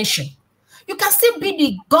new nation. You can still be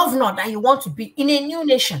the governor that you want to be in a new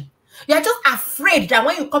nation. You are just afraid that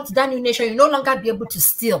when you come to that new nation, you no longer be able to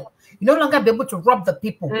steal. You no longer be able to rob the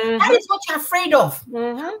people. That is what you're afraid of.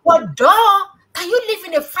 But can you live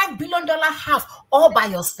in a $5 billion house all by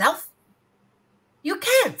yourself? You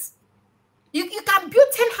can't. You can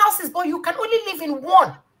build 10 houses, but you can only live in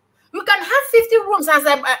one. You can have 50 rooms as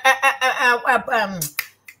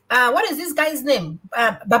what is this guy's name?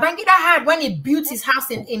 Babangida had when he built his house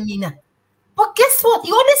in Mina. But guess what?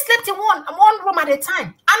 He only slept in one room at a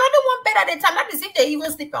time. Another one bed at a time. That is if they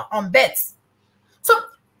even sleep on beds. So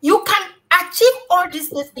you can achieve all these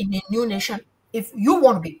things in a new nation if you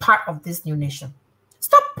want to be part of this new nation.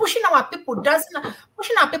 Stop pushing our people,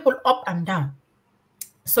 pushing our people up and down.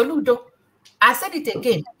 So Ludo, I said it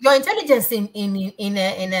again. Your intelligence in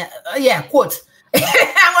a quote.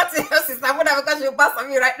 I want to hear sister, because you pass on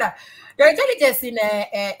me right now. Your intelligence in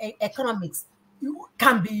economics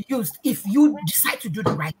can be used if you decide to do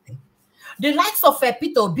the right thing. The likes of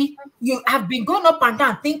Peter Obi, you have been going up and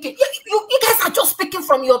down thinking, you guys are just speaking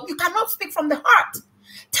from you cannot speak from the heart.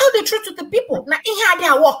 Tell the truth to the people. Now, in here they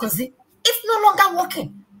are working. It's no longer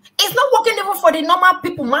working. It's not working even for the normal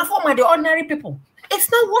people, for the ordinary people. It's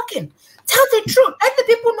not working. Tell the truth. Let the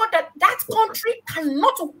people know that country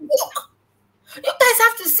cannot work. You guys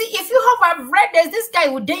have to see, if you have read, there's this guy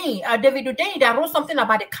David Udein, that wrote something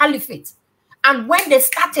about the caliphate. And when they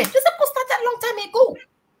started, these people started a long time ago.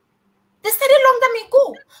 They started a long time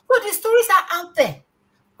ago. So the stories are out there.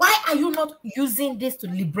 Why are you not using this to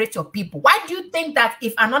liberate your people? Why do you think that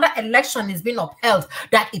if another election is being upheld,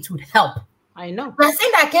 that it would help? I know. We're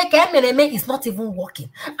saying that KKMNMA is not even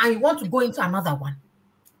working, and you want to go into another one.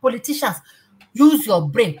 Politicians, use your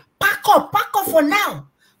brain. Pack up for now.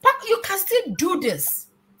 You can still do this.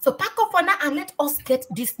 So pack up for now and let us get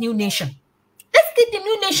this new nation. Let's get the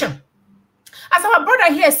new nation. As our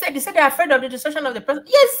brother here said, he said they're afraid of the destruction of the president.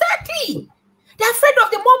 Yeah, exactly. They're afraid of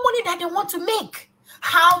the more money that they want to make.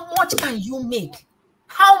 How much can you make?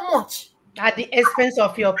 How much? At the expense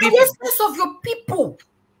of your people. At the expense of your people.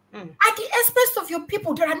 At the expense of your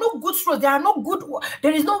people. There are no good roads.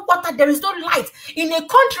 There is no water. There is no light. In a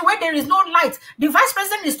country where there is no light, the vice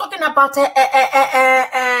president is talking about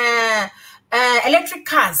electric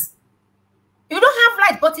cars. You don't have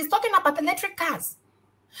light, but he's talking about electric cars.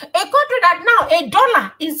 A country that now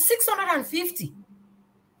 $1 is 650.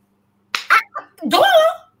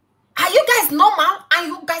 Are you guys normal? And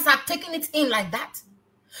you guys are taking it in like that?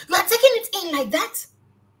 You are taking it in like that?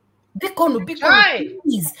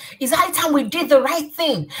 Please. It's high time we did the right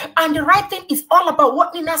thing. And the right thing is all about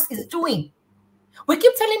what Ninas is doing. We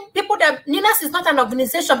keep telling people that Ninas is not an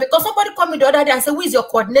organization, because somebody called me the other day and said, who is your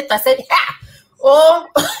coordinator? I said,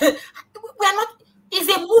 we are not. It's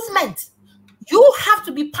a movement. You have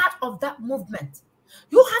to be part of that movement.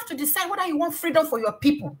 You have to decide whether you want freedom for your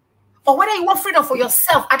people or whether you want freedom for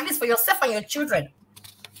yourself, at least for yourself and your children.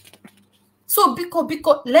 So,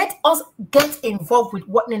 Biko, let us get involved with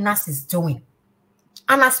what Ninas is doing.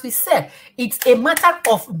 And as we said, it's a matter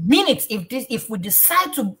of minutes if we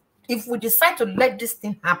decide to let this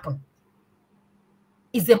thing happen.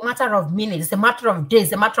 It's a matter of minutes, it's a matter of days,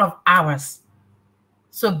 it's a matter of hours.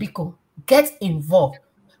 So, Biko, Get involved.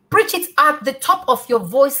 Preach it at the top of your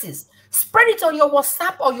voices. Spread it on your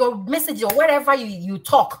WhatsApp or your message or wherever you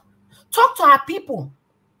talk. Talk to our people.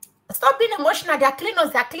 Stop being emotional. They are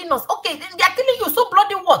cleaners. They are cleaners. Okay, they are killing you. So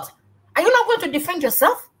bloody what? Are you not going to defend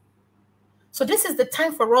yourself? So this is the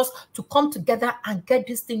time for us to come together and get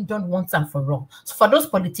this thing done once and for all. So for those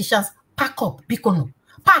politicians, pack up, Bikono.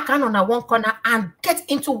 Pack on one corner and get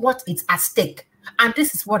into what is at stake. And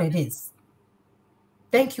this is what it is.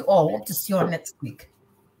 Thank you all. Hope to see you all next week.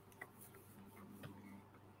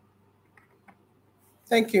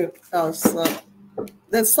 Thank you. So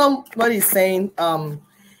there's somebody saying that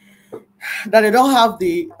they don't have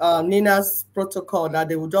the Nina's protocol that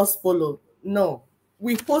they will just follow. No,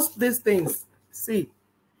 we post these things. See,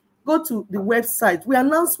 go to the website. We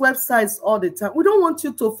announce websites all the time. We don't want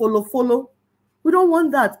you to follow. We don't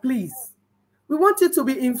want that, please. We want you to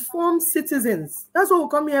be informed citizens. That's why we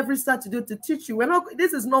come here every Saturday to teach you.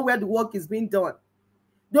 This is not where the work is being done.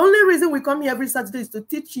 The only reason we come here every Saturday is to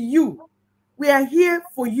teach you. We are here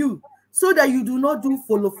for you so that you do not do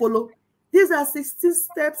follow. These are 16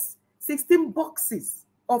 steps, 16 boxes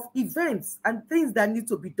of events and things that need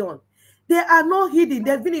to be done. They are not hidden.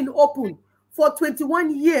 They've been in open for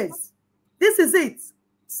 21 years. This is it.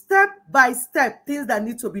 Step by step, things that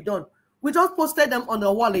need to be done. We just posted them on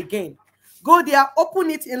the wall again. Go there,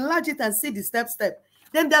 open it, enlarge it, and see the step.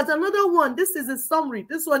 Then there's another one. This is a summary.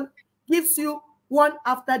 This one gives you one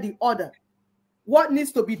after the other. What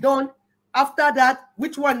needs to be done? After that,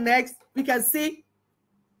 which one next? We can see.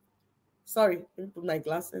 Sorry, let me put my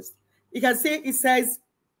glasses. You can see it says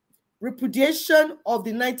repudiation of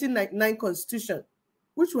the 1999 Constitution,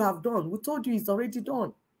 which we have done. We told you it's already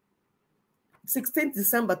done. 16th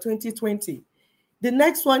December 2020. The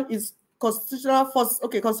next one is constitutional force.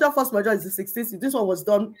 Okay, constitutional force major is the 16th. This one was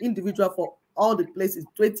done individual for all the places,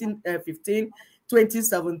 2015,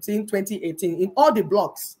 2017, 2018, in all the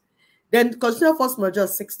blocks. Then constitutional force major,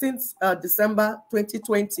 16th December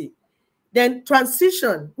 2020. Then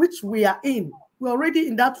transition, which we are in. We're already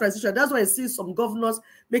in that transition. That's why I see some governors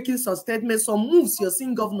making some statements, some moves you're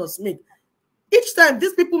seeing governors make. Each time,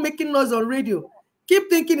 these people making noise on radio, keep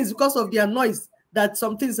thinking it's because of their noise that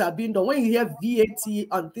some things are being done. When you hear VAT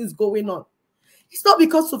and things going on, it's not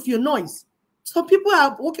because of your noise. Some people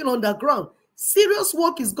are working on the ground. Serious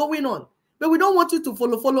work is going on. But we don't want you to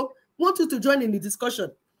follow. We want you to join in the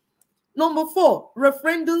discussion. Number 4,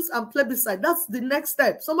 referendums and plebiscite. That's the next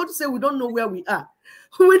step. Somebody say we don't know where we are.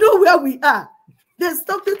 We know where we are. There's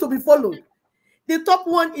something to be followed. The top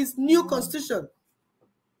one is new constitution,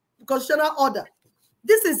 constitutional order.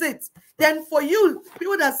 This is it. Then for you,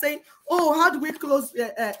 people that say, oh, how do we close,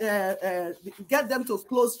 get them to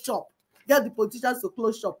close shop, get the politicians to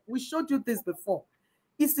close shop? We showed you this before.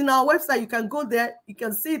 It's in our website. You can go there. You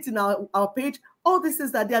can see it in our page. All this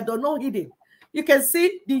is that they are not hidden. You can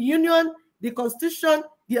see the union, the constitution,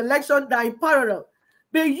 the election, that are in parallel.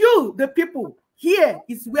 But you, the people, here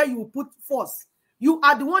is where you put force. You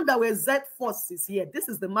are the one that will exert forces here. This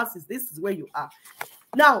is the masses. This is where you are.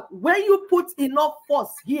 Now, when you put enough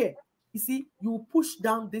force here, you see, you push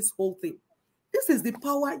down this whole thing. This is the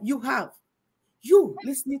power you have. You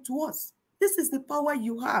listening to us. This is the power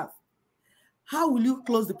you have. How will you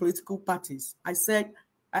close the political parties? I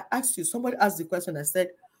asked you, somebody asked the question, I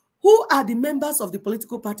said, who are the members of the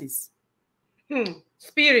political parties?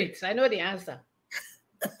 Spirits. I know the answer.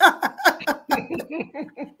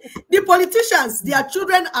 The politicians, their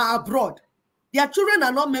children are abroad. Their children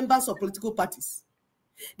are not members of political parties.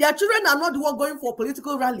 Their children are not the one going for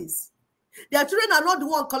political rallies. Their children are not the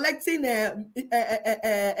one collecting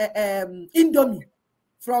Indomie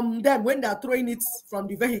from them when they are throwing it from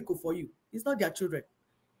the vehicle for you. It's not their children.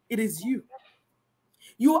 It is you.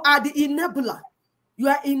 You are the enabler. You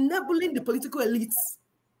are enabling the political elites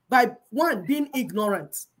by, one, being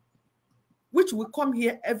ignorant, which will come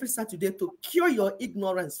here every Saturday to cure your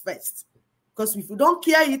ignorance first. Because if you don't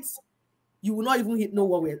cure it, you will not even know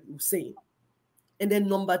what we're saying. And then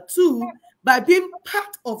number 2, by being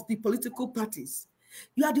part of the political parties,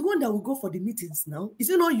 you are the one that will go for the meetings now. Is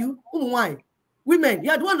it not you? Why? Women, you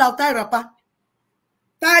are the one that will tie wrapper,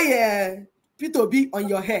 tie P2B on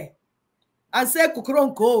your hair, and say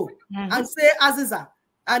Kukuronko, and say Aziza,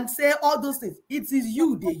 and say all those things. It is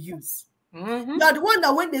you they use. You are the one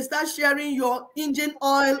that when they start sharing your engine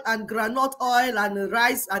oil and granite oil and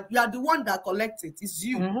rice, and you are the one that collects it. It's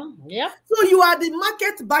you. Yeah. So you are the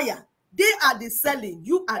market buyer. They are the selling.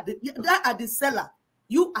 They are the seller.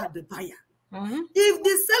 You are the buyer. If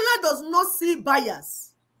the seller does not see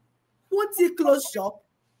buyers, won't he close shop?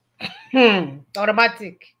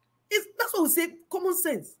 Automatic. That's what we say, common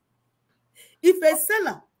sense. If a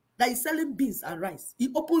seller that is selling beans and rice. He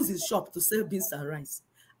opens his shop to sell beans and rice.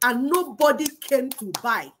 And nobody came to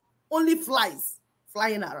buy. Only flies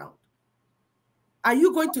flying around. Are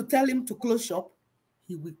you going to tell him to close shop?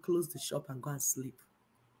 He will close the shop and go and sleep.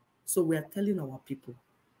 So we are telling our people,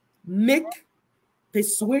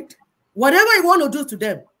 persuade, whatever you want to do to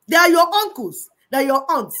them. They are your uncles, they are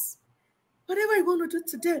your aunts. Whatever you want to do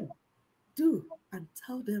to them, do and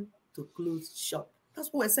tell them to close shop. That's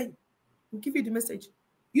what we're saying. We'll give you the message.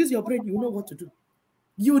 Use your brain, you know what to do.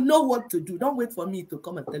 You know what to do. Don't wait for me to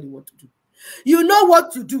come and tell you what to do. You know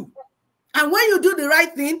what to do. And when you do the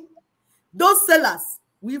right thing, those sellers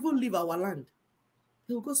will even leave our land.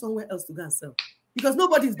 They will go somewhere else to go and sell. Because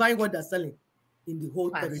nobody is buying what they're selling in the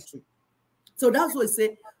whole territory. So that's what I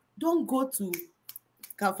say. Don't go to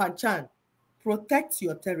Kafanchan. Protect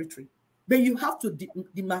your territory. But you have to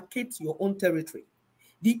demarcate your own territory.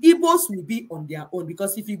 The Igbos will be on their own,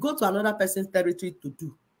 because if you go to another person's territory to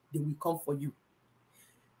do, they will come for you.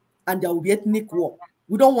 And there will be ethnic war.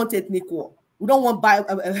 We don't want ethnic war. We don't want by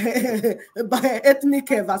ethnic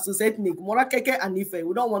versus ethnic. Morakeke and Ife.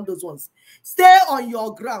 We don't want those ones. Stay on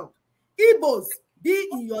your ground. Igbos, be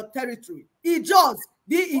in your territory. Ijos,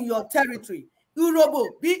 be in your territory. Urobo,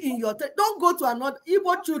 be in your territory. Don't go to another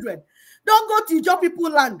Igbo children. Don't go to Ijo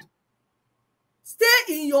people land. Stay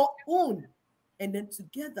in your own. And then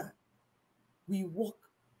together, we work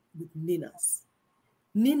with Ninas.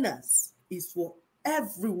 Ninas is for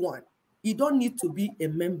everyone. You don't need to be a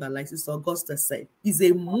member, like Sister Augusta said. It's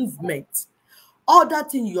a movement. All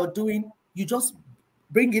that thing you're doing, you just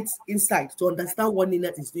bring it inside to understand what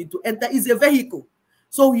Nina is doing. To enter is a vehicle.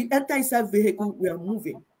 So we enter inside vehicle, we are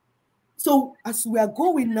moving. So as we are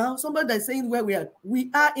going now, somebody is saying where we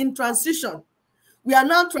are in transition. We are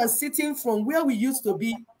now transiting from where we used to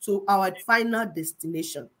be to our final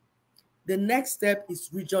destination. The next step is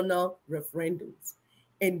regional referendums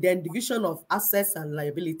and then division of assets and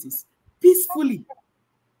liabilities peacefully.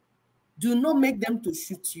 Do not make them to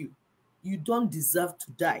shoot you. You don't deserve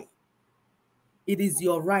to die. It is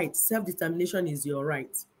your right. Self-determination is your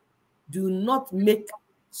right. Do not make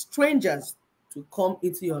strangers to come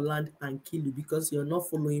into your land and kill you because you're not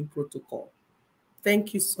following protocol.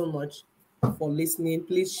 Thank you so much for listening.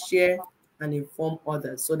 Please share and inform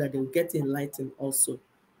others so that they'll get enlightened also.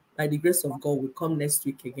 By the grace of God, we'll come next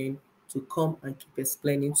week again to come and keep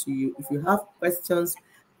explaining to you. If you have questions,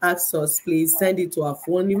 ask us, please send it to our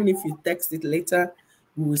phone. Even if you text it later,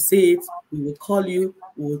 we will see it, we will call you,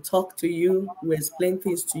 we will talk to you, we'll explain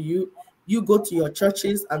things to you. You go to your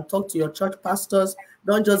churches and talk to your church pastors.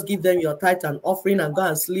 Don't just give them your tithe and offering and go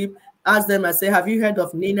and sleep. Ask them and say, have you heard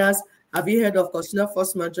of Ninas? Have you heard of Constitutional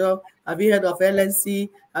Force Major? Have you heard of LNC?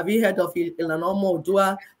 Have you heard of Ilanomo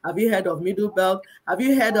Odua? Have you heard of Middle Belt? Have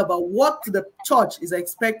you heard about what the church is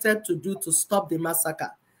expected to do to stop the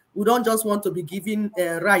massacre? We don't just want to be giving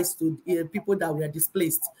rice to people that were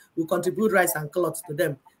displaced. We contribute rice and cloth to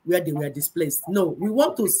them where they were displaced. No, we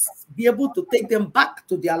want to be able to take them back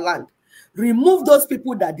to their land. Remove those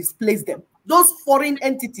people that displaced them, those foreign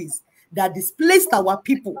entities that displaced our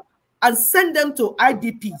people, and send them to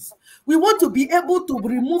IDPs. We want to be able to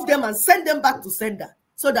remove them and send them back to sender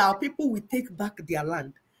so that our people will take back their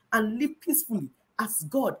land and live peacefully as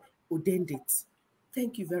God ordained it.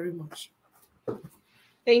 Thank you very much.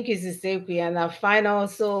 Thank you, Sister Ekwe. And our final,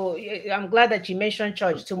 so I'm glad that you mentioned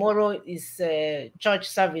church. Tomorrow is church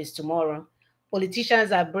service tomorrow.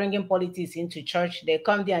 Politicians are bringing politics into church. They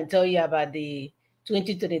come there and tell you about the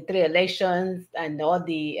 2023 elections and all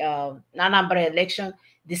the Anambra election.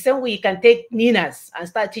 The same way you can take Ninas and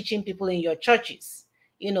start teaching people in your churches.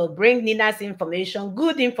 You know, bring Ninas information,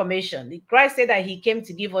 good information. Christ said that he came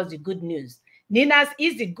to give us the good news. Ninas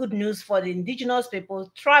is the good news for the indigenous people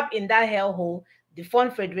trapped in that hellhole, the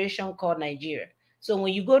Fund Federation called Nigeria. So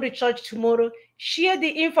when you go to church tomorrow, share the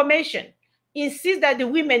information. Insist that the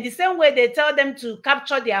women, the same way they tell them to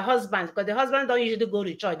capture their husbands, because the husbands don't usually go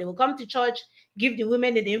to church. They will come to church, give the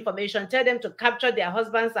women the information, tell them to capture their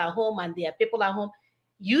husbands at home and their people at home.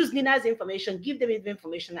 Use Nina's information, give them the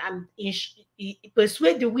information, and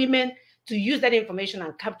persuade the women to use that information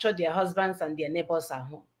and capture their husbands and their neighbors at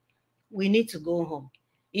home. We need to go home.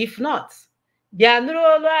 If not, God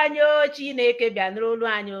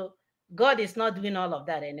is not doing all of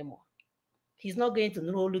that anymore. He's not going to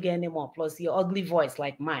know you anymore, plus your ugly voice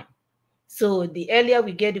like mine. So the earlier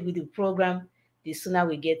we get with the program, the sooner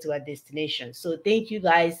we get to our destination. So thank you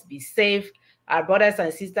guys. Be safe. Our brothers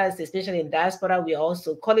and sisters, especially in diaspora, we are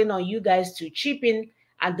also calling on you guys to chip in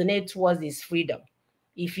and donate towards this freedom.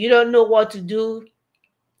 If you don't know what to do,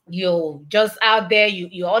 you're just out there,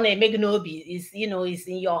 you're on a meganobi, it's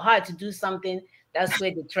in your heart to do something. That's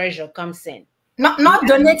where the treasure comes in. Not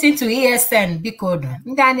donating to ESN because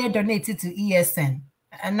donating to ESN.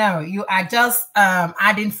 No, you are just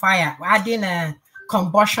adding fire, adding a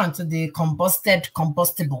combustion to the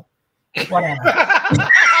combustible. Whatever.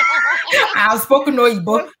 I've spoken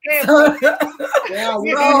Oyibo. Yeah, we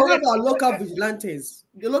have our local vigilantes.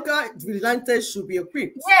 The local vigilantes should be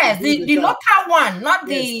equipped. Yes, the local one, not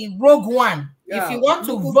the rogue one. Yeah, if you want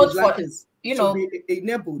to vote for, you know,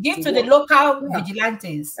 give to the local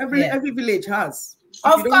vigilantes. Every village has.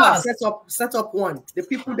 Of course. Set up one. The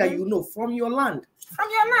people that you know from your land. From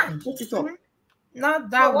your land. Put it up. Not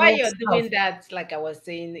that. So while you're doing that, like I was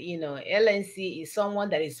saying, you know, LNC is someone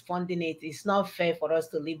that is funding it. It's not fair for us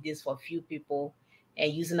to leave this for few people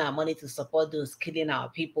and using our money to support those killing our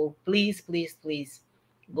people. Please, please, please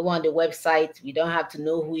go on the website. We don't have to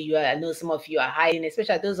know who you are. I know some of you are hiding,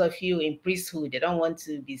 especially those of you in priesthood. They don't want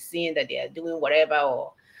to be seen that they are doing whatever,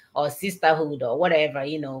 or sisterhood or whatever.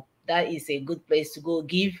 You know, that is a good place to go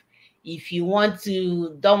give. If you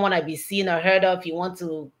don't want to be seen or heard of, you want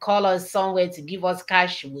to call us somewhere to give us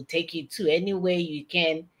cash, we'll take you to any way you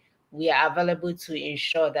can. We are available to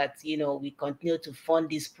ensure that, you know, we continue to fund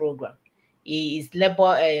this program. It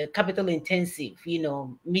is capital intensive, you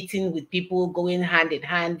know, meeting with people, going hand in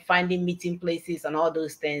hand, finding meeting places and all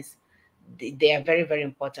those things. They are very, very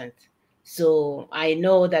important. So I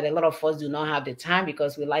know that a lot of us do not have the time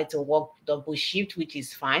because we like to work double shift, which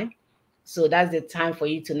is fine. So that's the time for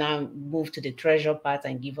you to now move to the treasure part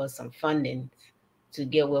and give us some funding to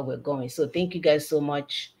get where we're going. So thank you guys so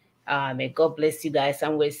much. May God bless you guys,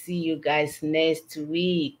 and we'll see you guys next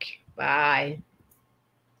week. Bye.